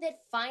thing that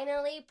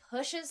finally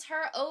pushes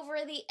her over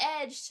the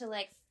edge to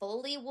like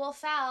fully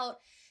wolf out.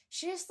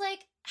 She just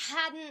like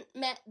hadn't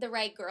met the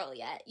right girl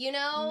yet, you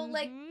know? Mm-hmm.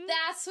 Like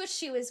that's what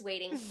she was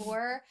waiting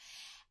for.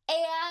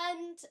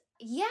 And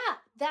yeah,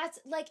 that's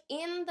like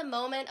in the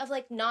moment of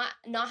like not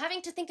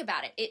having to think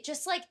about it. It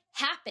just like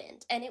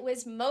happened, and it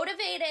was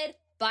motivated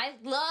by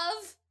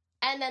love,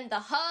 and then the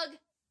hug.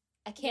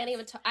 I can't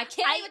even talk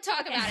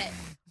about it.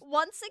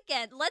 Once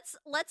again, let's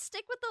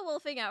stick with the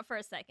wolfing out for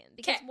a second,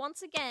 because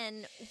once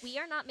again, we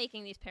are not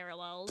making these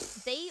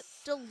parallels. They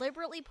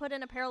deliberately put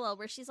in a parallel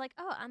where she's like,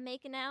 "Oh, I'm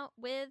making out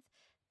with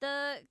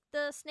the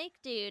snake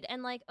dude,"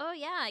 and like, "Oh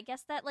yeah, I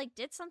guess that like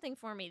did something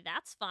for me.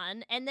 That's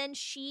fun." And then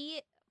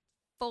she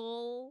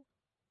full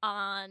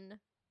on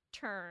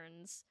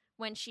turns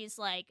when she's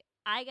like,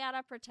 "I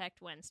gotta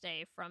protect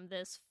Wednesday from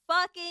this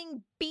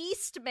fucking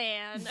beast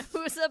man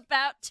who's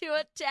about to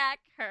attack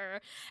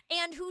her,"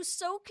 and who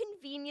so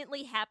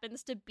conveniently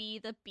happens to be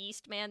the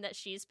beast man that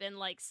she's been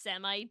like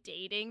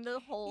semi-dating the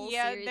whole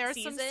there's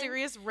season. Some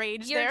serious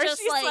rage You're there. just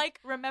She's like, like,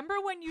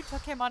 remember when you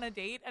took him on a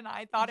date and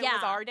I thought it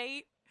was our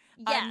date?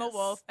 Yes. I'm a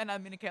wolf and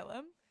I'm gonna kill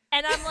him.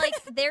 And I'm like,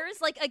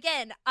 there's like,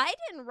 again, I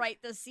didn't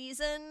write the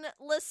season.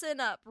 Listen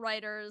up,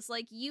 writers.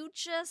 Like, you're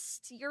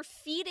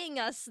feeding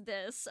us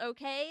this,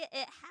 okay?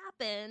 It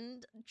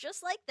happened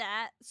just like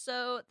that.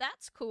 So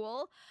that's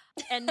cool.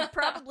 And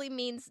probably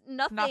means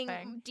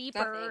nothing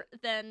deeper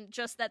than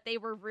just that they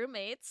were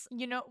roommates.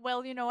 You know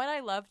what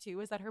I love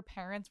too is that her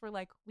parents were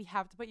like, we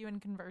have to put you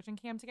in conversion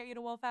camp to get you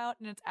to wolf out.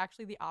 And it's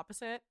actually the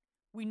opposite.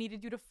 We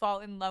needed you to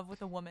fall in love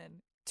with a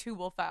woman to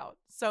wolf out.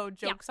 So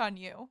joke's on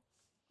you.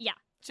 Yeah.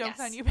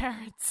 Joke's on you,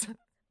 parents.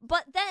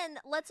 But then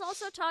let's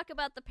also talk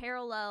about the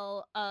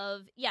parallel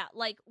of,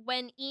 like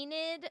when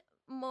Enid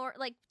more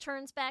like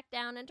turns back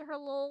down into her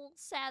little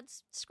sad,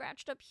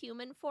 scratched up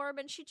human form,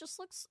 and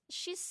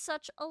she's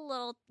such a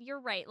little, you're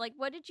right. Like,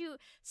 what did you,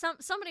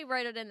 somebody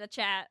write it in the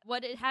chat.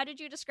 How did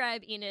you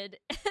describe Enid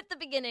at the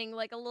beginning?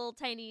 Like a little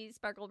tiny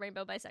sparkle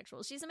rainbow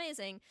bisexual. She's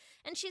amazing.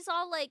 And she's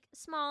all like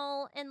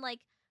small and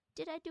like,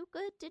 did I do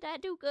good? Did I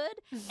do good?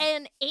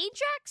 And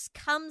Ajax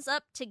comes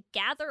up to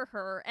gather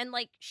her, and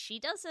like she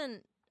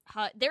doesn't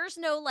there's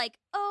no like,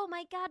 oh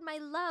my God, my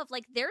love.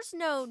 Like there's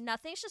no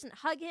nothing. She doesn't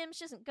hug him.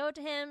 She doesn't go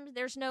to him.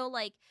 There's no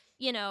like,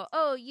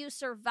 oh, you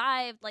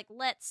survived. Like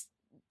let's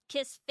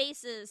kiss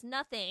faces.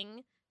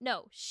 Nothing.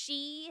 No,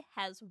 she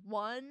has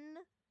one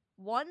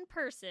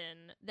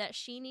person that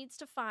she needs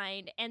to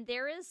find, and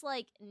there is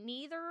like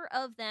neither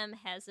of them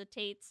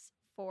hesitates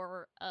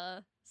for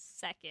a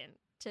second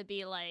to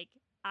be like,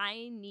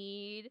 I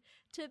need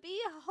to be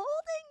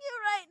holding you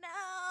right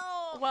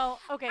now. Well,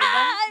 okay.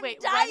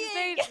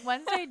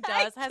 Wednesday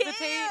does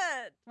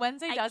hesitate.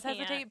 Wednesday does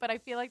hesitate, but I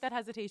feel like that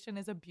hesitation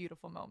is a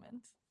beautiful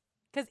moment.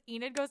 Because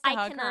Enid goes to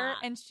hug her,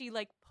 and she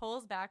like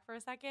pulls back for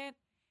a second,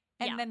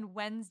 and then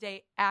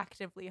Wednesday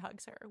actively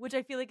hugs her, which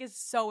I feel like is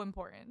so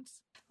important.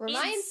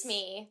 Reminds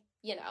me,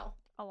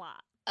 a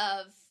lot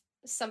of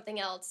something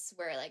else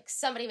where like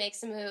somebody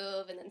makes a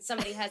move and then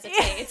somebody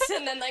hesitates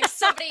and then like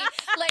somebody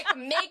like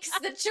makes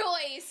the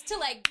choice to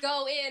like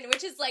go in,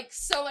 which is like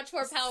so much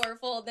more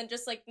powerful than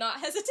just like not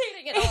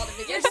hesitating at all to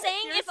begin. You're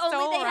saying if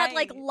only they had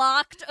like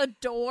locked a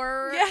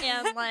door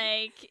and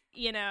like,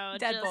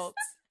 deadbolts.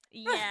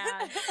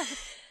 Yeah.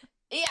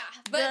 Yeah,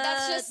 but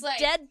that's just like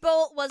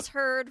deadbolt was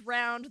heard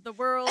round the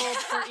world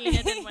for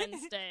Enid and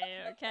Wednesday.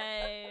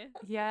 Okay.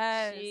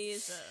 Yes.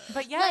 Jesus.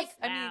 But yes, like,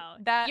 I wow.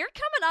 mean that you're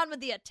coming on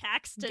with the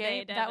attacks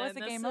today. That was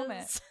a gay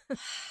moment.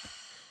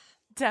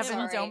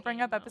 Devon, don't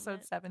bring up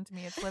episode 7 to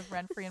me. It's lived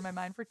rent free in my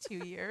mind for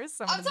 2 years.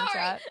 Someone in the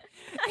chat.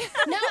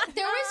 No,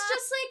 there was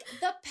just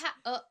like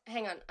the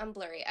hang on, I'm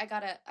blurry. I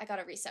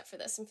gotta reset for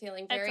this. I'm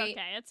feeling very,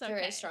 it's okay.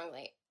 very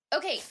strongly.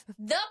 Okay,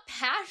 the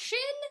passion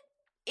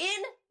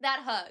in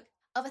that hug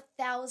of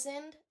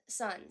 1,000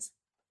 suns.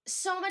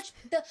 So much,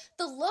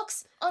 the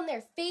looks on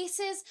their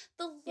faces,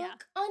 the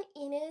look on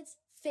Enid's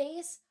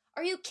face.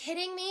 Are you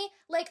kidding me?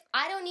 Like,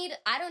 I don't need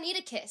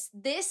a kiss.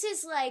 This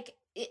is like,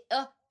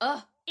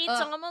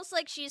 It's almost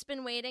like she's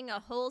been waiting a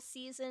whole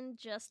season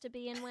just to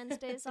be in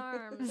Wednesday's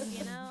arms,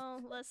 you know?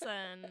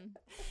 Listen.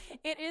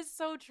 It is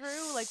so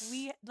true. Like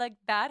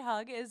that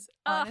hug is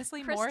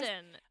honestly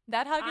Kristen,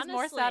 that hug is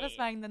more honestly.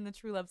 satisfying than the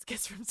true love's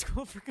kiss from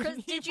School for Good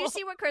and Did you Evil.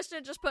 see what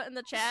Kristen just put in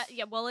the chat?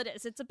 Yeah, well, it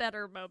is. It's a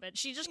better moment.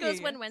 She just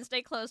goes, when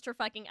Wednesday closed her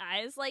fucking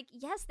eyes. Like,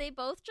 yes, they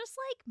both just,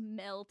 like,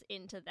 melt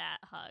into that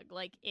hug.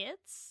 Like,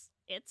 it's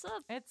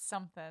something.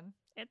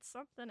 It's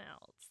something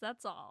else.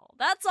 That's all.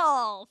 That's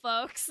all,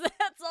 folks.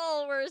 That's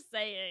all we're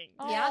saying.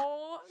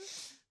 Oh,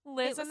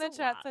 Liz in the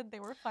chat said they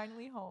were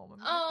finally home. I'm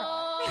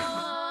gonna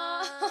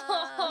cry.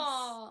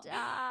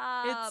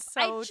 Stop. It's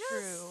so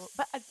true.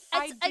 But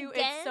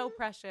it's so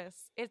precious.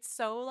 It's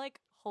so,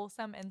 like,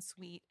 wholesome and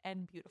sweet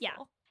and beautiful. Yeah.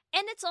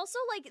 And it's also,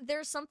 like,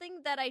 there's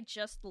something that I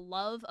just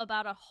love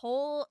about a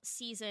whole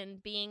season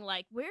being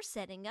like, we're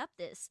setting up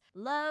this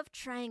love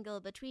triangle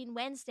between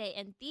Wednesday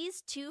and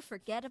these two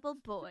forgettable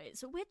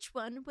boys. Which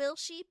one will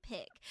she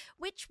pick?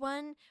 Which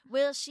one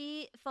will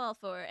she fall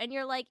for? And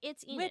you're like,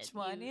 it's Enid. Which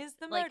one is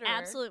the like, murderer?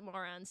 absolute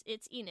morons.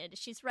 It's Enid.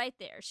 She's right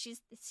there.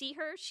 See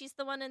her? She's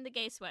the one in the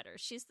gay sweater.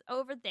 She's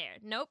over there.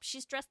 Nope,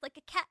 she's dressed like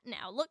a cat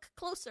now. Look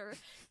closer.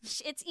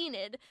 It's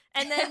Enid.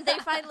 And then they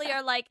finally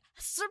are like,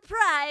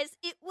 surprise,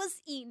 it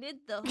was Enid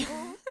the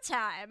whole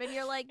time. And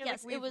you're like,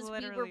 yes, like,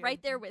 we were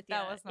right there with you.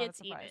 That was not it's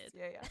a surprise.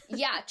 Enid.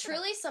 Yeah,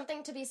 truly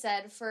something to be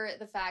said for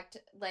the fact,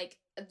 like,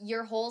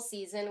 your whole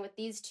season with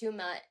these two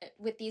men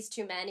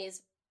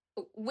is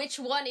which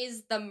one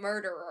is the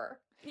murderer?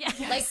 Yeah.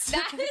 Like,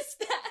 that is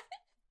that.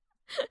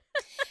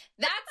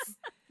 That's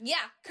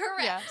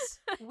correct. Yes.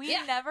 We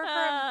never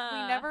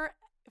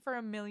for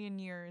a million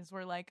years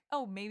were like,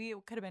 oh, maybe it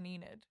could have been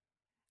Enid.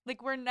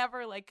 Like, we're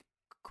never, like,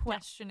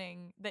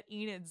 questioning that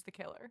Enid's the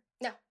killer.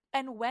 No.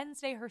 And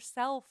Wednesday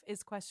herself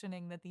is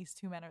questioning that these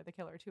two men are the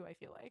killer too, I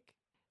feel like.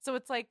 So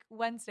it's like,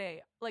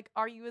 Wednesday, like,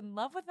 are you in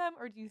love with them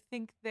or do you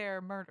think they're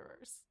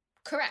murderers?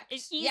 Correct.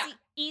 It's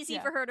easy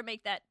for her to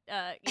make that,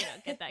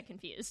 get that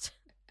confused.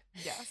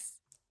 Yes.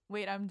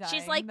 Wait, I'm dying.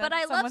 She's like, but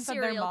I love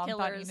serial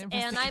killers,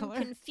 and I'm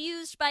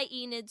confused by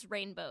Enid's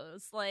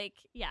rainbows. Like,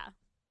 yeah.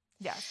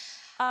 Yeah.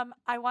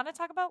 I want to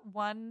talk about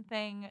one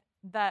thing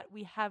that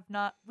we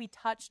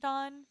touched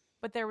on,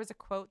 but there was a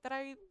quote that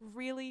I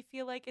really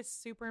feel like is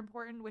super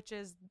important, which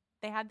is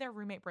they had their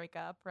roommate break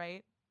up,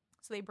 right?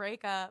 So they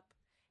break up.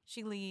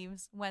 She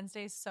leaves.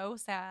 Wednesday's so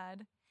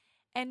sad.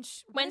 And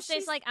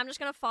Wednesday's like, I'm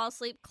just going to fall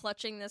asleep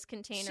clutching this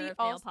container of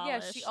nail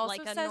polish she also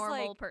like a says,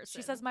 normal person.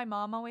 She says, my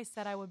mom always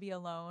said I would be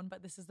alone,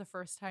 but this is the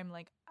first time,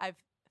 like, I've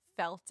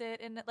felt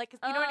it. And, like,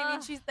 you know what I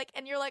mean? She's like,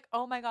 and you're like,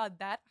 oh my God,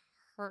 that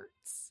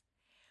hurts.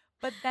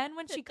 But then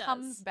when she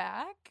comes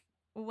back,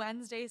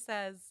 Wednesday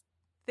says,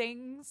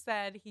 things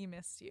said he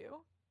missed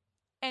you.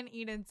 And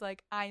Enid's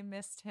like, I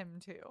missed him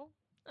too.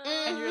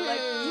 And you're like,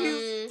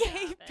 you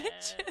gay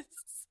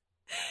bitches.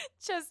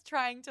 Just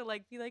trying to,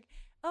 like, be like,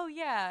 oh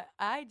yeah,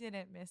 I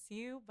didn't miss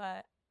you,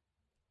 but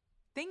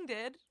Thing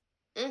did.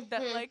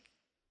 That, like,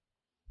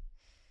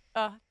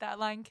 that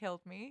line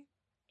killed me.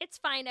 It's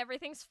fine.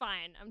 Everything's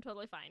fine. I'm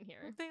totally fine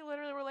here. They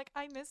literally were like,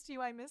 I missed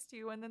you.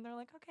 And then they're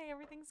like, okay,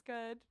 everything's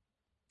good.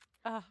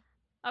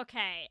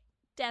 Okay.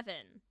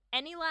 Devon,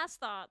 any last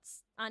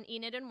thoughts on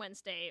Enid and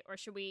Wednesday, or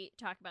should we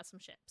talk about some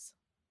ships?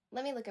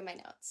 Let me look at my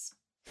notes.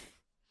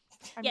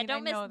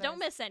 Don't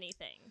miss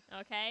anything,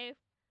 okay?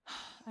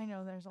 I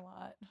know there's a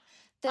lot.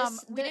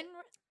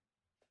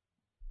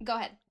 Go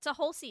ahead. It's a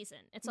whole season.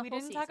 We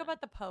didn't talk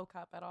about the Poe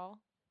Cup at all.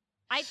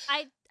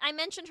 I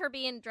mentioned her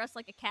being dressed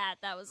like a cat.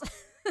 That was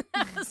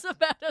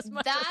about as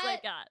much as I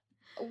got.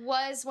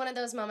 Was one of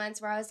those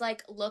moments where I was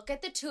like, look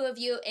at the two of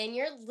you in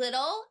your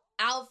little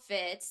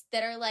outfits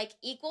that are, like,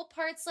 equal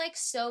parts, like,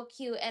 so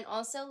cute, and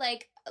also,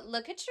 like,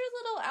 look at your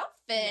little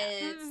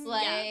outfits. Yeah.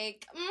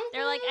 Like,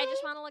 they're like, I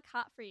just want to look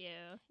hot for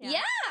you.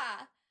 Yeah.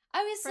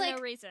 I was for like,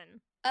 no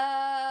reason.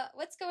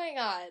 What's going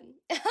on?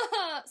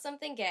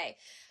 Something gay.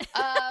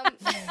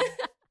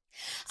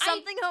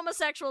 Something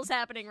homosexual is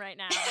happening right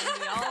now,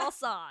 and we all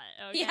saw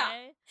it, okay? Yeah.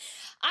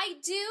 I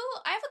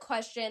have a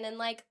question, and,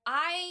 like,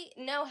 I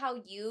know how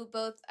you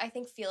both, I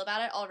think, feel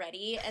about it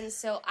already, and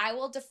so I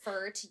will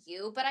defer to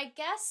you, but I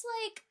guess,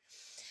 like,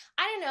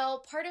 I don't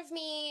know, part of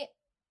me,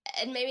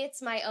 and maybe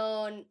it's my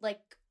own,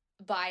 like,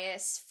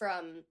 bias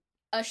from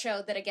a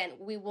show that, again,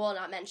 we will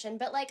not mention,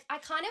 but, like, I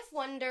kind of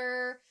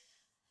wonder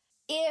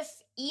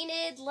if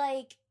Enid,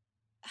 like,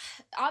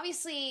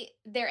 obviously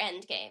their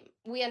end game,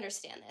 we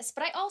understand this,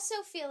 but I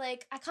also feel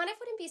like I kind of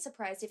wouldn't be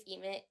surprised if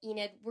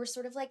Enid were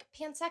sort of, like,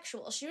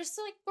 pansexual. She was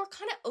like, we're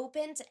kind of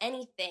open to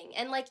anything,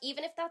 and, like,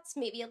 even if that's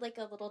maybe like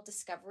a little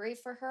discovery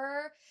for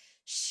her,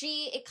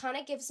 it kind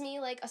of gives me,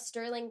 like, a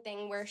Sterling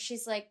thing where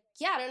she's like,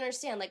 yeah, I don't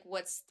understand, like,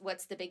 what's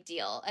the big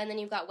deal? And then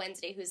you've got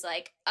Wednesday who's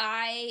like,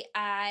 I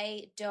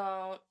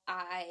don't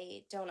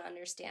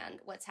understand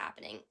what's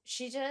happening.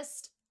 She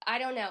just, I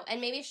don't know, and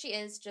maybe she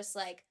is just,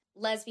 like,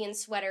 lesbian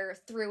sweater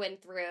through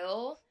and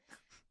through,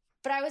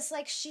 but I was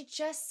like, she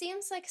just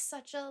seems like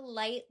such a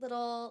light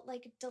little,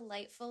 like,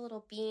 delightful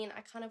little bean. I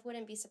kind of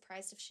wouldn't be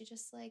surprised if she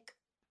just, like,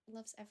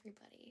 loves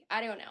everybody.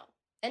 I don't know.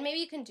 And maybe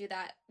you can do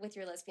that with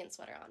your lesbian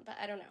sweater on, but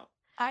I don't know.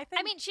 I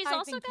mean, she's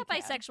also got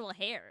bisexual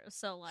hair,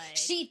 so like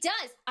she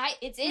does.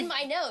 It's in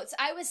my notes.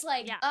 I was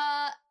like,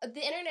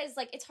 the internet is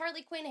like, it's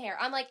Harley Quinn hair.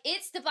 I'm like,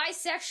 it's the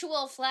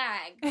bisexual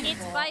flag.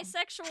 It's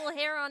bisexual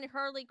hair on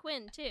Harley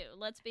Quinn too.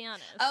 Let's be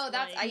honest. Oh,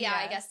 that's I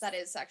guess that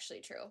is actually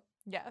true.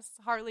 Yes,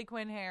 Harley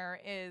Quinn hair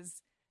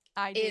is.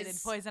 I dated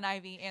Poison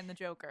Ivy and the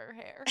Joker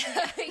hair.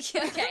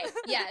 Okay.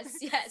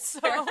 Yes.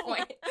 Fair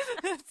point.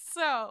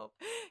 So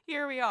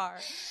here we are.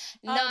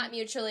 Not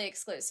mutually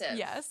exclusive.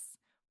 Yes.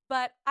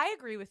 But I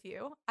agree with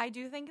you. I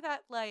do think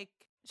that, like,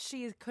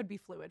 she could be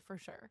fluid for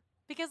sure.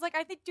 Because, like,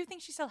 I do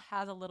think she still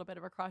has a little bit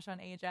of a crush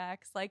on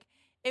Ajax. Like,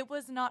 it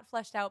was not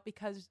fleshed out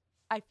because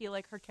I feel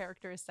like her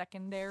character is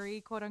secondary,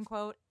 quote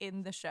unquote,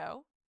 in the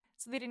show.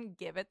 So they didn't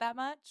give it that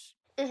much.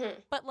 Mm-hmm.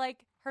 But,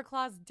 like, her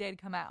claws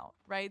did come out,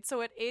 right?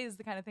 So it is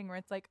the kind of thing where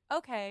it's like,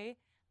 okay,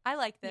 I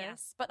like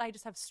this, but I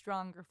just have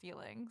stronger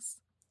feelings.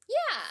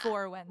 Yeah.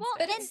 For Wednesday.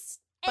 Well,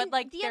 but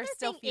like, the there's other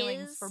still thing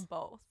feelings is, for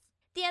both.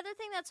 The other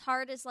thing that's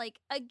hard is, like,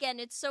 again,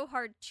 it's so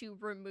hard to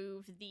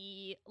remove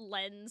the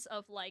lens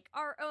of, like,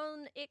 our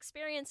own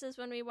experiences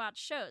when we watch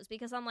shows.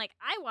 Because I'm like,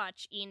 I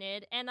watch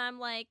Enid, and I'm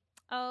like,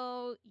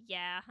 oh,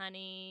 yeah,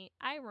 honey,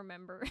 I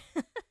remember.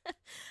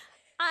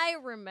 I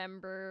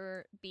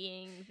remember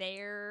being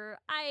there.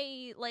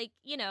 I, like,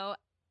 you know,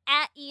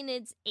 at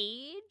Enid's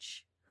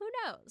age, who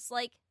knows?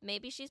 Like,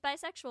 maybe she's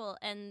bisexual,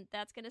 and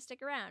that's gonna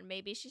stick around.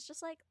 Maybe she's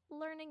just, like,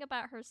 learning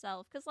about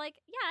herself. Because, like,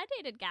 yeah, I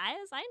dated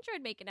guys. I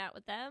enjoyed making out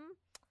with them.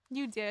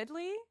 You did,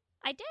 Lee?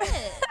 I did.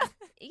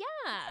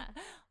 Yeah.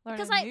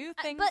 Learning new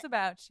things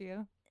about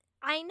you.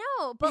 I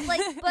know, but,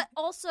 like, but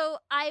also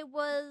I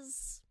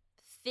was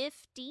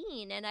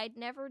 15, and I'd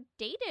never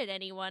dated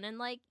anyone. And,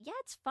 like, yeah,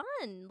 it's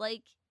fun.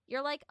 Like,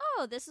 you're like,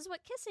 oh, this is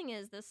what kissing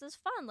is. This is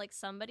fun. Like,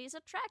 somebody's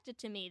attracted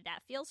to me.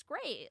 That feels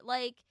great.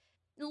 Like,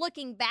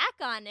 looking back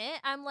on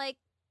it, I'm like,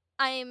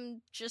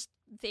 I'm just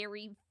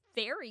very,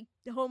 very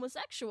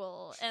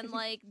homosexual. And,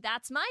 like,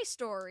 that's my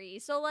story.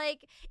 So,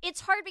 like,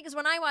 it's hard because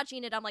when I watch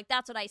Enid, I'm like,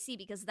 that's what I see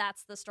because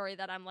that's the story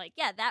that I'm like,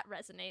 yeah, that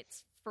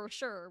resonates for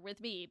sure with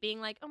me.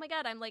 Being like, oh my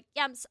God, I'm like,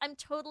 yeah, I'm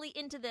totally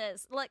into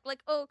this. Like,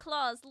 oh,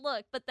 claws,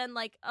 look. But then,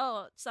 like,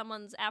 oh,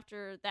 someone's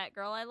after that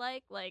girl I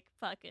like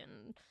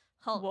fucking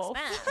Hulk Wolf.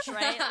 Smash,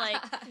 right?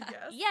 Like,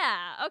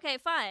 yeah, okay,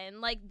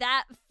 fine. Like,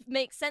 that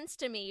makes sense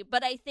to me.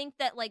 But I think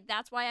that, like,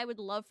 that's why I would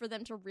love for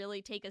them to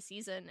really take a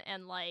season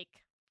and, like,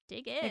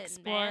 dig in,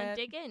 Explore man. it.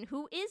 Dig in.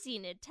 Who is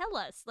Enid? Tell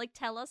us. Like,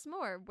 tell us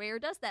more. Where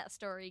does that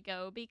story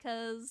go?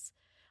 Because,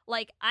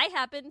 like, I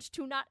happened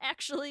to not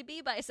actually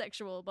be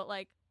bisexual, but,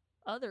 like,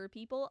 other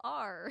people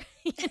are,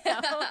 you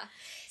know?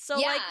 So,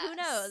 Yeah. like, who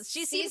knows?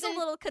 She seems a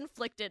little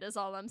conflicted is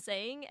all I'm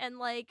saying. And,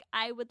 like,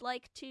 I would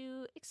like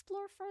to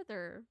explore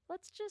further.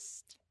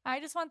 I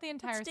just want the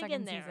entire dig in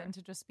second there. season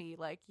to just be,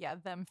 like, yeah,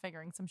 them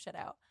figuring some shit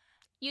out.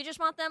 You just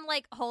want them,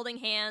 like, holding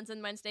hands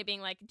and Wednesday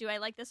being like, do I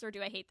like this or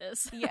do I hate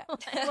this? Yeah.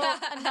 Well,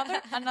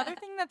 another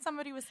thing that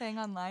somebody was saying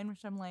online,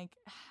 which I'm like,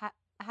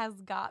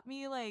 has got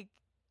me, like,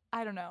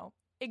 I don't know,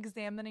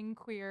 examining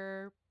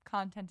queer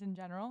content in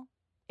general,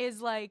 is,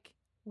 like,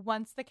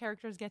 once the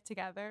characters get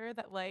together,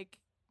 that, like,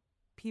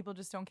 people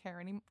just don't care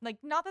anymore. Like,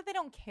 not that they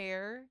don't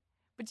care,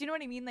 but do you know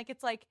what I mean? Like,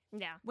 it's like,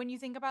 yeah, when you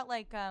think about,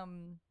 like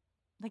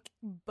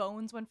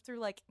Bones went through,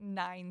 like,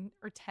 9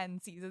 or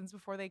 10 seasons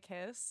before they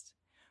kissed,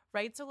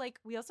 right? So, like,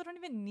 we also don't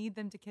even need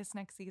them to kiss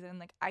next season.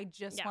 Like, I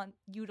just want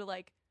you to,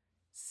 like,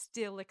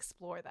 still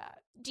explore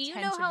that. Do you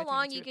know tension how between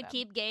long the you two could of them.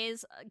 keep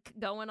gays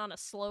going on a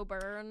slow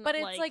burn? But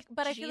it's like,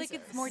 but I feel like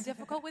Jesus. it's more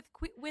difficult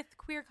with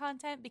queer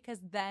content because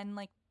then,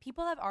 like,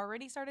 people have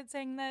already started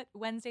saying that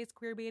Wednesday's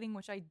queer baiting,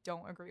 which I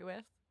don't agree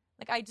with.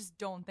 Like, I just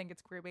don't think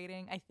it's queer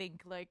baiting. I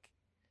think, like,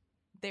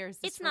 there's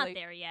this It's not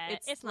there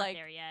yet. It's not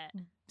there yet.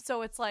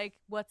 So it's like,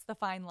 what's the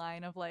fine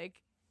line of,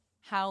 like,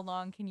 how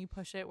long can you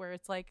push it where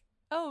it's like,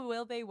 oh,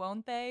 will they,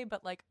 won't they?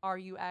 But, like, are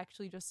you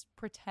actually just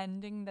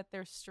pretending that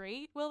they're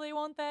straight? Will they,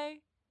 won't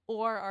they?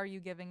 Or are you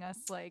giving us,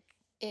 like,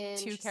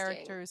 two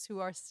characters who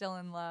are still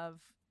in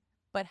love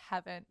but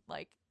haven't,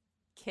 like,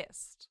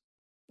 kissed?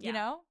 You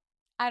know?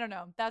 I don't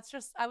know. That's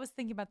just, I was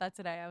thinking about that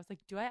today. I was like,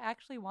 do I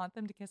actually want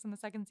them to kiss in the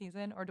second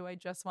season? Or do I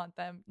just want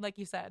them, like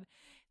you said,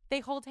 they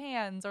hold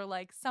hands or,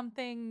 like,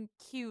 something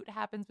cute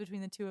happens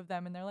between the two of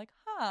them and they're like,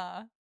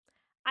 huh.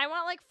 I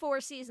want, like,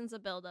 4 seasons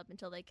of build up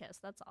until they kiss.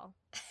 That's all.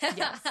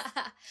 Yes.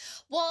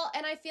 Well,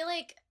 and I feel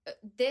like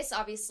this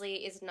obviously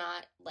is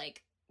not,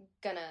 like,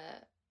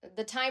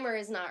 the timer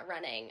is not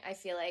running, I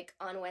feel like,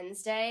 on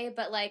Wednesday,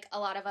 but, like, a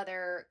lot of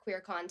other queer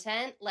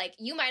content, like,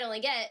 you might only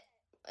get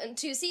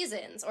 2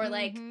 seasons or,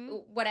 like,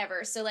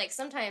 whatever. So, like,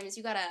 sometimes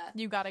you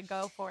gotta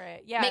go for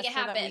it. Yeah, make it so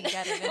that happen. we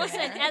get it in Listen,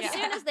 there. as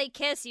soon as they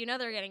kiss, you know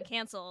they're getting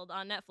canceled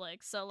on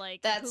Netflix. So,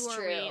 like, That's who are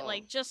true. we?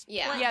 Like, just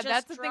yeah,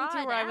 that's the thing draw too.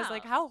 it Where I was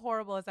like, out. how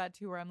horrible is that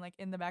too? Where I'm like,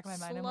 in the back of my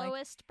mind,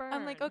 Slowest burn.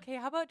 I'm like, okay,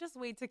 how about just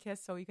wait to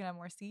kiss so you can have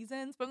more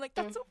seasons? But I'm like,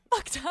 that's so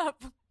fucked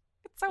up.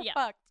 It's so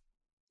fucked.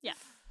 Yeah.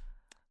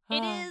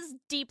 It is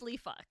deeply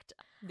fucked.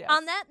 Yes.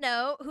 On that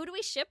note, who do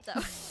we ship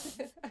though?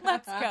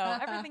 Let's go.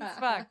 Everything's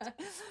fucked.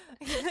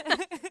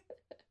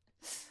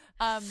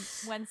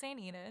 Wednesday and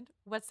Enid,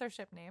 what's their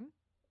ship name?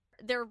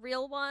 Their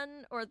real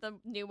one or the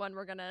new one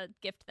we're gonna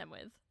gift them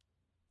with?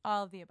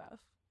 All of the above.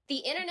 The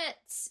internet,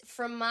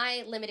 from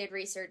my limited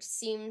research,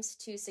 seems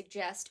to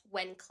suggest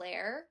When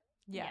Claire.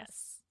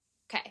 Yes.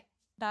 Okay.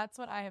 That's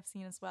what I have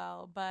seen as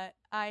well, but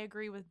I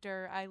agree with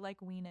Dur. I like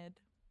Weenid.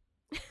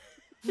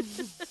 I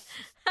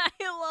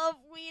love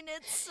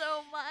Weenid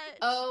so much.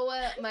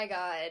 Oh my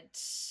god.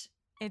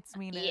 It's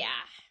Weenid. Yeah.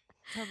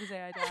 Till the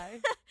day I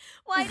die.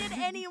 Why did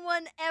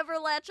anyone ever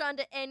latch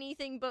onto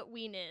anything but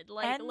Weenid?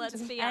 Like, let's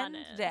be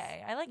honest. End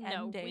Day. I like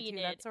End Day Weenid.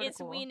 too. That's sort of It's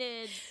cool.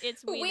 Weenid.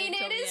 It's Weenid. Weenid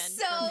till the is end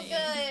so for me.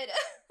 good.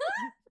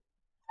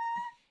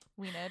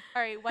 Weenid.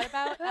 All right, what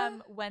about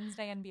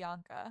Wednesday and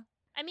Bianca?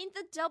 I mean,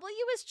 the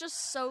W is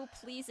just so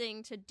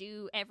pleasing to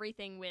do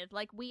everything with.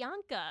 Like,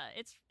 Bianca.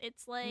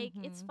 It's like,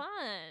 it's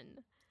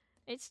fun.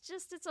 It's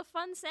a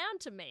fun sound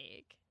to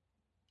make.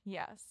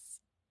 Yes.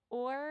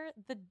 Or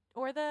the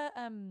what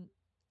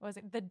was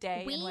it? The Day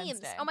and Weems.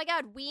 Wednesday. Oh my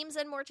god, Weems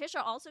and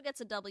Morticia also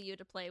gets a W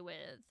to play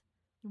with.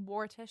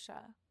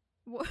 Warticia.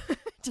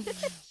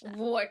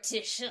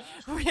 Warticia.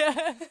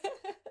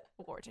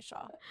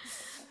 Warticia.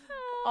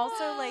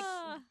 Also, like,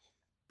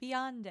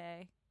 Beyond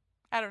Day.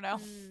 I don't know.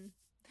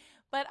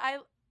 But I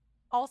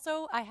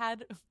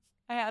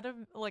had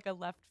a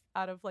left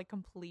out of like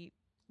complete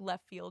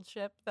left field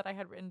ship that I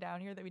had written down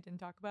here that we didn't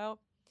talk about,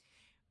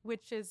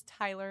 which is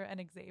Tyler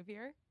and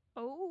Xavier.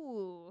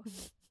 Oh,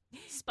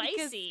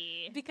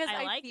 spicy. Because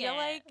I feel it.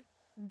 like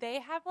they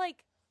have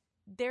like,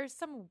 there's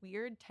some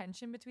weird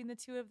tension between the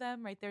two of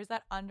them, right? There's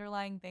that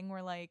underlying thing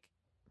where like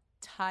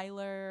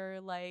Tyler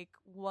like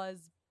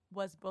was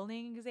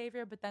bullying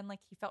Xavier, but then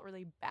like he felt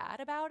really bad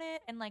about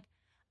it, and like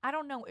I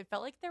don't know, it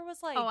felt like there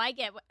was like, oh, I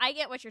get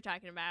what you're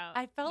talking about.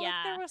 I felt like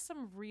there was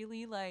some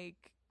really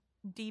like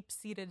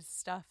deep-seated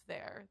stuff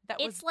there that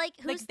it's was like,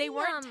 like they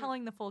weren't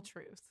telling the full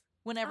truth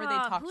whenever they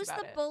talked about it. Who's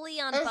the bully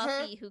on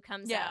Buffy who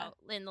comes out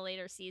in the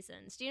later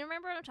seasons? Do you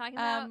remember what I'm talking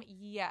about?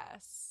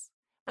 Yes.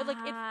 But like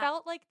it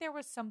felt like there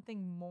was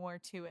something more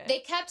to it. They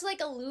kept like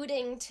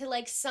alluding to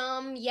like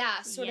some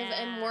sort of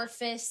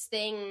amorphous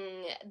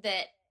thing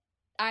that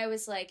I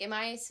was like, am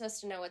I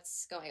supposed to know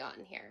what's going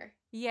on here?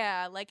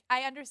 Yeah, like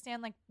I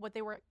understand like what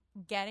they were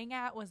getting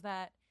at was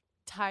that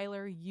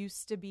Tyler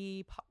used to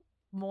be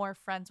more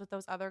friends with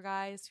those other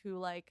guys who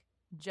like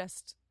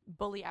just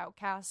bully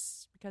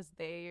outcasts because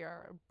they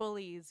are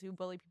bullies who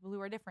bully people who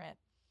are different.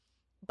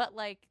 But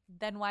like,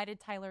 then why did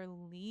Tyler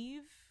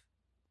leave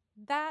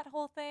that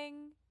whole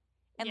thing?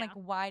 And like,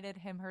 why did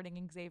him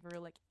hurting Xavier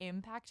like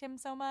impact him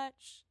so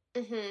much?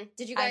 Mm-hmm.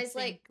 Did you guys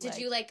did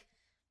you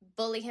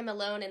bully him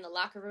alone in the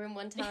locker room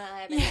one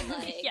time? And then,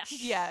 like,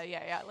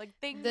 yeah. Like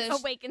things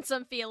awaken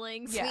some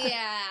feelings.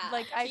 Yeah.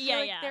 Like I feel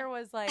like there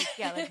was like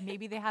like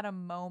maybe they had a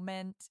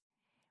moment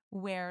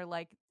where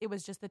like it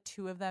was just the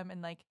two of them,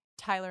 and like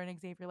Tyler and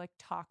Xavier like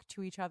talked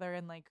to each other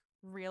and like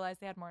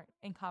realized they had more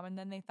in common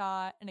than they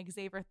thought, and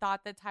Xavier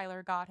thought that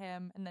Tyler got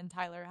him, and then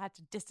Tyler had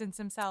to distance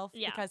himself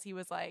because he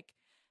was like,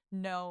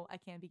 no, I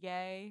can't be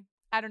gay.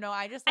 I don't know.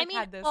 I just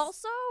had this.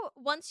 Also,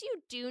 once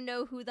you do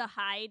know who the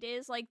Hyde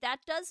is, like that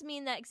does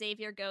mean that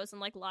Xavier goes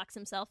and like locks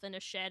himself in a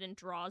shed and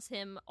draws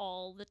him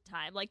all the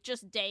time, like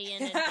just day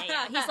in and day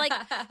out.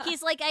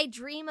 He's like, I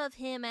dream of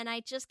him and I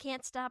just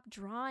can't stop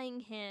drawing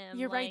him.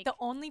 You're right. The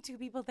only two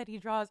people that he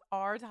draws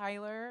are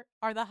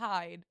the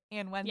Hyde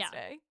and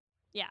Wednesday.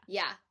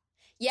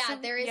 Yeah, so,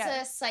 there is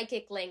a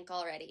psychic link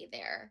already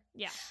there.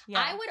 Yeah.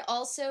 I would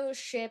also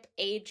ship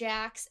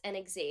Ajax and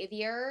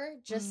Xavier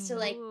just to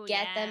like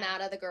get them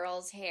out of the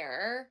girl's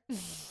hair.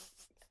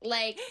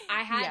 Like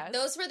I had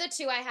those were the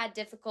two I had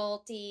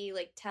difficulty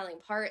like telling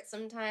apart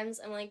sometimes.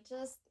 I'm like,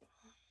 just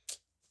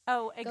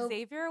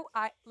Xavier,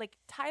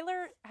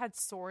 Tyler had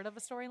sort of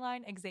a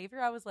storyline. Xavier,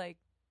 I was like,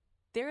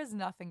 there is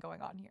nothing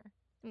going on here.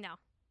 No.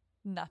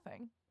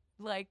 Nothing.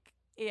 Like,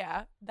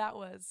 that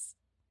was,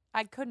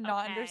 I could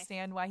not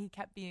understand why he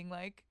kept being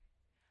like,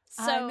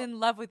 I'm in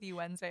love with you,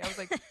 Wednesday. I was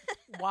like,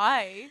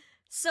 why?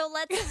 So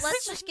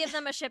let's just give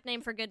them a ship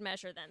name for good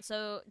measure then.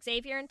 So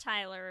Xavier and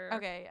Tyler.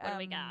 Okay. What do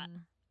we got?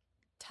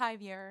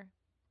 Tyvier.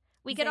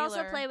 We could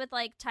also play with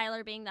like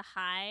Tyler being the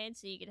Hyde,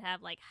 so you could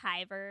have like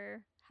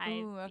Hiver.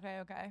 Ooh,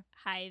 okay.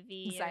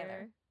 Hyvy.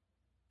 Zyler.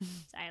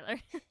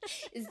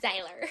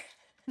 Zyler.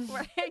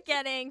 We're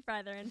getting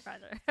farther and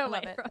farther away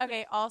Love it. from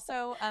Okay,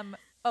 also,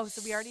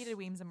 so we already did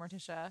Weems and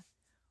Morticia.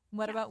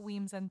 What about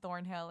Weems and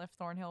Thornhill if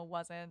Thornhill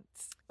wasn't?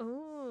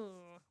 Ooh,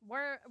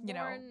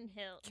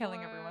 Hill,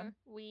 killing everyone.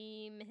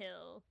 Weem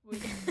Hill.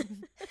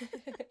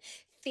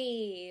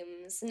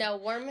 Themes. No,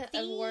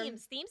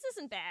 Themes. Themes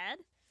isn't bad.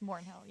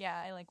 Warrenhill.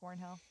 Yeah, I like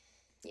Warrenhill.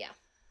 Yeah.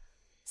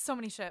 So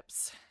many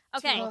ships.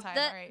 Okay.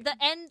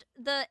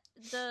 The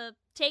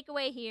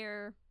takeaway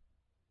here.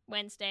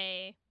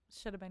 Wednesday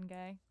should have been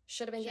gay.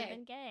 Should have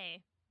been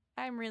gay.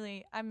 I'm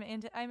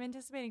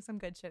anticipating some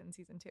good shit in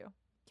season 2.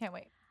 Can't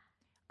wait.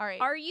 All right.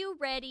 Are you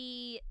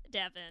ready,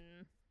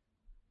 Devon,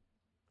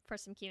 for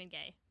some Q and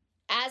gay?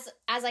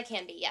 As I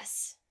can be,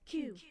 yes.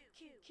 Q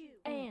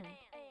and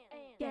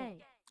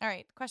gay. All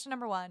right. Question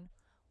number 1.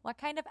 What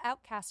kind of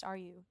outcast are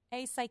you?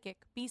 A, psychic,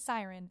 B,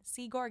 siren,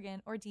 C,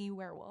 gorgon, or D,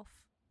 werewolf?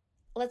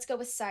 Let's go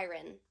with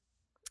siren.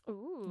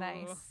 Ooh.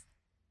 Nice.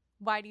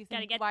 Why do you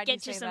think? Gotta why do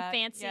get you say some that?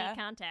 fancy Yeah.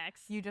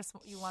 contacts. You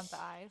want the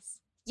eyes.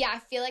 Yeah, I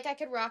feel like I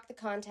could rock the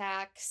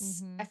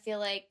contacts. Mhm. I feel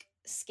like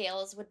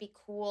scales would be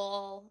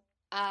cool.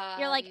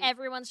 You're like,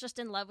 everyone's just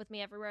in love with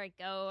me everywhere I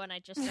go, and I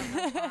just don't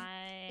know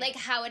why. Like,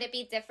 how would it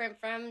be different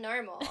from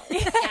normal?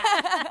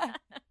 Yeah.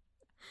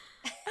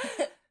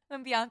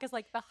 And Bianca's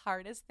like, the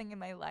hardest thing in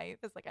my life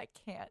is like, I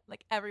can't,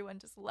 like, everyone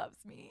just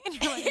loves me.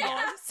 And you're like, oh,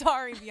 I'm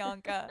sorry,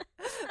 Bianca.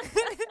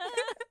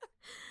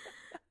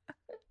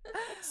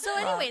 So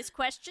anyways,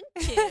 question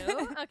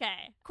 2.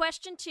 Okay.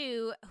 Question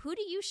 2, who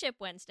do you ship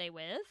Wednesday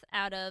with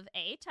out of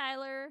A,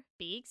 Tyler,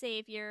 B,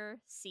 Xavier,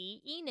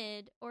 C,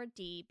 Enid, or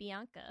D,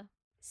 Bianca?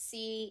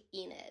 C,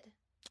 Enid.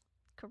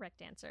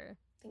 Correct answer.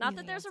 Not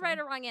that there's a right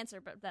or wrong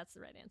answer, but that's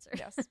the right answer.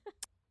 Yes.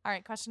 All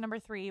right, question number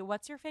 3.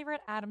 What's your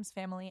favorite Addams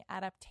Family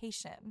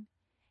adaptation?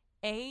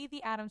 A,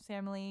 The Addams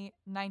Family,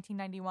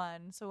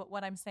 1991. So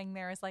what I'm saying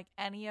there is like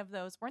any of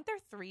those. Weren't there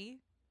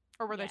 3?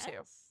 Or were there 2?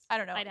 I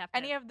don't know. I'd have to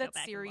any of the go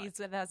back and series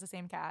look. that has the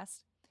same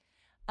cast.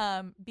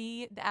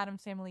 B, The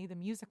Addams Family, the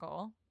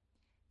musical.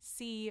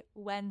 C,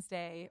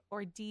 Wednesday.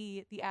 Or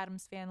D, The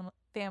Addams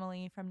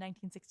Family from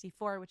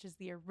 1964, which is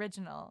the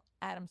original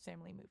Addams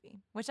Family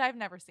movie, which I've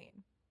never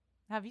seen.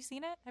 Have you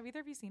seen it? Have either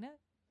of you seen it?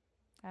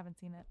 I haven't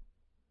seen it.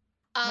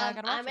 I'm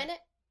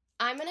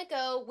gonna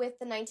go with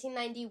the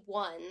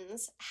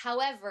 1991s.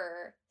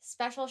 However,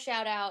 special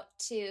shout out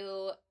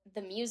to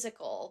the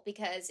musical,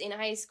 because in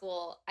high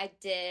school I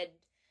did.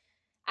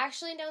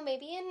 Actually, no,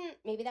 maybe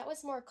that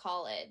was more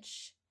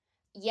college.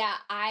 Yeah,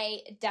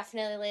 I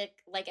definitely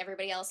like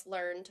everybody else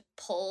learned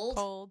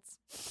Pulled.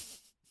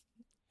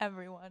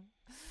 Everyone.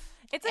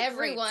 It's a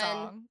great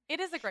song. It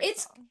is a great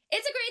song.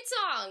 It's a great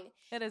song.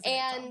 It is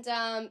a great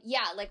song.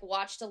 Yeah, like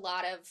watched a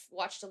lot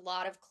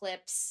of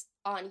clips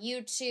on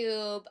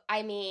YouTube.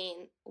 I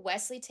mean,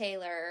 Wesley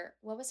Taylor,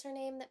 what was her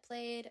name that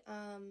played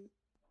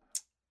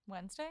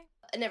Wednesday?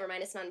 Never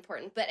mind, it's not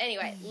important. But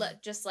anyway,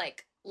 just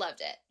like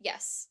loved it.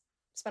 Yes.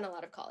 Spent a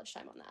lot of college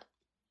time on that.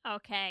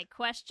 Okay,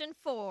 question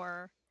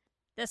 4.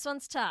 This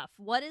one's tough.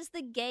 What is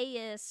the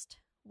gayest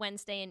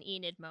Wednesday and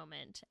Enid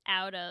moment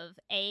out of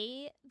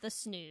A, the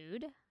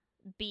snood,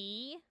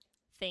 B,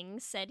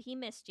 things said he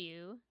missed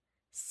you,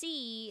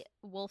 C,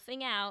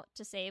 wolfing out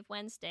to save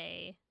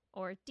Wednesday,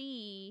 or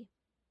D,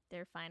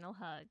 their final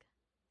hug?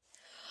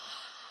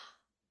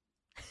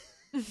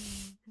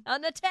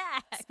 An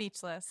attack!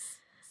 Speechless.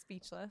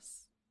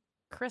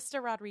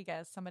 Krista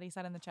Rodriguez, somebody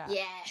said in the chat.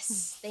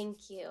 Yes,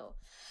 thank you.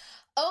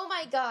 Oh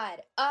my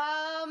god.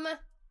 I'm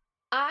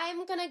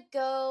gonna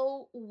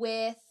go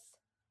with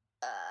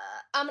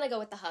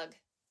the hug.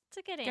 It's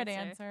a good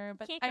answer.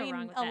 But Can't I go mean,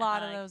 wrong with a that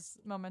lot hug. of those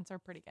moments are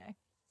pretty gay.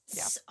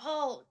 Yeah.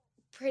 Oh,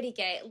 pretty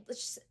gay.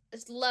 Just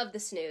love the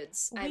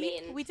snoods.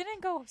 We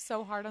didn't go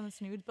so hard on the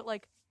snood, but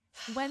like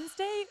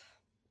Wednesday,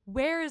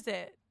 where is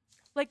it?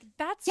 Like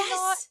that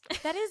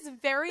is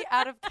very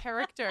out of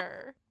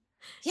character.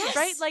 Yes.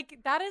 Right?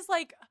 Like that is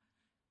like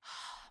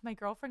my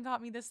girlfriend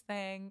got me this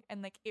thing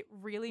and like it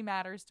really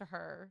matters to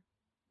her.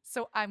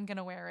 So I'm going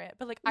to wear it.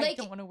 But like I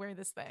don't want to wear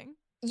this thing.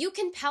 You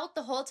can pout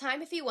the whole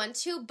time if you want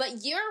to,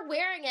 but you're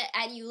wearing it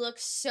and you look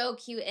so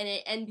cute in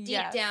it. And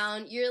deep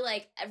down, you're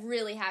like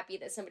really happy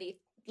that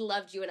somebody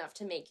loved you enough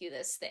to make you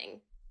this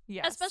thing.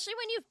 Yes. Especially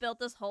when you've built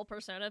this whole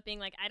persona of being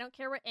like, I don't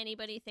care what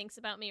anybody thinks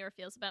about me or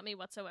feels about me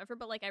whatsoever,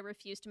 but like I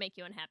refuse to make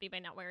you unhappy by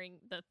not wearing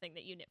the thing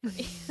that you knit for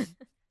me.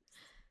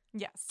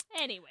 Yes.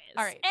 Anyways.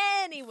 All right.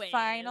 Anyways.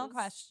 Final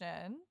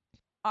question.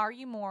 Are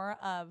you more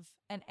of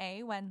an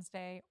A,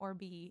 Wednesday, or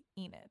B,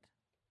 Enid?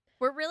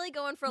 We're really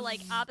going for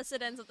like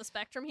opposite ends of the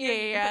spectrum here. Yeah,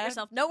 You can put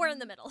yourself nowhere in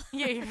the middle.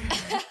 Yeah.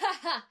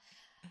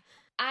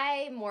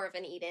 I'm more of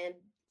an Enid.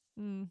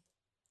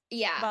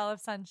 Yeah. Ball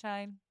of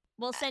sunshine.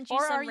 We'll send you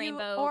some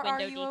rainbow window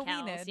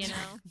decals, you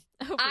know?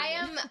 I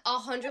am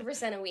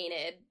 100% a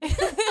Enid.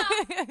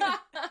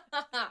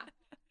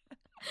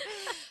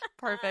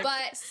 Perfect.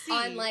 But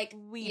on like,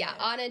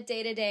 on a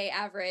day-to-day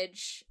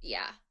average, okay.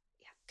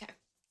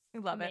 I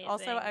love it.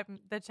 Also,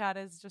 the chat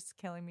is just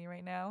killing me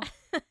right now.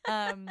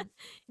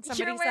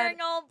 You're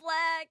wearing all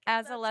black.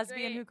 As a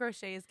lesbian who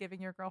crochets,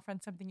 giving your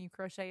girlfriend something you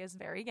crochet is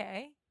very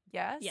gay.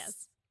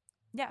 Yes.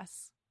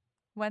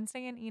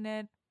 Wednesday and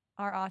Enid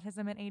are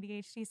autism and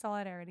ADHD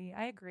solidarity.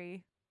 I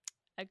agree.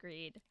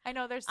 Agreed. I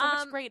know there's so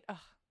much great.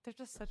 There's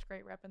just such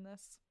great rep in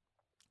this.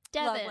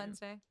 Devon, love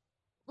Wednesday.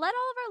 Let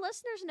all of our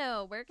listeners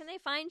know, where can they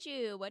find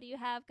you? What do you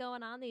have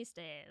going on these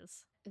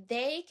days?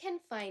 They can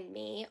find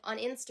me on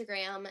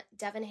Instagram,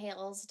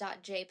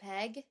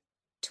 devonhales.jpg,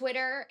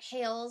 Twitter,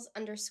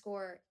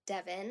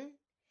 Hales_Devon,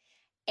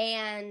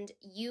 and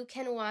you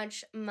can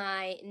watch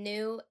my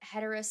new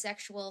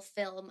heterosexual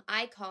film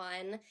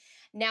icon,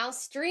 now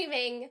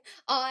streaming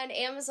on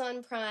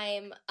Amazon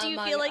Prime. Do you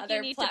among feel like other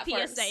you need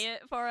platforms. to PSA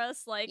it for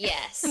us? Like,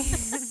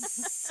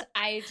 Yes,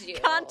 I do.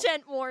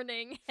 Content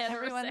warning.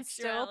 Everyone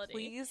still Heterosexuality.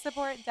 please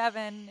support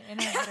Devon in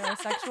her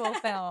heterosexual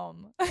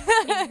film.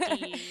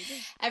 Indeed.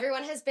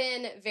 Everyone has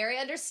been very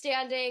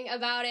understanding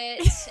about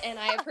it, and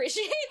I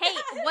appreciate Hey,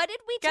 what did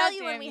we tell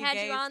you when Goddamn we you had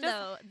you gays. on,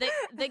 though?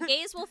 The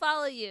gays will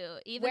follow you,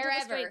 even to the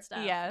Wherever. straight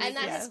stuff. Yes, and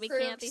that yes. has We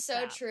proved can't be so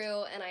stopped.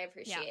 true, and I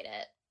appreciate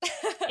it.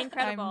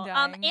 Incredible.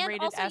 I'm dying. And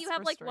Rated also S you have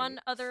for like straight.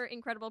 one other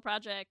incredible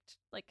project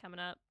like coming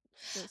up.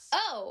 Just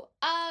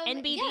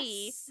NBD.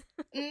 yes.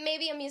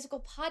 Maybe a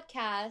musical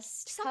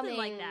podcast Something coming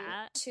like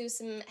that. to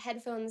some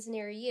headphones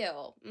near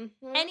you. Mhm.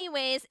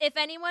 Anyways, if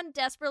anyone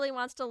desperately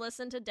wants to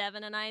listen to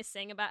Devon and I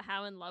sing about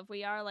how in love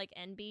we are, like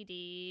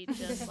NBD,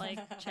 just like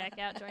check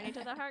out Journey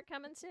to the Heart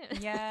coming soon.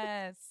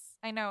 Yes,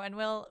 I know, and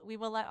we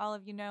will let all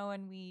of you know,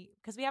 and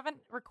because we haven't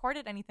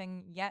recorded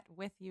anything yet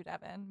with you,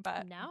 Devon,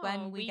 but No,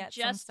 when we get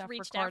some just stuff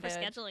reached recorded, out for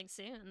scheduling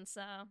soon,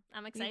 so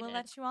I'm excited. we will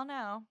let you all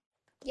know.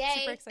 Yay,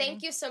 Super exciting.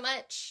 thank you so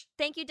much.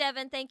 Thank you,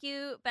 Devon. Thank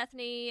you,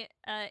 Bethany.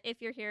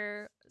 If you're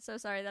here, so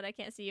sorry that I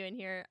can't see you in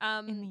here.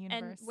 In the And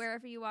universe.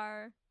 wherever you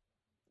are,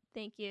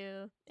 thank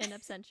you in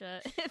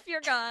absentia. If you're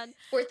gone,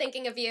 We're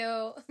thinking of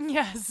you.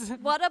 Yes.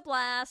 what a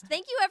blast!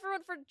 Thank you,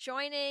 everyone, for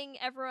joining.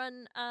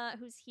 Everyone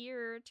who's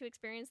here to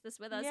experience this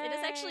with us. It is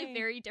actually Yay.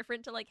 very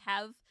different to like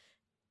have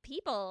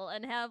people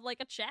and have like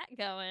a chat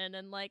going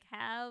and like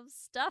have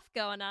stuff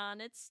going on.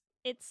 It's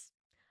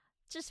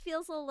just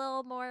feels a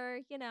little more,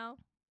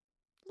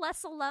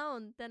 less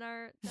alone than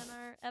our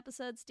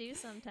episodes do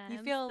sometimes.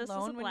 You feel This was a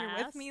alone when you're with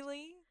blast. me,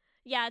 Lee?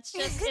 Yeah,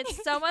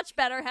 it's so much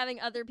better having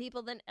other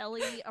people than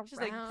Ellie around. She's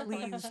like,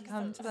 please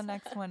come to the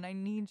next one. I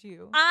need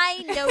you.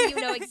 I know you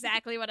know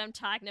exactly what I'm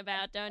talking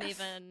about. Don't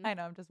even. I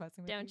know, I'm just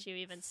messing with you. Don't you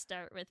even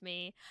start with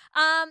me.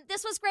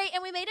 This was great,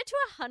 and we made it to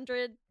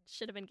 100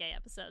 should have been gay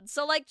episodes.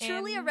 So like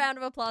truly a round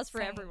of applause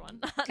for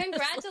everyone.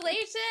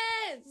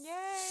 Congratulations!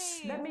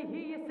 Yay! Let me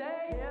hear you say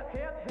hip,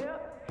 hip,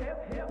 hip,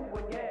 hip, hip,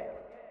 well, yeah.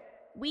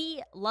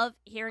 We love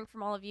hearing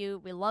from all of you.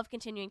 We love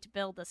continuing to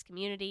build this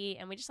community,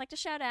 and we just like to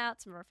shout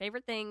out some of our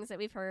favorite things that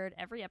we've heard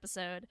every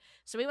episode.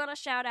 So we want to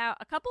shout out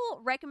a couple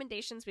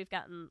recommendations we've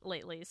gotten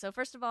lately. So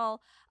first of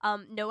all,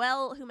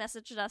 Noelle, who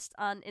messaged us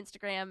on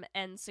Instagram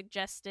and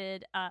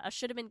suggested a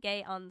should have been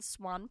gay on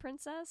Swan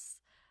Princess.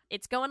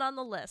 It's going on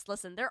the list.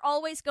 Listen, they're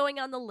always going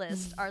on the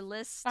list. Our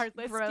list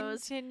grows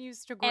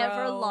continues to grow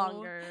ever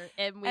longer,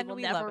 and we will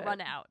never love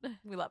run it. out.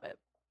 We love it.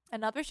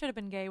 Another should have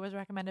been gay was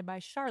recommended by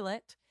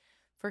Charlotte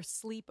for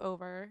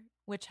Sleepover,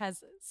 which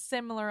has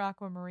similar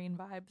aquamarine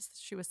vibes,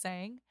 she was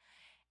saying.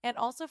 And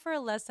also for a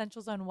Les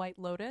Central Zone White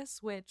Lotus,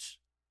 which,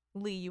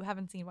 Lee, you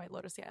haven't seen White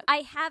Lotus yet.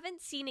 I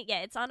haven't seen it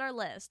yet. It's on our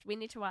list. We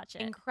need to watch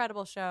it.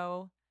 Incredible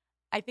show.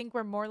 I think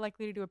we're more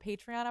likely to do a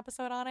Patreon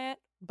episode on it,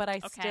 but I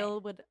still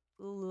would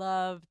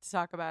love to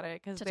talk about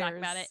it because there's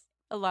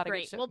a lot of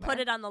good shit We'll in put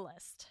there. it on the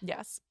list.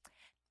 Yes.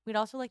 We'd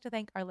also like to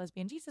thank our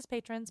Lesbian Jesus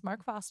patrons,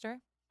 Mark Foster,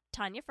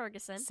 Tanya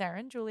Ferguson, Sarah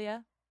and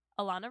Julia,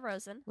 Alana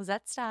Rosen,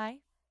 Lizette Stye,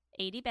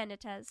 Adi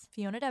Benitez,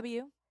 Fiona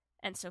W.,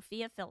 and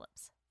Sophia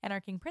Phillips. and our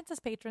King Princess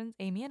patrons,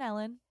 Amy and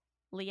Ellen,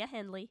 Leah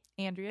Henley,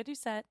 Andrea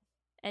Doucette,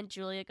 and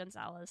Julia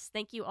Gonzalez.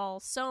 Thank you all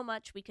so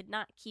much. We could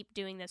not keep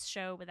doing this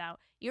show without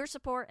your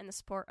support and the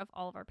support of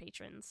all of our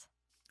patrons.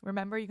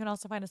 Remember, you can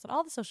also find us on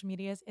all the social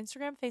medias,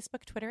 Instagram,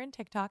 Facebook, Twitter, and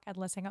TikTok at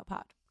Let's Hang Out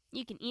Pod.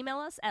 You can email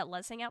us at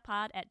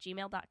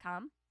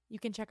letshangoutpod@gmail.com. You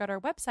can check out our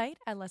website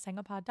at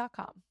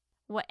letshangoutpod.com.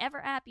 Whatever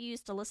app you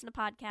use to listen to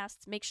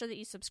podcasts, make sure that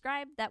you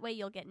subscribe. That way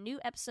you'll get new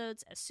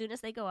episodes as soon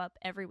as they go up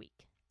every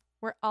week.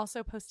 We're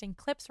also posting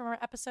clips from our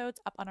episodes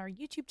up on our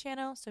YouTube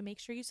channel, so make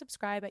sure you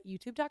subscribe at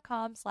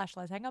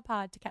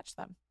youtube.com/letshangoutpod to catch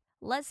them.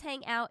 Let's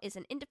Hang Out is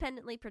an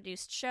independently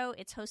produced show.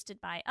 It's hosted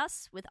by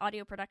us with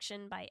audio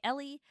production by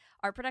Ellie.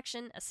 Our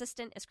production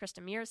assistant is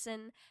Krista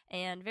Murison,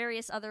 and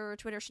various other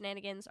Twitter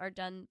shenanigans are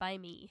done by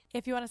me.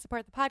 If you want to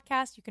support the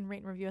podcast, you can rate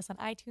and review us on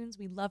iTunes.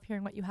 We love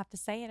hearing what you have to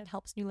say, and it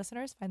helps new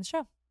listeners find the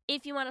show.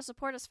 If you want to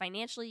support us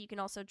financially, you can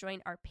also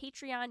join our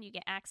Patreon. You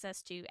get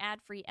access to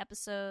ad-free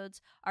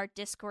episodes, our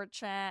Discord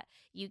chat.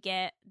 You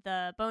get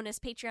the bonus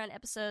Patreon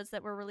episodes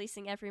that we're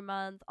releasing every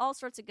month, all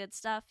sorts of good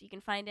stuff. You can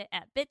find it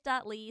at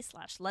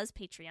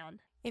bit.ly/lespatreon.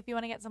 If you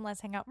want to get some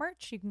Let's Hang Out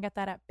merch, you can get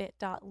that at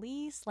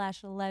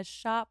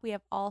bit.ly/lesshop. We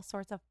have all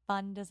sorts of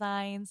fun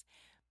designs.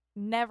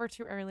 Never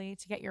too early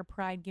to get your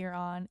Pride gear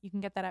on. You can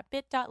get that at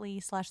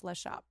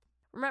bit.ly/lesshop.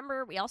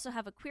 Remember, we also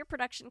have a queer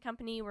production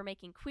company. We're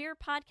making queer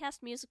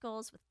podcast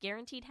musicals with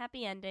guaranteed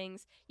happy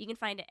endings. You can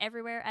find it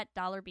everywhere at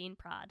Dollar Bean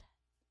Prod.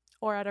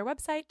 Or at our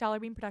website,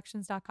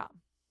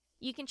 dollarbeanproductions.com.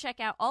 You can check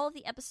out all of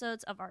the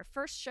episodes of our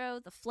first show,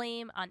 The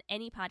Flame, on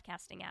any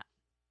podcasting app.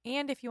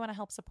 And if you want to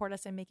help support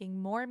us in making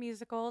more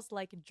musicals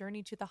like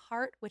Journey to the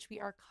Heart, which we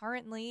are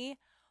currently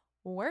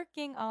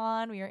working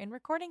on, we are in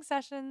recording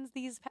sessions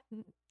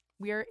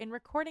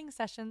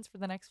for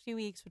the next few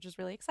weeks, which is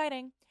really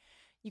exciting.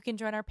 You can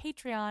join our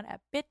Patreon at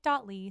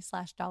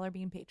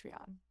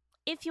bit.ly/dollarbeanpatreon.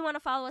 If you want to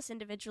follow us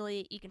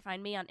individually, you can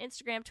find me on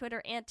Instagram,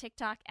 Twitter, and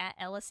TikTok at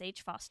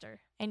LSH Foster.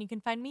 And you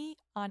can find me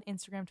on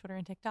Instagram, Twitter,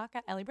 and TikTok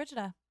at Ellie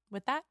Brigida.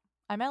 With that,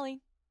 I'm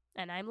Ellie.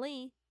 And I'm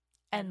Lee.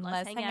 And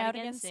let's hang out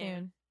again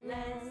soon.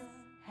 Let's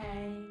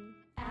hang